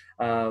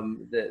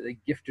 The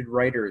gifted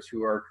writers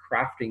who are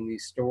crafting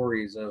these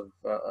stories of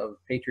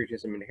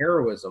patriotism and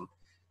heroism,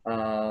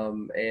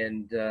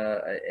 and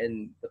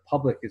the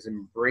public is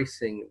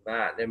embracing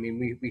that. I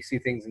mean, we see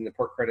things in the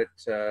Port Credit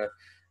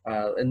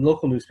in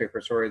local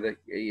newspapers, sorry, that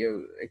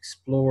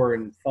explore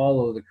and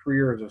follow the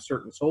careers of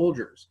certain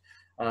soldiers,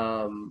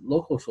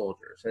 local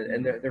soldiers,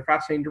 and they're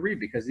fascinating to read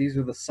because these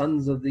are the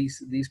sons of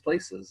these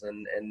places,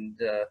 and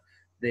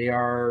they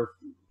are,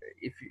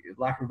 if you,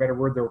 lack of a better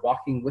word, they're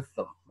walking with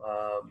them,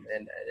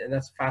 and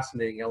that's a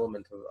fascinating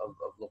element of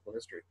local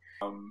history.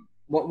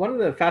 One of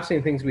the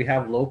fascinating things we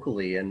have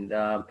locally, and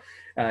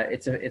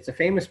it's a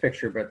famous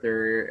picture, but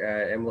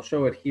there, and we'll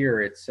show it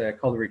here. It's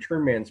called the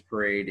Return Man's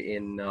Parade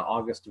in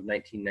August of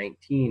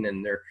 1919,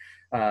 and they're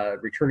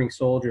returning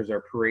soldiers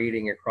are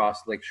parading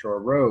across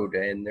Lakeshore Road,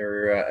 and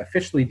they're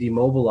officially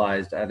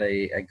demobilized at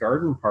a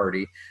garden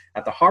party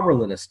at the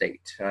Haberlin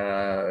Estate,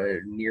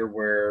 near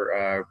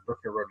where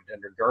Brookner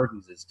Rhododendron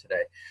Gardens is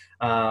today.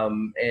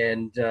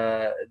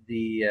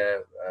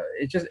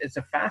 It's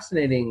a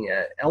fascinating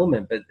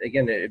element, but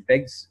again, it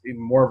begs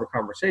more of a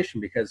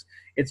conversation because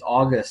it's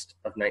August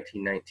of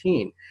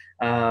 1919.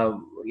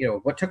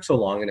 What took so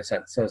long, in a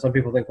sense? So some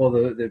people think, well,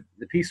 the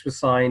peace was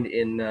signed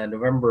in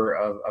November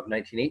of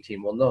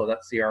 1918. Well, no,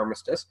 that's the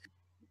armistice.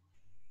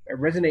 It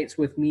resonates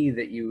with me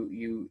that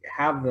you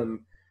have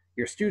them,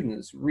 your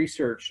students,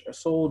 research a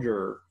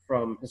soldier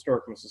from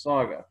historic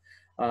Mississauga,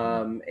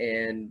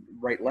 and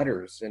write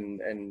letters and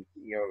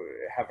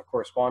have a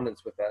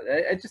correspondence with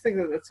that. I just think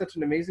that that's such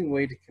an amazing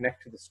way to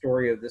connect to the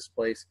story of this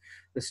place,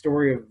 the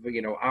story of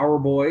our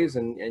boys,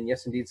 and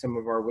yes, indeed, some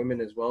of our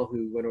women as well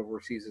who went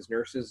overseas as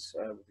nurses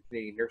with the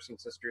Canadian Nursing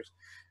Sisters.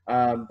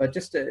 But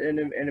just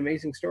an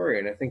amazing story,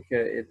 and I think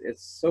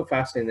it's so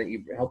fascinating that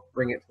you helped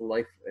bring it to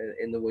life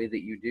in the way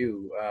that you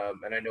do.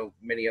 And I know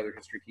many other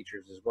history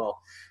teachers as well.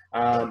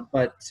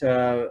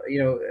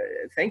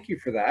 Thank you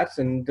for that,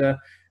 and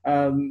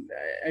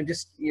I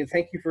just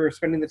thank you for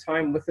spending the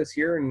time with us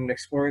here and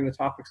exploring the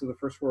topics of the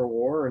First World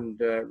War, and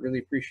really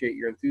appreciate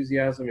your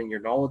enthusiasm and your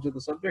knowledge of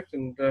the subject,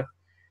 and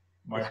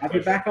have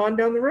you back on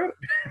down the road.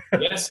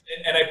 Yes,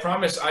 and I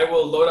promise I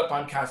will load up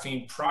on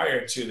caffeine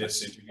prior to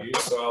this interview,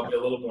 so I'll be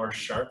a little more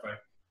sharp.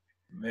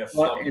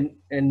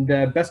 And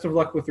best of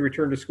luck with the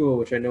return to school,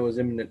 which I know is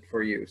imminent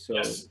for you. So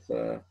yes.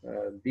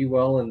 Be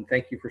well, and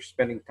thank you for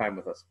spending time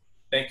with us.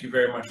 Thank you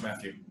very much,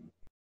 Matthew.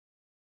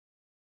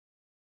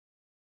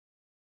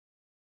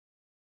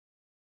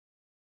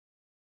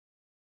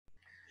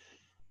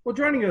 Well,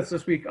 joining us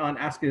this week on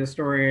Ask a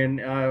Historian,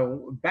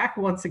 back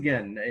once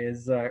again,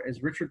 is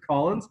Richard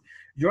Collins,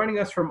 joining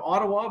us from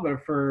Ottawa,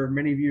 but for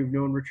many of you who've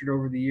known Richard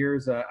over the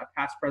years, a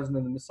past president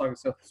of the Mississauga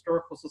South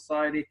Historical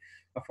Society,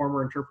 a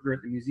former interpreter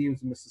at the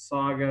Museums of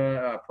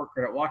Mississauga, Port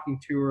Credit walking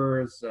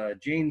tours,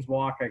 Jane's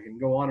Walk. I can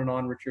go on and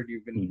on, Richard.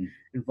 You've been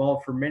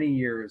involved for many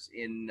years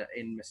in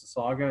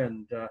Mississauga,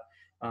 and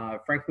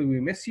frankly, we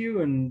miss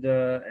you,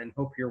 and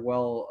hope you're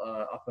well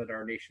up at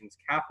our nation's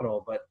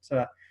capital. But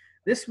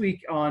this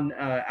week on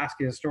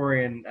Ask a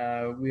Historian,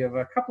 we have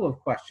a couple of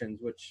questions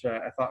which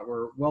I thought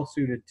were well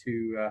suited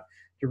to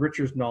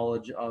Richard's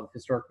knowledge of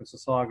historic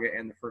Mississauga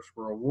and the First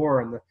World War.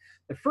 And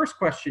the first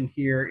question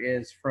here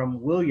is from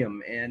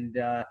William, and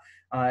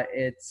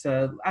it's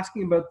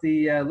asking about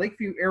the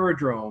Lakeview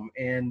aerodrome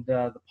and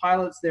the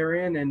pilots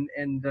therein,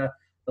 and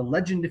the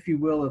legend, if you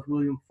will, of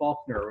William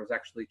Faulkner was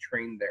actually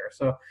trained there.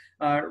 So,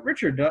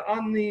 Richard,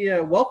 on the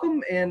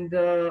welcome, and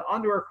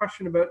on to our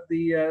question about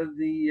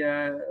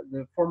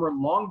the former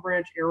Long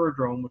Branch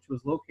Aerodrome, which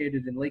was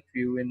located in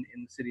Lakeview in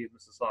the city of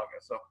Mississauga.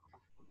 So,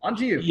 on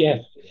to you.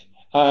 Yes.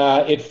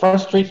 It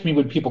frustrates me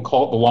when people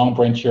call it the Long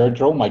Branch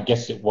Aerodrome. I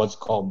guess it was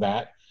called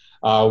that.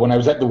 When I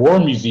was at the War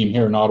Museum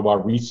here in Ottawa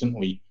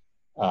recently,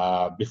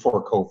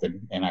 before COVID,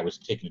 and I was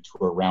taking a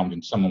tour around,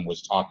 and someone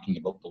was talking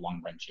about the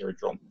Long Branch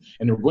Aerodrome,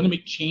 and they were going to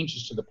make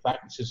changes to the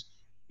plaque. It says,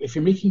 if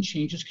you're making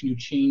changes, can you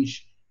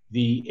change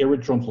the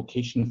aerodrome's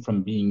location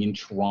from being in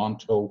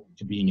Toronto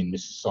to being in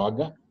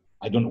Mississauga?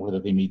 I don't know whether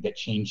they made that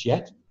change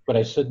yet, but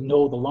I said,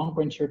 no, the Long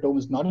Branch Aerodrome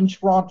is not in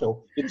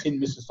Toronto, it's in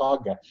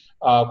Mississauga.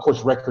 Of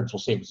course, records will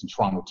say it was in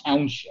Toronto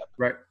Township.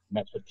 Right. And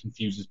that's what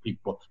confuses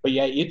people. But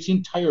yeah, it's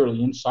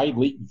entirely inside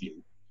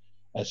Lakeview.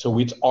 So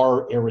it's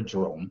our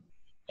aerodrome.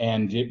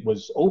 And it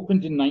was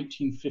opened in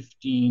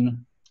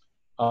 1915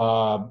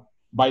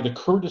 by the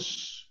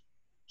Curtis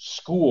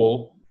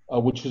School,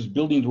 which was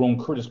building their own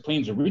Curtis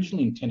planes,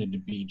 originally intended to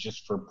be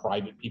just for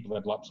private people who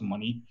had lots of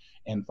money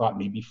and thought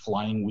maybe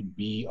flying would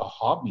be a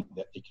hobby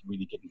that they could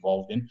really get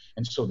involved in.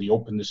 And so they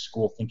opened this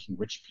school thinking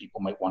rich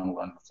people might want to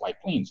learn to fly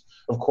planes.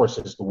 Of course,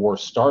 as the war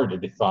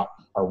started, they thought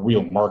our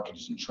real market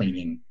is in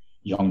training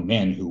young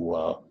men who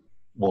will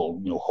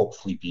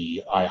hopefully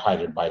be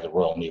hired by the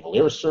Royal Naval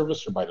Air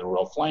Service or by the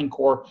Royal Flying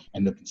Corps,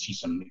 and they can see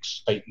some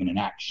excitement and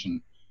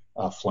action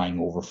flying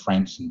over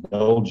France and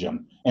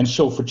Belgium. And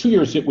so for 2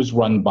 years, it was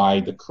run by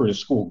the Curtis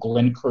School.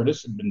 Glenn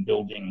Curtis had been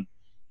building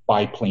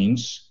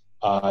biplanes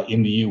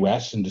in the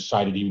US and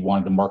decided he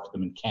wanted to market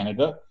them in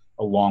Canada,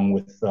 along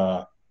with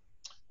a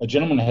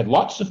gentleman who had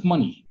lots of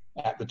money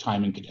at the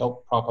time and could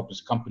help prop up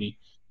his company,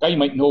 a guy you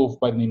might know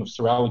by the name of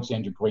Sir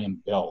Alexander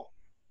Graham Bell.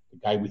 The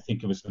guy we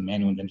think of as the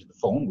man who invented the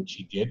phone, which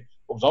he did.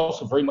 but was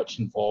also very much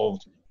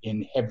involved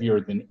in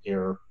heavier than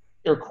air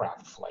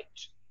aircraft flight,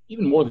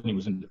 even more than he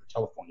was into the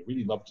telephone. He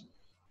really loved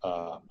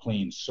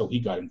planes, so he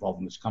got involved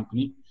in this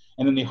company.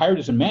 And then they hired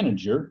as a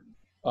manager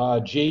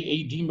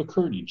J.A.D.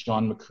 McCurdy,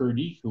 John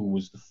McCurdy, who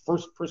was the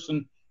first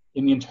person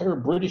in the entire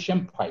British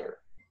Empire,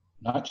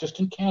 not just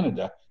in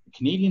Canada. The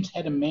Canadians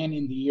had a man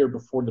in the air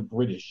before the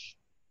British.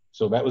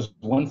 So that was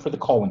one for the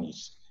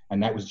colonies,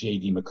 and that was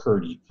J.D.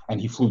 McCurdy.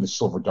 And he flew the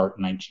Silver Dart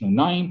in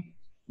 1909,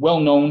 well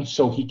known,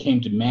 so he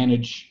came to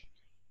manage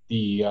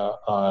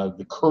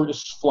the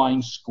Curtis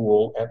Flying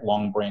School at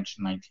Long Branch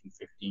in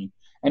 1915.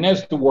 And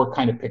as the war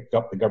kind of picked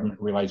up, the government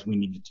realized we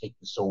need to take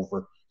this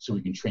over so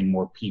we can train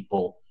more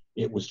people.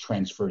 It was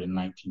transferred in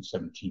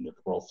 1917 to the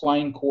Royal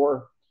Flying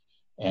Corps,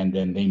 and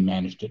then they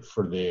managed it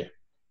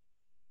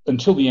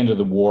until the end of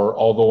the war.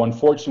 Although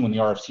unfortunately, when the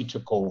RFC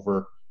took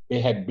over, they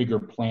had bigger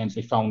plans.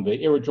 They found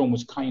the aerodrome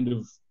was kind of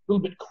a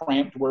little bit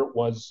cramped where it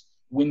was.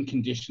 Wind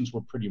conditions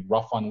were pretty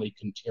rough on Lake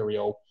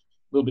Ontario, a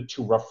little bit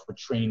too rough for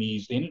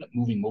trainees. They ended up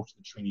moving most of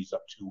the trainees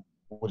up to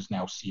what is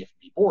now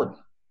CFB Borden,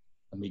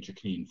 a major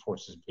Canadian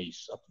Forces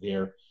base up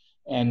there.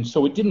 And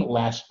so it didn't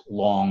last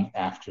long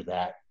after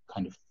that,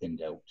 kind of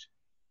thinned out.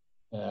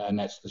 And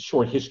that's the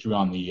short history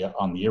on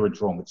the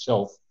aerodrome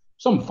itself.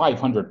 Some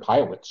 500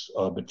 pilots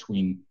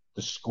between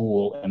the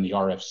school and the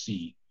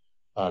RFC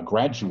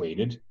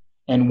graduated.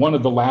 And one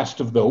of the last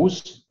of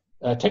those,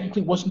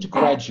 technically wasn't a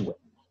graduate,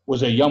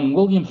 was a young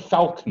William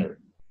Falconer.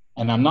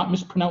 And I'm not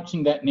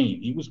mispronouncing that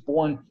name. He was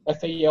born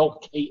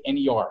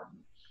Falkner.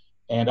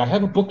 And I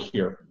have a book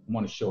here I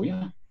want to show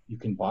you. You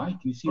can buy. Can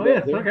you see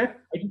that? Yeah, okay.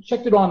 I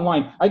checked it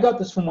online. I got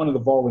this from one of the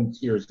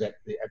volunteers at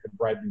the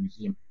Bradley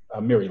Museum,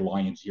 Mary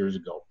Lyons, years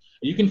ago.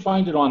 You can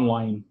find it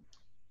online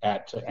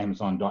at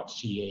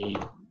Amazon.ca.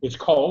 It's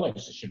called, I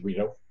guess I should read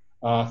it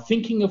out,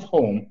 Thinking of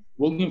Home,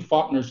 William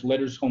Faulkner's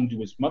Letters Home to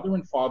His Mother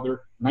and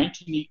Father,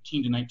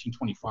 1918 to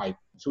 1925.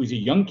 So he's a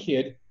young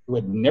kid who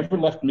had never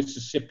left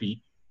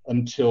Mississippi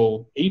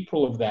until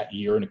April of that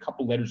year, and a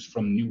couple letters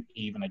from New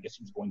Haven. I guess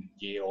he was going to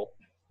Yale.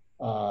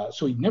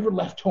 So he'd never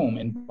left home,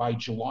 and by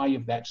July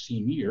of that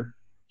same year,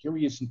 here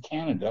he is in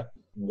Canada,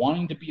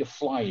 wanting to be a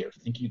flyer,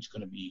 thinking it's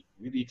going to be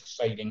really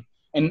exciting,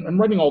 and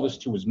writing all this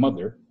to his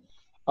mother.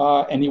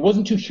 And he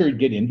wasn't too sure he'd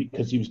get in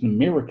because he was an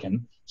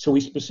American, so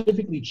he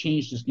specifically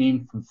changed his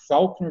name from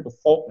Falconer to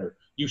Faulkner.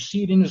 You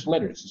see it in his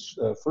letters.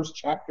 His first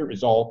chapter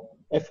is all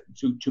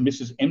to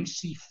Mrs.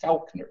 M.C.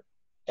 Falconer,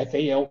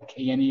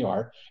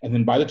 Falkner, and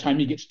then by the time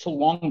he gets to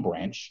Long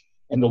Branch,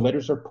 and the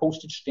letters are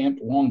postage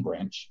stamped Long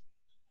Branch,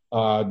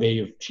 they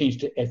have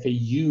changed to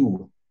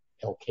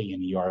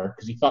Faulkner,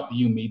 because he thought the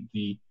U made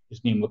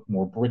his name look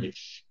more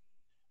British.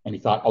 And he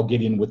thought, I'll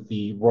get in with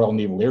the Royal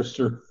Naval Air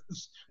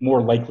Service,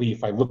 more likely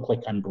if I look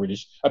like I'm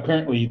British.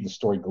 Apparently, the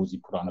story goes he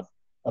put on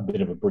a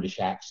bit of a British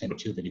accent,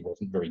 too, that he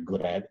wasn't very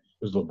good at. It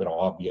was a little bit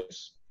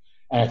obvious.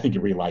 And I think he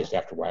realized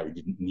after a while he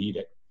didn't need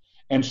it.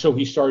 And so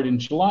he started in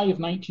July of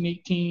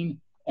 1918,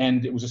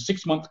 and it was a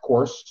 6-month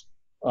course.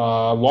 A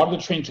lot of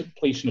the training took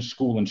place in a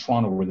school in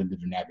Toronto where they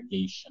did their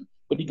navigation.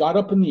 But he got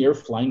up in the air,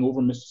 flying over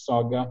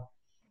Mississauga.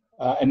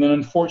 And then,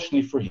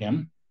 unfortunately for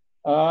him,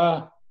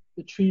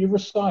 the Treaty of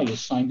Versailles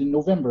is signed in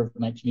November of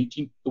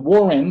 1918. The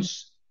war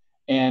ends,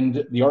 and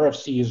the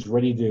RFC is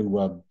ready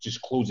to just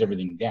close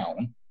everything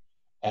down.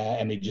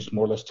 And they just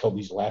more or less tell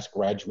these last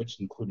graduates,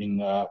 including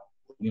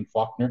William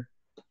Faulkner,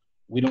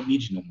 we don't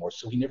need you no more.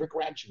 So he never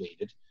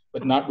graduated,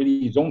 but not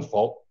really his own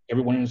fault.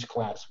 Everyone in his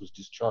class was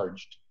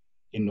discharged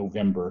in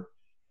November,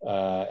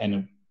 and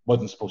it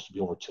wasn't supposed to be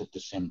over till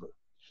December.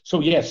 So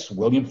yes,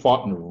 William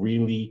Faulkner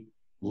really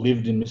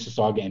lived in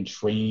Mississauga and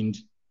trained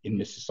in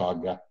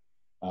Mississauga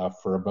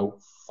for about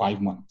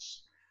 5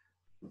 months.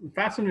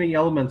 Fascinating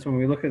elements when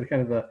we look at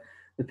kind of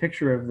the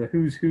picture of the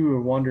who's who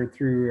who wandered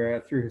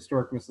through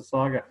historic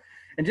Mississauga.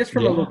 And just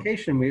from a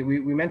location, we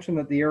mentioned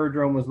that the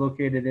aerodrome was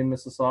located in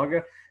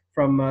Mississauga.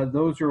 From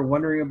those who are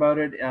wondering about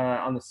it,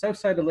 on the south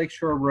side of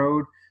Lakeshore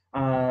Road,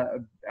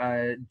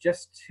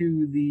 just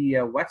to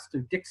the west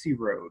of Dixie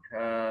Road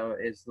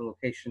is the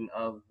location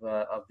of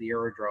the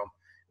aerodrome.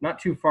 Not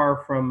too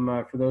far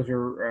from, for those who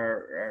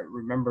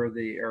remember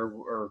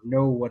or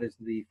know what is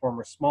the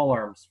former Small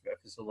Arms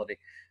facility,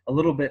 a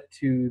little bit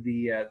to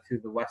the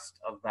west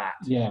of that.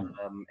 Yeah.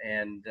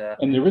 And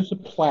there is a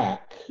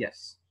plaque.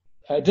 Yes.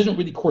 It doesn't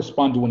really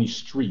correspond to any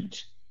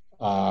street,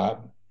 but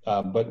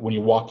when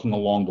you're walking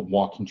along the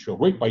walking trail,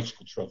 great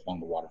bicycle trails along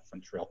the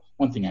waterfront trail.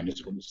 One thing I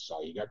miss about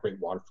Mississauga, you got great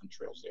waterfront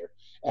trails there.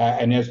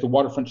 And as the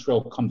waterfront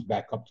trail comes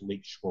back up to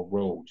Lakeshore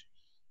Road,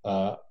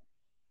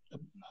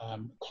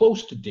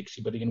 close to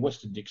Dixie, but again,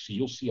 west of Dixie,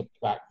 you'll see a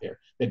plaque there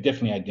that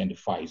definitely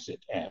identifies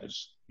it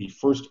as the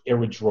first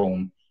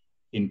aerodrome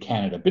in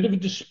Canada. A bit of a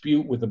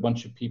dispute with a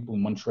bunch of people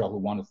in Montreal who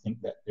want to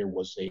think that there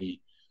was a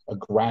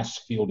grass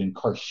field in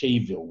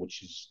Cartierville,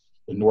 which is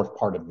the north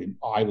part of the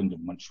island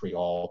of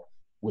Montreal,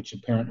 which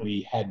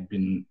apparently had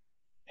been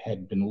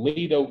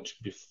laid out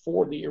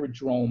before the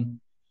aerodrome,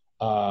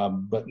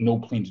 but no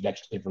planes had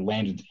actually ever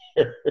landed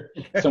there.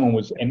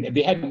 And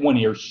they had one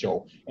air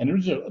show, and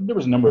there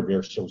was a number of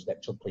air shows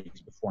that took place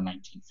before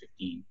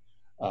 1915.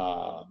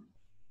 The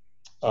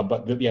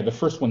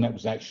first one that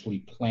was actually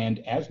planned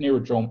as an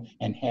aerodrome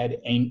and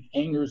had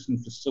hangars and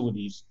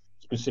facilities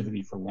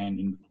specifically for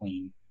landing the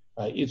plane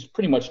is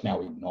pretty much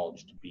now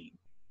acknowledged to be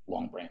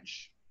Long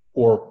Branch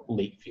or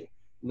Lakeview.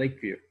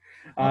 Lakeview.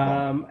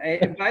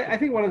 I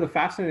think one of the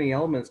fascinating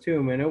elements too,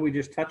 and I know we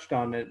just touched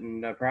on it,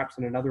 and perhaps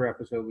in another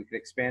episode we could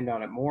expand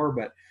on it more,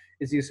 but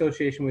is the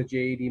association with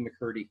J.A.D.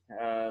 McCurdy,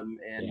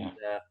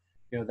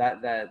 you know,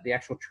 that the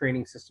actual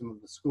training system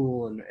of the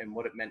school and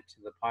what it meant to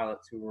the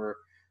pilots who were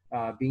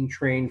being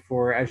trained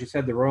for, as you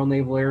said, the Royal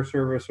Naval Air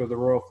Service or the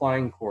Royal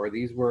Flying Corps.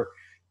 These were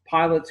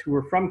pilots who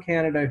were from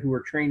Canada, who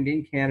were trained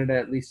in Canada,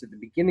 at least at the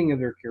beginning of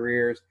their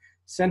careers,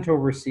 sent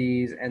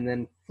overseas, and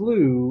then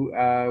flew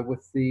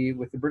with the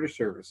British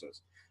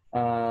services.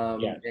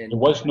 There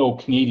was no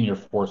Canadian Air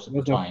Force at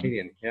the time. No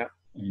Canadian, yeah.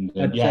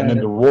 And then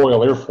the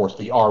Royal Air Force,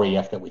 the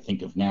RAF that we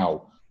think of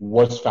now,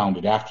 was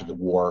founded after the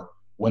war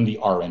when the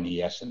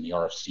RNES and the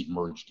RFC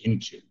merged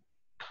into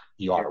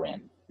the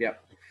RN. Yeah.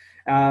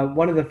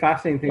 One of the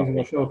fascinating things, and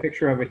we'll show a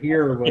picture of it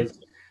here,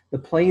 was the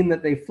plane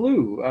that they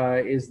flew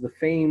is the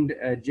famed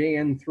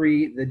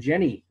JN3, the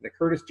Jenny, the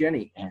Curtiss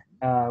Jenny,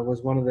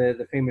 was one of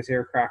the famous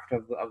aircraft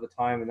of the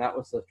time, and that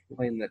was the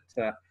plane that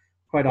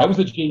quite often... That was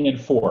the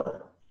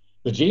JN4.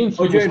 The JN3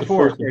 was JN4, the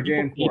first.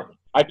 JN4.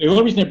 The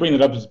only reason I bring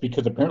that up is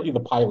because apparently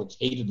the pilots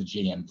hated the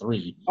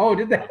JN3. Oh,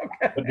 did they?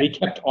 Okay. But they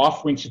kept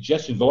offering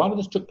suggestions. A lot of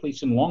this took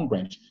place in Long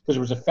Branch because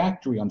there was a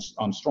factory on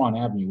Strawn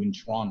Avenue in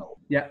Toronto.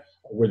 Yeah.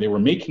 Where they were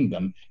making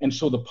them, and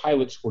so the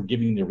pilots were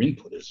giving their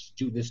input as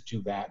do this,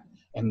 do that,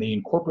 and they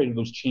incorporated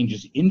those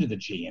changes into the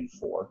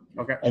JN4.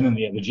 Okay. And then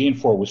the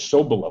JN4 was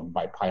so beloved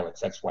by pilots,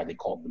 that's why they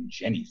called them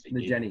Jennies.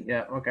 The Jenny,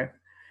 yeah, okay.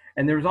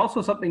 And there was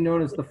also something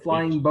known as the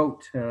Flying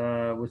Boat,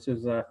 which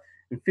is a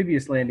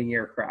amphibious landing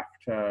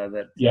aircraft.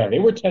 They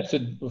were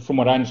tested, from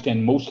what I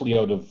understand, mostly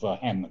out of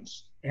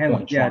Hanlan's.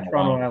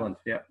 Toronto Island,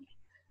 yeah.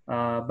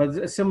 But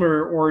a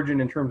similar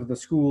origin in terms of the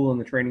school and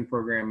the training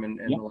program and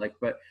the like.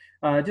 But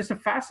just a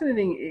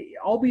fascinating,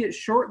 albeit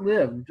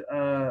short-lived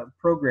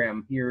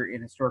program here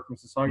in Historic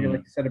Mississauga. Like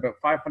you said, about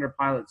 500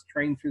 pilots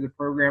trained through the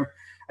program.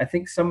 I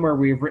think somewhere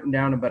we've written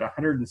down about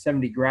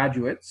 170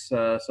 graduates.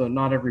 So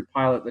not every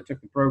pilot that took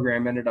the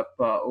program ended up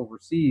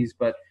overseas,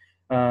 but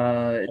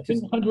I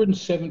think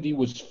 170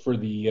 was for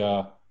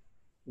the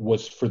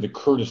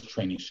Curtiss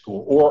training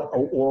school or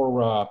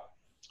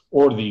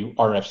the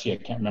RFC. I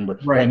can't remember.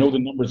 Right. I know the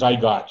numbers I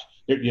got.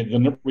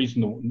 The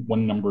reason the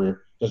one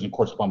number doesn't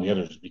correspond to the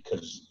others is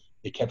because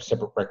they kept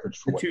separate records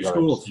for what the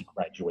RFC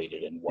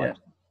graduated and what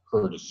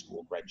Curtiss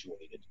school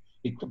graduated.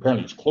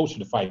 Apparently, it's closer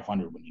to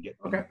 500 when you get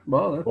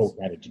both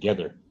added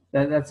together.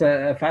 That's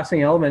a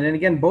fascinating element. And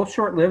again, both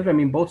short-lived. I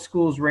mean, both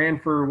schools ran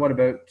for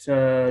about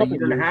a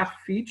year and a half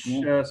each,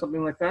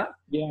 something like that.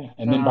 Yeah,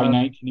 and then by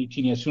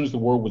 1918, as soon as the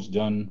war was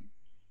done,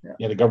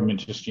 the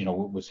government just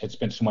had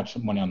spent so much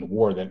money on the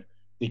war that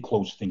they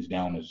closed things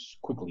down as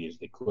quickly as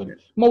they could. Yeah.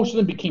 Most of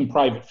them became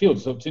private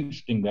fields, so it's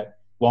interesting that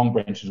Long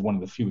Branch is one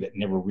of the few that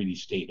never really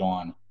stayed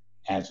on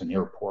as an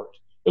airport.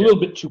 A little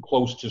bit too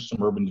close to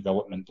some urban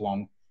development.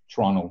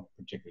 Toronto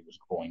particularly was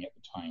growing at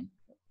the time.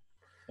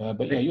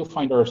 But you'll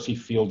find RFC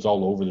fields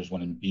all over. There's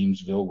one in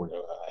Beamsville where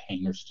a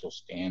hangar still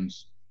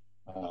stands.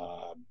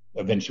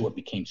 Eventually what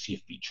became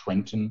CFB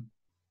Trenton,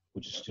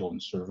 which is still in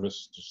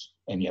service,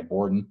 and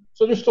Borden.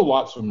 So there's still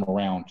lots of them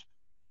around.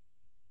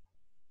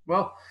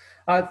 Well,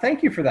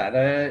 thank you for that.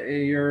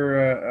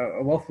 You're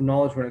a wealth of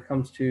knowledge when it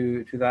comes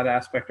to that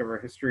aspect of our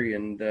history,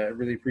 and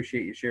really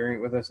appreciate you sharing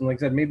it with us. And like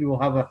I said, maybe we'll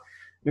have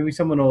maybe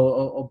someone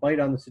will bite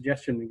on the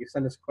suggestion. You can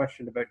send us a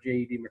question about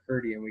J.E.D.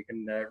 McCurdy, and we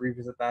can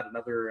revisit that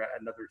another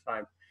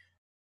time.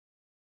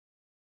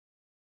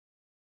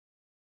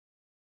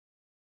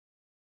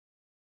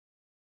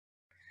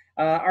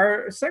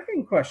 Our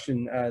second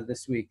question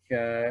this week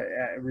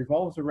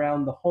revolves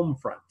around the home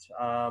front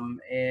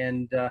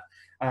and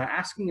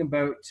asking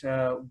about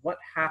what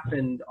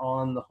happened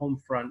on the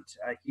home front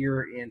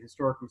here in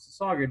historic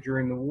Mississauga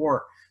during the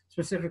war,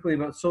 specifically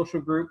about social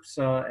groups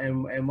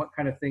and what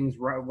kind of things.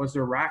 Was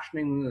there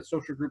rationing in the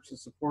social groups that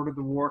supported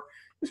the war?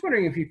 Just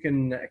wondering if you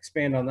can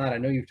expand on that. I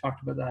know you've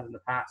talked about that in the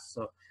past.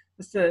 So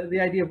just the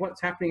idea of what's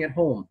happening at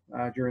home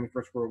during the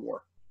First World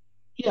War.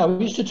 Yeah,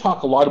 we used to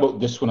talk a lot about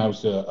this when I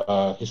was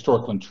a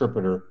historical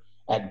interpreter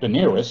at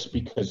Benares,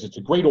 because it's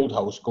a great old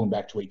house going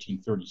back to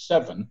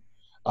 1837,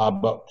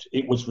 but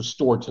it was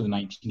restored to the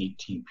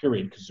 1918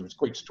 period because there was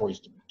great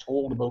stories to be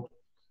told about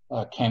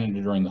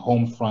Canada during the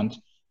home front.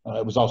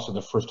 It was also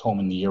the first home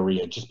in the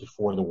area just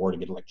before the war to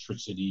get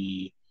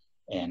electricity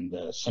and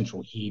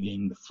central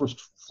heating, the first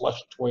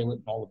flush toilet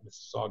in all of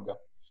Mississauga.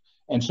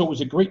 And so it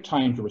was a great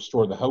time to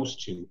restore the house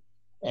to.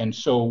 And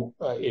so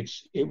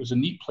it was a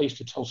neat place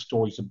to tell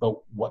stories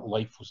about what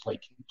life was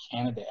like in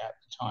Canada at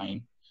the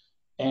time.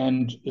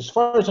 And as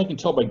far as I can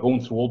tell by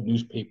going through old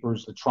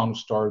newspapers, the Toronto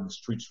Star, the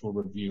Streetsville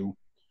Review,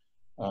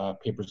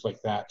 papers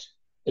like that,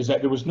 is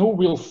that there was no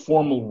real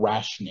formal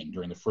rationing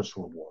during the First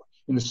World War.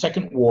 In the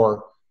Second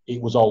War,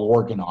 it was all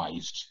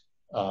organized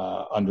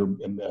under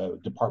the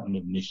Department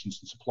of Munitions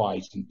and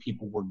Supplies, and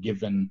people were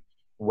given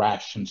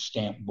ration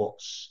stamp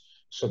books,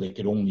 so they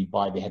could only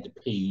buy, they had to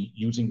pay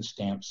using the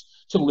stamps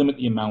to limit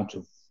the amount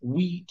of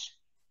wheat.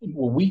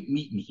 Well, wheat,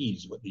 meat, and heat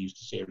is what they used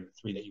to say are the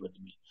three that you had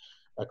to meet.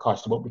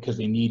 Cost about, because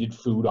they needed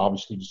food,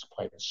 obviously, to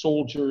supply the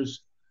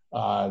soldiers.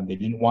 They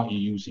didn't want you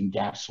using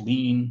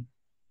gasoline,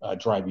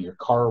 driving your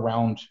car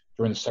around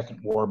during the Second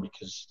War,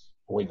 because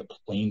the way the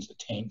planes, the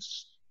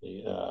tanks,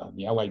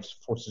 the Allied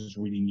forces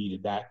really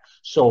needed that.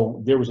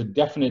 So there was a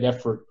definite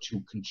effort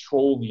to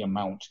control the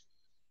amount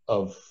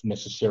of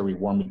necessary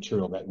war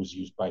material that was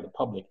used by the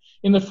public.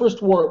 In the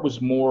First War, it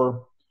was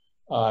more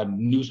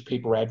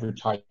newspaper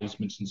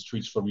advertisements in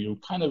streets for you,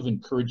 kind of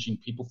encouraging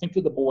people, think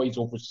of the boys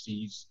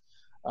overseas.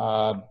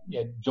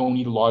 Don't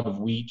eat a lot of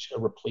wheat,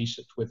 replace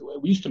it with,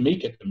 we used to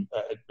make it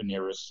at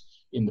Benares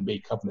in the Bay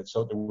Covenant,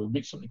 so there we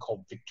make something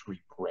called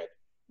victory bread,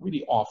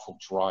 really awful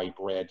dry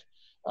bread.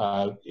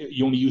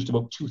 You only used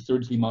about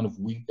 2/3 the amount of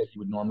wheat that you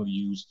would normally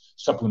use,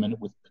 supplement it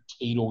with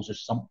potatoes or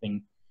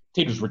something.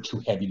 Potatoes were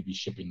too heavy to be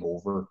shipping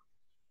over,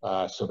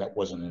 so that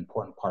wasn't an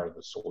important part of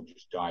the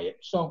soldiers' diet.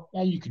 So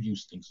yeah, you could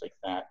use things like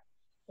that,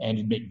 and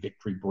you'd make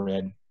victory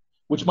bread,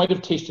 which might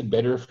have tasted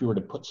better if you were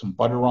to put some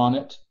butter on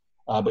it.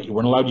 But you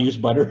weren't allowed to use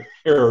butter,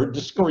 or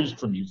discouraged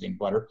from using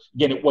butter.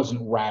 Again, it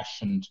wasn't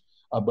rationed,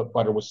 but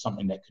butter was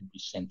something that could be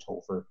sent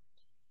over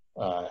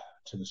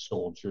to the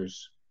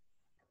soldiers.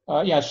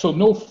 So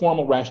no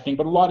formal rationing,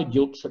 but a lot of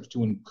guilt trips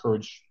to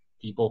encourage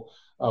people.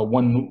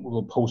 One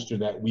little poster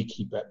that we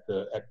keep at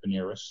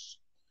Benares,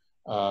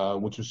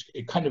 which was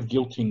kind of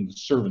guilting the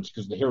servants,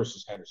 because the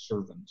Harrises had a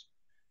servant,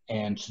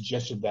 and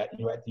suggested that,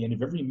 at the end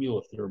of every meal,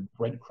 if there are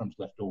breadcrumbs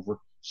left over,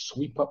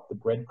 sweep up the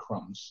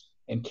breadcrumbs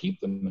and keep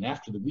them. And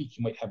after the week,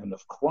 you might have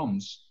enough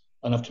crumbs,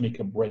 enough to make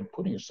a bread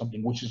pudding or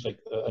something, which is like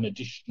an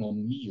additional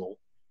meal.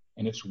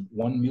 And it's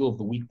one meal of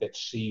the week that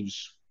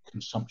saves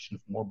consumption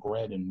of more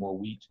bread and more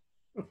wheat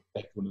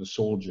that go to the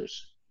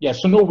soldiers. Yeah,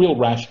 so no real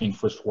rationing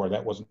First War.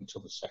 That wasn't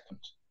until the Second.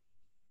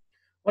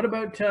 What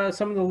about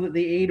some of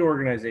the aid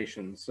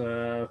organizations,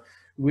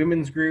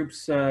 women's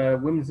groups,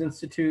 women's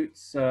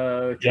institutes?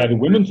 The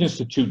Women's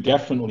Institute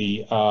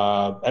definitely.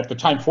 At the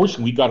time,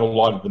 fortunately, we got a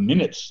lot of the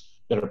minutes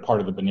that are part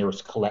of the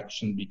Benares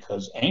collection,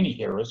 because Annie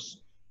Harris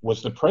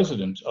was the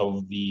president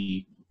of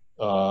the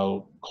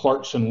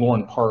Clarkson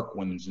Lorne Park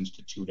Women's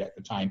Institute at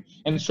the time.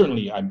 And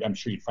certainly, I'm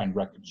sure you'd find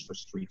records for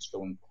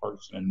Streetsville and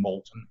Clarkson and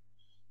Moulton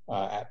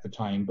at the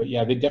time. But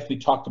yeah, they definitely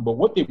talked about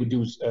what they would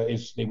do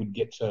is they would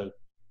get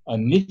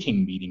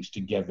knitting meetings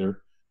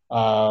together,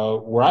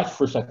 where at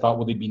first I thought,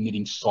 well, they'd be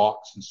knitting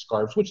socks and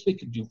scarves, which they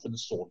could do for the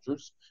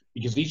soldiers,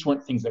 because these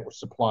weren't things that were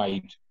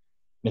supplied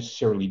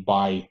necessarily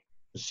by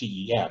the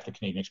CEF, the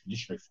Canadian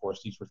Expeditionary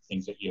Force. These were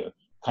things that you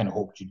kind of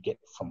hoped you'd get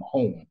from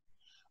home.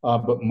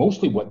 But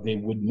mostly what they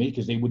would make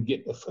is they would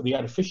get the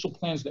official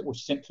plans that were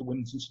sent to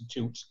women's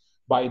institutes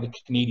by the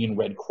Canadian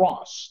Red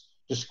Cross,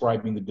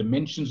 describing the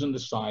dimensions and the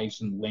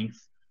size and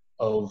length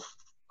of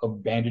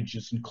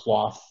bandages and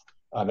cloth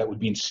that would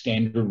be in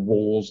standard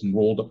rolls and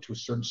rolled up to a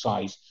certain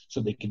size so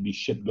they could be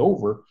shipped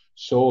over.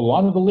 So a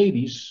lot of the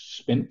ladies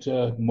spent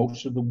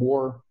most of the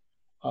war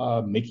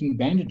making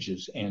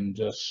bandages and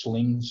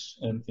slings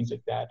and things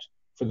like that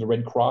for the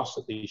Red Cross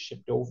that they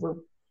shipped over.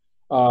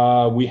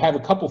 We have a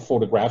couple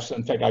photographs.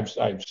 In fact,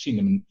 I've seen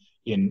them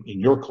in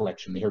your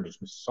collection, the Heritage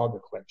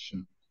Mississauga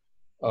collection,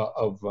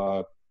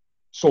 of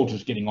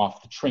soldiers getting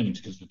off the trains,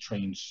 because the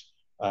trains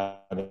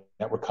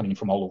that were coming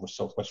from all over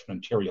southwestern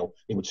Ontario,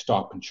 they would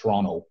stop in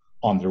Toronto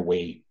on their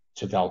way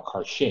to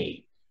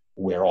Valcartier,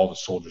 where all the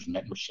soldiers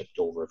met and were shipped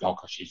over.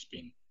 Valcartier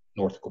being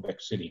north of Quebec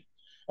City,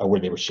 where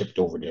they were shipped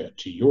over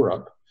to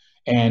Europe.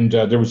 And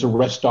there was a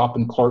rest stop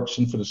in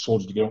Clarkson for the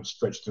soldiers to get out and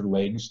stretch their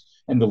legs.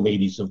 And the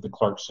ladies of the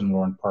Clarkson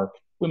Lorne Park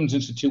Women's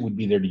Institute would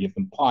be there to give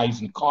them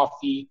pies and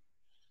coffee.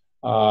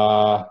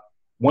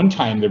 One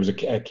time there was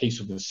a case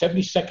of the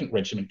 72nd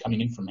Regiment coming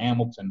in from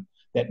Hamilton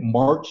that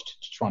marched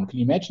to Toronto. Can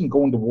you imagine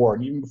going to war,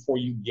 and even before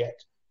you get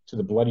to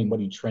the bloody,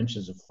 muddy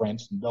trenches of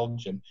France and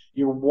Belgium,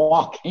 you're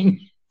walking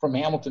from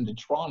Hamilton to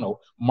Toronto,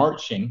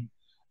 marching,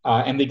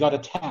 and they got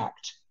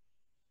attacked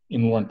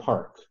in Lorne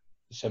Park.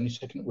 The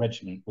 72nd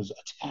Regiment was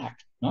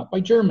attacked, not by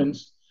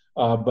Germans,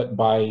 but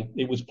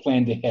it was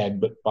planned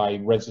ahead, but by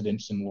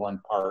residents in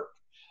Lorne Park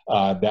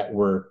that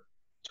were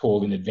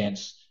told in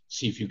advance,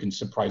 see if you can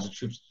surprise the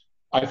troops.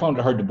 I found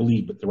it hard to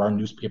believe, but there are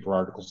newspaper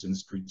articles in the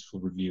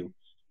Streetsville Review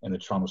and the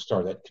Toronto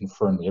Star that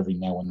confirm that every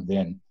now and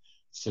then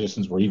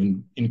citizens were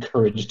even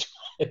encouraged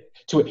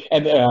to,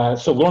 and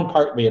so Lorne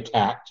Park they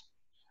attacked,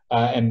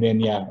 and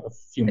then a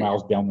few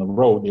miles down the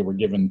road they were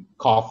given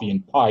coffee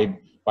and pie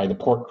by the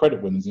Port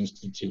Credit Women's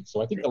Institute. So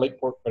I think I like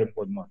Port Credit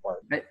more than Lorne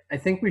Park. I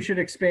think we should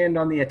expand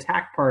on the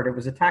attack part. It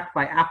was attacked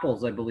by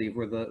apples, I believe,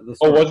 were the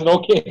Oh, was it?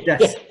 Okay.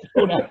 Yes.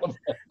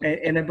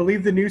 And I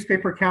believe the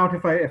newspaper count,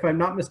 if I'm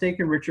not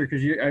mistaken, Richard,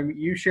 because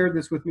you shared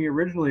this with me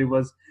originally,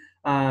 was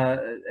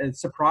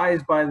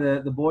surprised by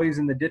the boys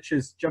in the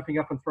ditches jumping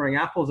up and throwing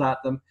apples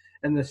at them,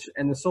 and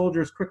the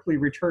soldiers quickly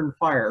returned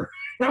fire.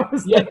 That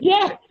was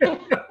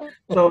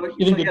So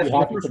yes, in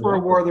the First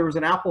World War, there was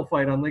an apple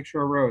fight on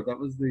Lakeshore Road. That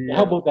was the.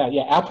 How about that?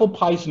 Yeah, apple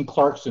pies in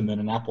Clarkson, then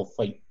an apple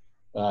fight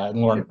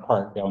in Lorne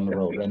Park down the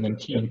road, and then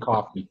tea and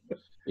coffee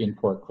in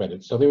Port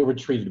Credit. So they were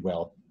treated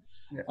well.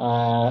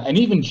 And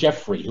even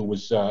Jeffrey, who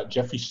was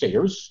Jeffrey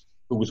Sayers,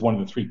 who was one of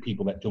the 3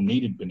 people that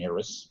donated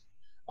Benares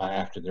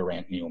after their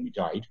Aunt Naomi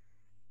died.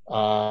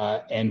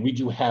 And we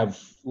do have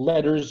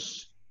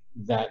letters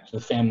that the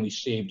family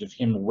saved of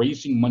him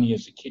raising money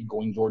as a kid,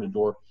 going door to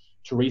door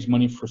to raise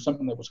money for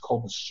something that was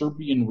called the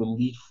Serbian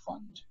Relief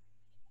Fund.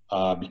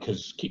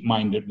 Because keep in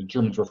mind that the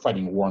Germans were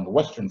fighting a war on the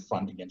Western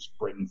Front against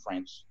Britain,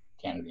 France,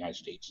 Canada, the United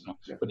States,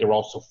 but they were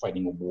also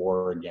fighting a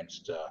war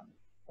against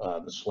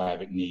the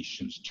Slavic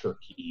nations,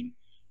 Turkey,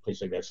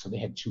 places like that. So they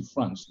had 2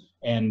 fronts.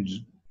 And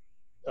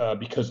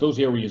because those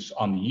areas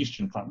on the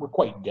Eastern Front were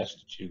quite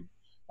destitute,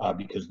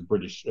 because the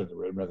British,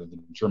 rather the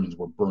Germans,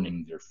 were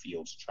burning their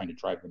fields, trying to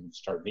drive them into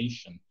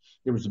starvation,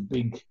 there was a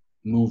big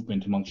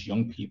movement amongst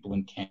young people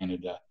in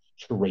Canada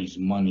to raise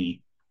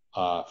money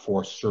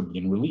for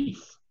Serbian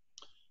relief.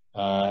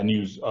 And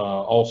there's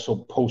also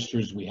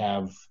posters we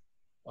have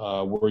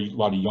where a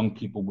lot of young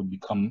people would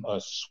become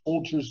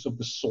soldiers of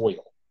the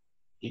soil.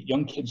 Get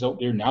young kids out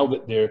there now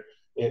that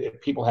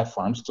people have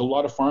farms. Still a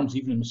lot of farms,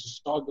 even in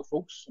Mississauga,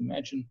 folks.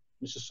 Imagine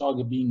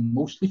Mississauga being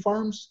mostly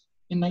farms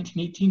in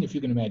 1918, if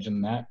you can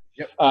imagine that.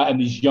 Yep. And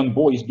these young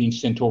boys being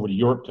sent over to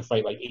Europe to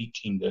fight, like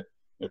 18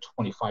 to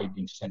 25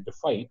 being sent to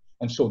fight.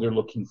 And so they're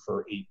looking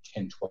for 8,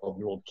 10,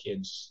 12-year-old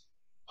kids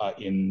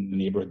in the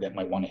neighborhood that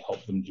might want to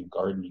help them do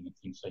gardening and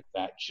things like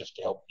that, just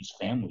to help these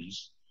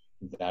families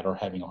that are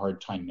having a hard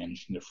time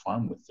managing their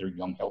farm with their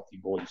young, healthy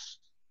boys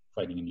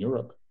fighting in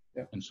Europe.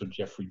 Yeah. And so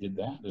Jeffrey did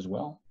that as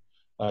well.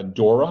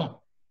 Dora,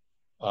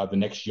 the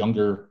next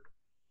younger,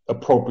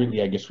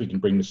 appropriately, I guess we can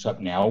bring this up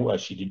now.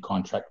 She did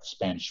contract the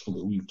Spanish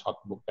flu. We've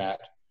talked about that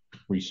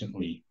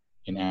recently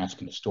in Ask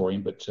an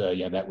Historian, but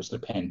yeah, that was the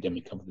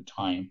pandemic of the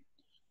time.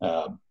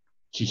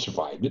 She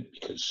survived it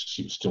because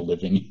she was still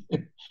living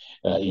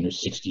in her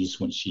 60s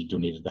when she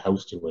donated the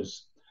house to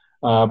us.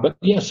 But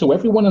yeah, so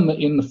everyone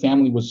in the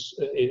family was,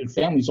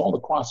 families all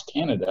across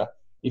Canada,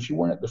 if you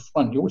weren't at the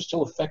front, you were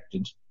still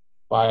affected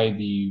by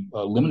the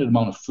limited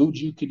amount of food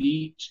you could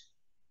eat,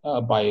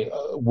 by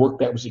work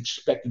that was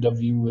expected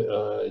of you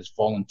as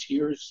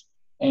volunteers.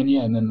 And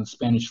yeah, and then the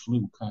Spanish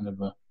flu, kind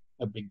of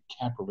a big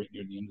capper right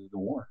near the end of the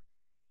war.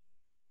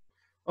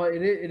 Well,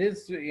 it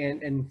is,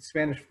 and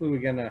Spanish flu,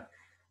 again, a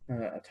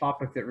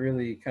topic that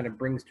really kind of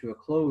brings to a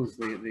close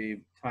the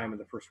time of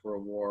the First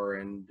World War,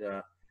 and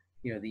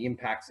you know, the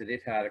impacts that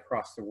it had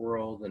across the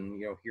world, and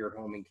you know, here at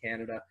home in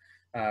Canada.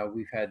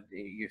 We've had,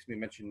 you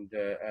mentioned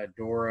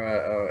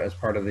Dora as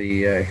part of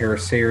the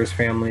Harris Sayers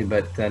family,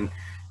 but then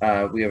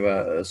we have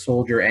a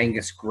soldier,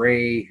 Angus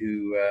Gray,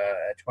 who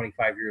at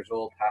 25 years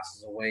old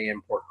passes away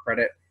in Port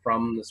Credit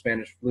from the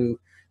Spanish flu,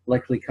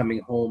 likely coming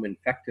home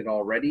infected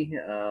already.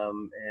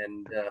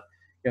 And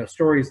you know,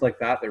 stories like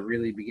that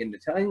really begin to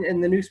tell,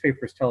 and the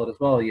newspapers tell it as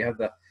well. You have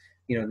the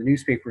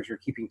newspapers are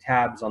keeping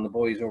tabs on the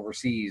boys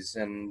overseas,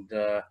 and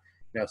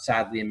you know,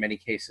 sadly, in many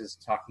cases,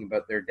 talking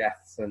about their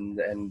deaths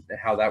and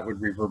how that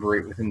would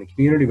reverberate within the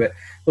community. But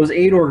those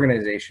aid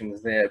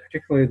organizations,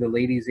 particularly the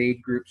ladies'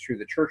 aid groups through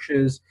the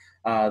churches,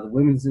 the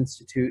women's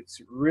institutes,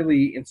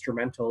 really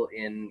instrumental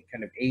in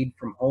kind of aid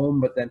from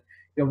home. But then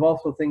you have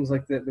also things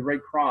like the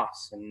Red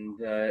Cross and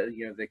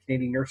you know, the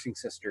Canadian Nursing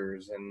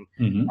Sisters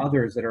and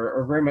others that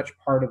are very much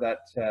part of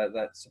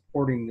that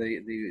supporting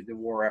the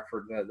war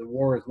effort. The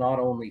war is not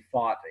only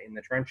fought in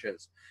the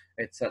trenches;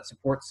 it's that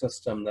support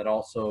system that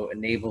also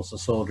enables the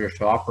soldiers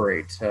to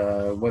operate.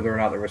 Whether or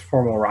not there was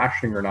formal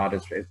rationing or not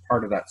is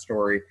part of that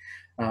story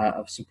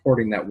of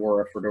supporting that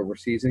war effort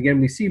overseas. And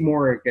again, we see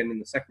more again in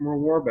the Second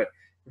World War, but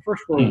the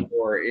First World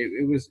War,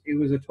 it was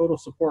a total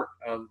support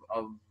of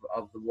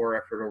the war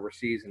effort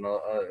overseas, and a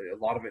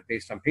lot of it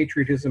based on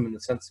patriotism in the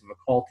sense of a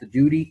call to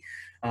duty,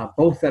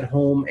 both at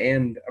home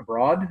and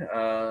abroad,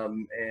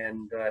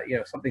 and you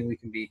know, something we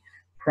can be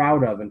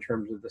proud of in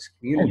terms of this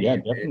community. Oh, yeah,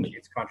 definitely.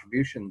 Its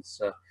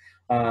contributions.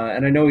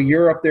 And I know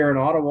you're up there in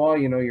Ottawa.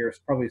 You know, you're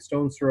probably a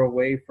stone's throw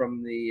away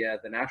from the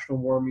National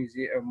War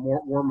Museum,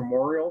 War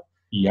Memorial.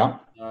 Yeah.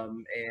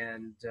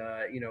 And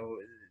you know,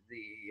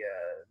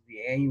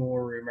 the annual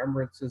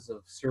remembrances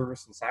of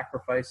service and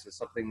sacrifice is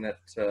something that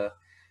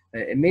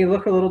it may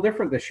look a little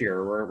different this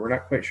year. We're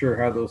not quite sure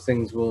how those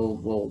things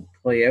will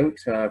play out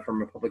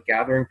from a public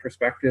gathering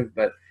perspective,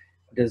 but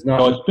it does not.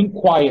 No, it's been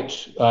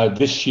quiet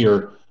this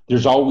year.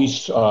 There's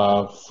always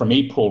from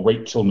April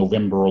right till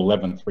November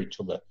 11th, right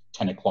till the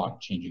 10 o'clock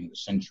changing of the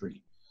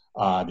century.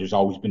 There's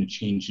always been a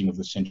changing of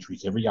the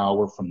centuries every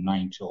hour from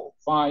 9 till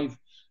 5.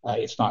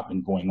 It's not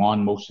been going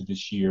on most of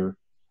this year.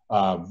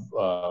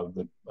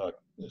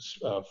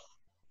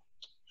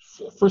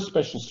 First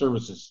Special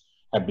Services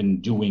have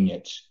been doing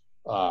it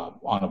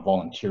on a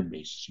volunteer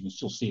basis. You can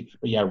still see it,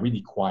 but yeah,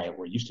 really quiet,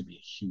 where it used to be a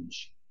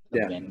huge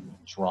event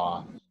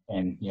draw,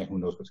 and yeah, who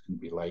knows what's going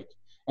to be like.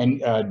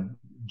 And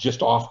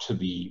just off to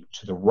the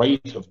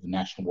right of the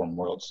National War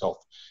Memorial itself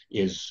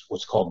is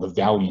what's called the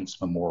Valiance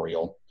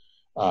Memorial,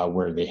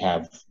 where they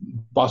have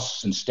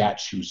busts and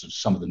statues of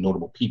some of the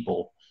notable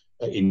people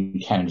in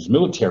Canada's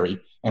military.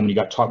 And when you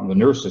got talking to the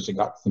nurses, I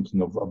got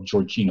thinking of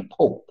Georgina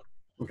Pope,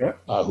 Okay.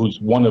 Who's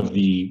one of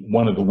the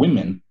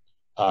women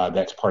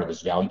that's part of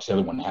this valiance. The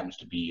other one happens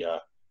to be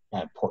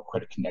Port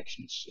Credit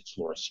Connections. It's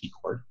Laura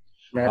Secord.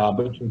 Right.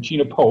 But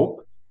Georgina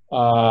Pope,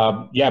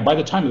 by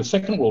the time of the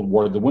Second World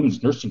War, the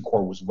Women's Nursing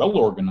Corps was well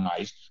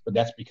organized, but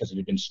that's because it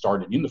had been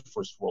started in the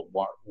First World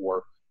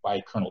War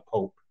by Colonel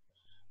Pope,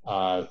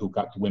 who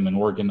got the women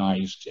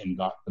organized and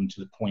got them to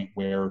the point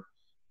where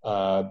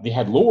they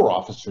had lower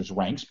officers'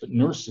 ranks, but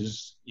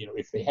nurses,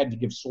 if they had to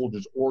give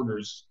soldiers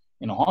orders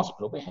in a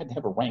hospital, they had to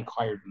have a rank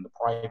higher than the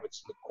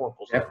privates and the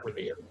corporals that were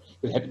there.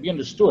 It had to be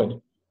understood,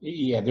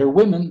 they're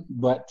women,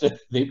 but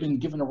they've been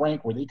given a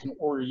rank where they can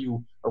order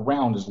you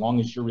around as long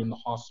as you're in the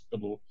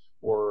hospital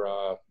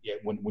or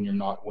when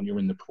you're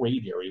in the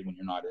parade area, when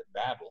you're not at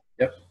battle.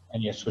 Yep.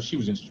 And so she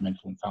was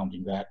instrumental in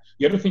founding that.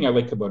 The other thing I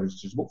like about it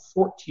is there's about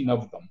 14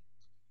 of them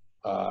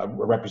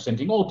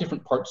representing all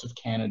different parts of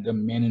Canada,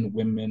 men and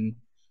women,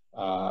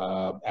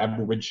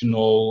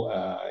 Aboriginal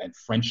and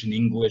French and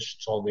English,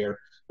 it's all there.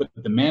 But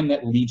the man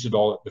that leads it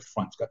all at the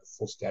front, got the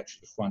full statue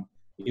at the front,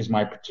 is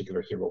my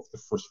particular hero of the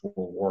First World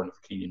War and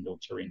of Canadian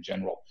military in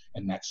general,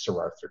 and that's Sir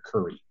Arthur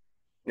Currie.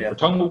 Yeah. If we're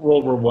talking about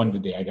World War I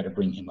today, I got to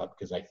bring him up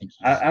because I think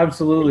he's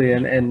absolutely,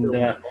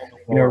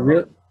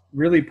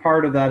 really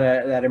part of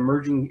that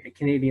emerging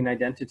Canadian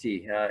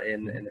identity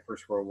in the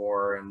First World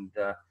War. And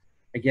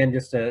again,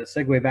 just to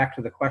segue back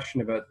to the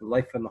question about the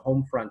life on the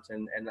home front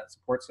and that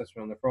support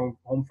system on the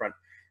home front,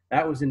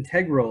 that was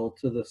integral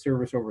to the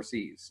service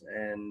overseas,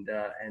 and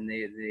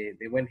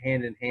they went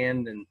hand in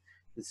hand, and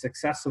the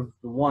success of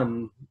the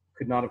one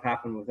could not have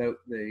happened without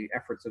the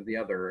efforts of the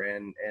other.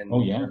 In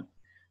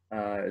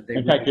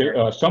fact,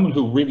 someone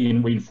who really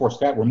reinforced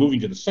that, we're moving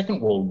to the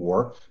Second World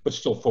War, but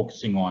still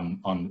focusing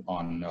on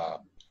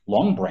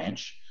Long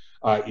Branch.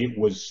 It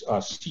was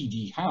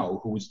C.D.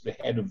 Howe, who was the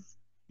head of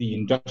the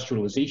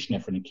industrialization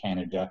effort in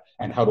Canada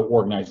and how to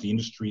organize the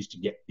industries to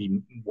get the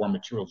war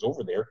materials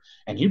over there.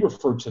 And he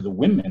referred to the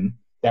women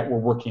that were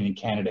working in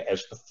Canada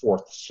as the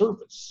fourth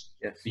service,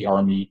 the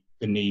Army,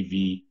 the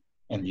Navy,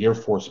 and the Air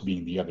Force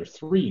being the other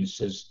three. And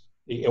says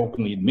they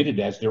openly admitted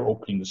as they're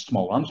opening the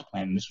small arms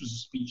plant, and this was a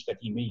speech that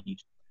he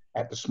made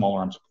at the small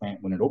arms plant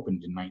when it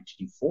opened in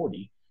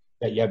 1940,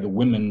 that the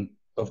women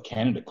of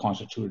Canada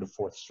constituted a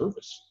fourth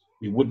service.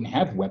 We wouldn't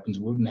have weapons,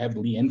 we wouldn't have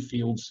Lee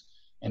Enfields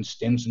and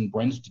Stens and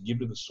Brens to give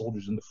to the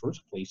soldiers in the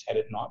first place had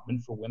it not been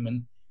for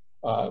women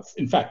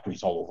in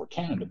factories all over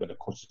Canada, but of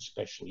course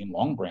especially in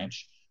Long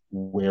Branch,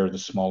 where the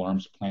small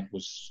arms plant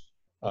was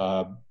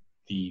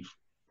the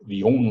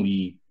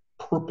only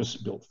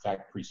purpose-built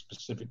factory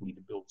specifically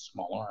to build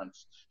small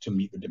arms to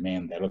meet the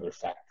demand that other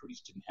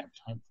factories didn't have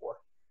time for.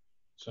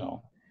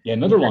 So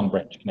another Long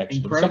Branch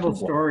connection. Incredible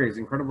stories,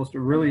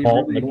 really. I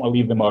don't want to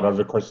leave them out.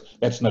 Of course,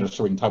 that's another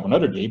story we can talk about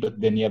another day.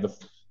 But then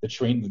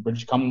the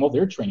British Commonwealth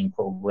Air Training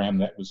Program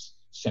that was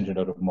centered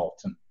out of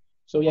Malton.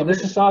 So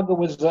Mississauga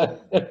was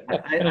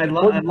I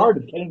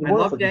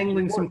love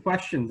dangling some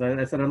questions.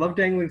 I said I love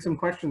dangling some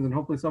questions, and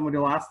hopefully somebody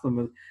will ask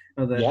them.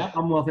 The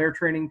Commonwealth Air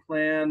Training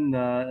Plan,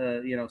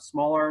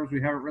 small arms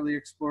we haven't really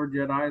explored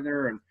yet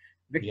either, and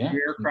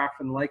victory aircraft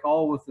and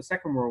all with the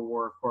Second World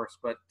War, of course.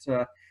 But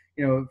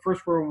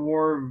First World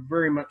War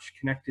very much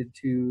connected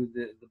to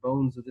the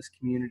bones of this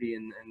community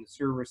and the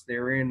service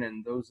they're in,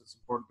 and those that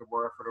supported the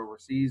war effort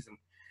overseas. And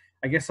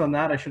I guess on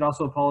that, I should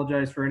also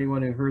apologize for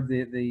anyone who heard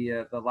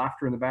the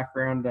laughter in the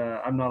background.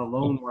 I'm not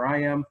alone where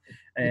I am,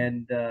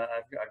 and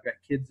I've got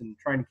kids, and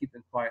trying to keep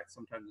them quiet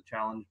sometimes a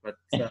challenge. But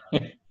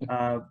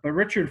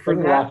Richard, for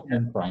that,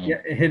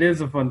 it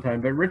is a fun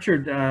time. But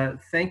Richard,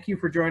 thank you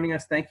for joining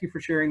us. Thank you for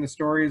sharing the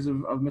stories of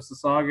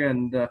Mississauga,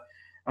 and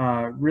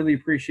really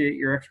appreciate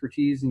your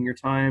expertise and your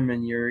time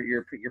and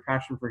your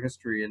passion for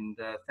history. And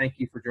thank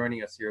you for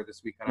joining us here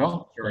this week on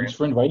Historian. Thanks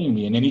for inviting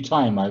me. And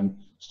anytime, I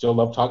still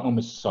love talking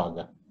about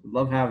Mississauga.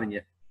 Love having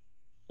you.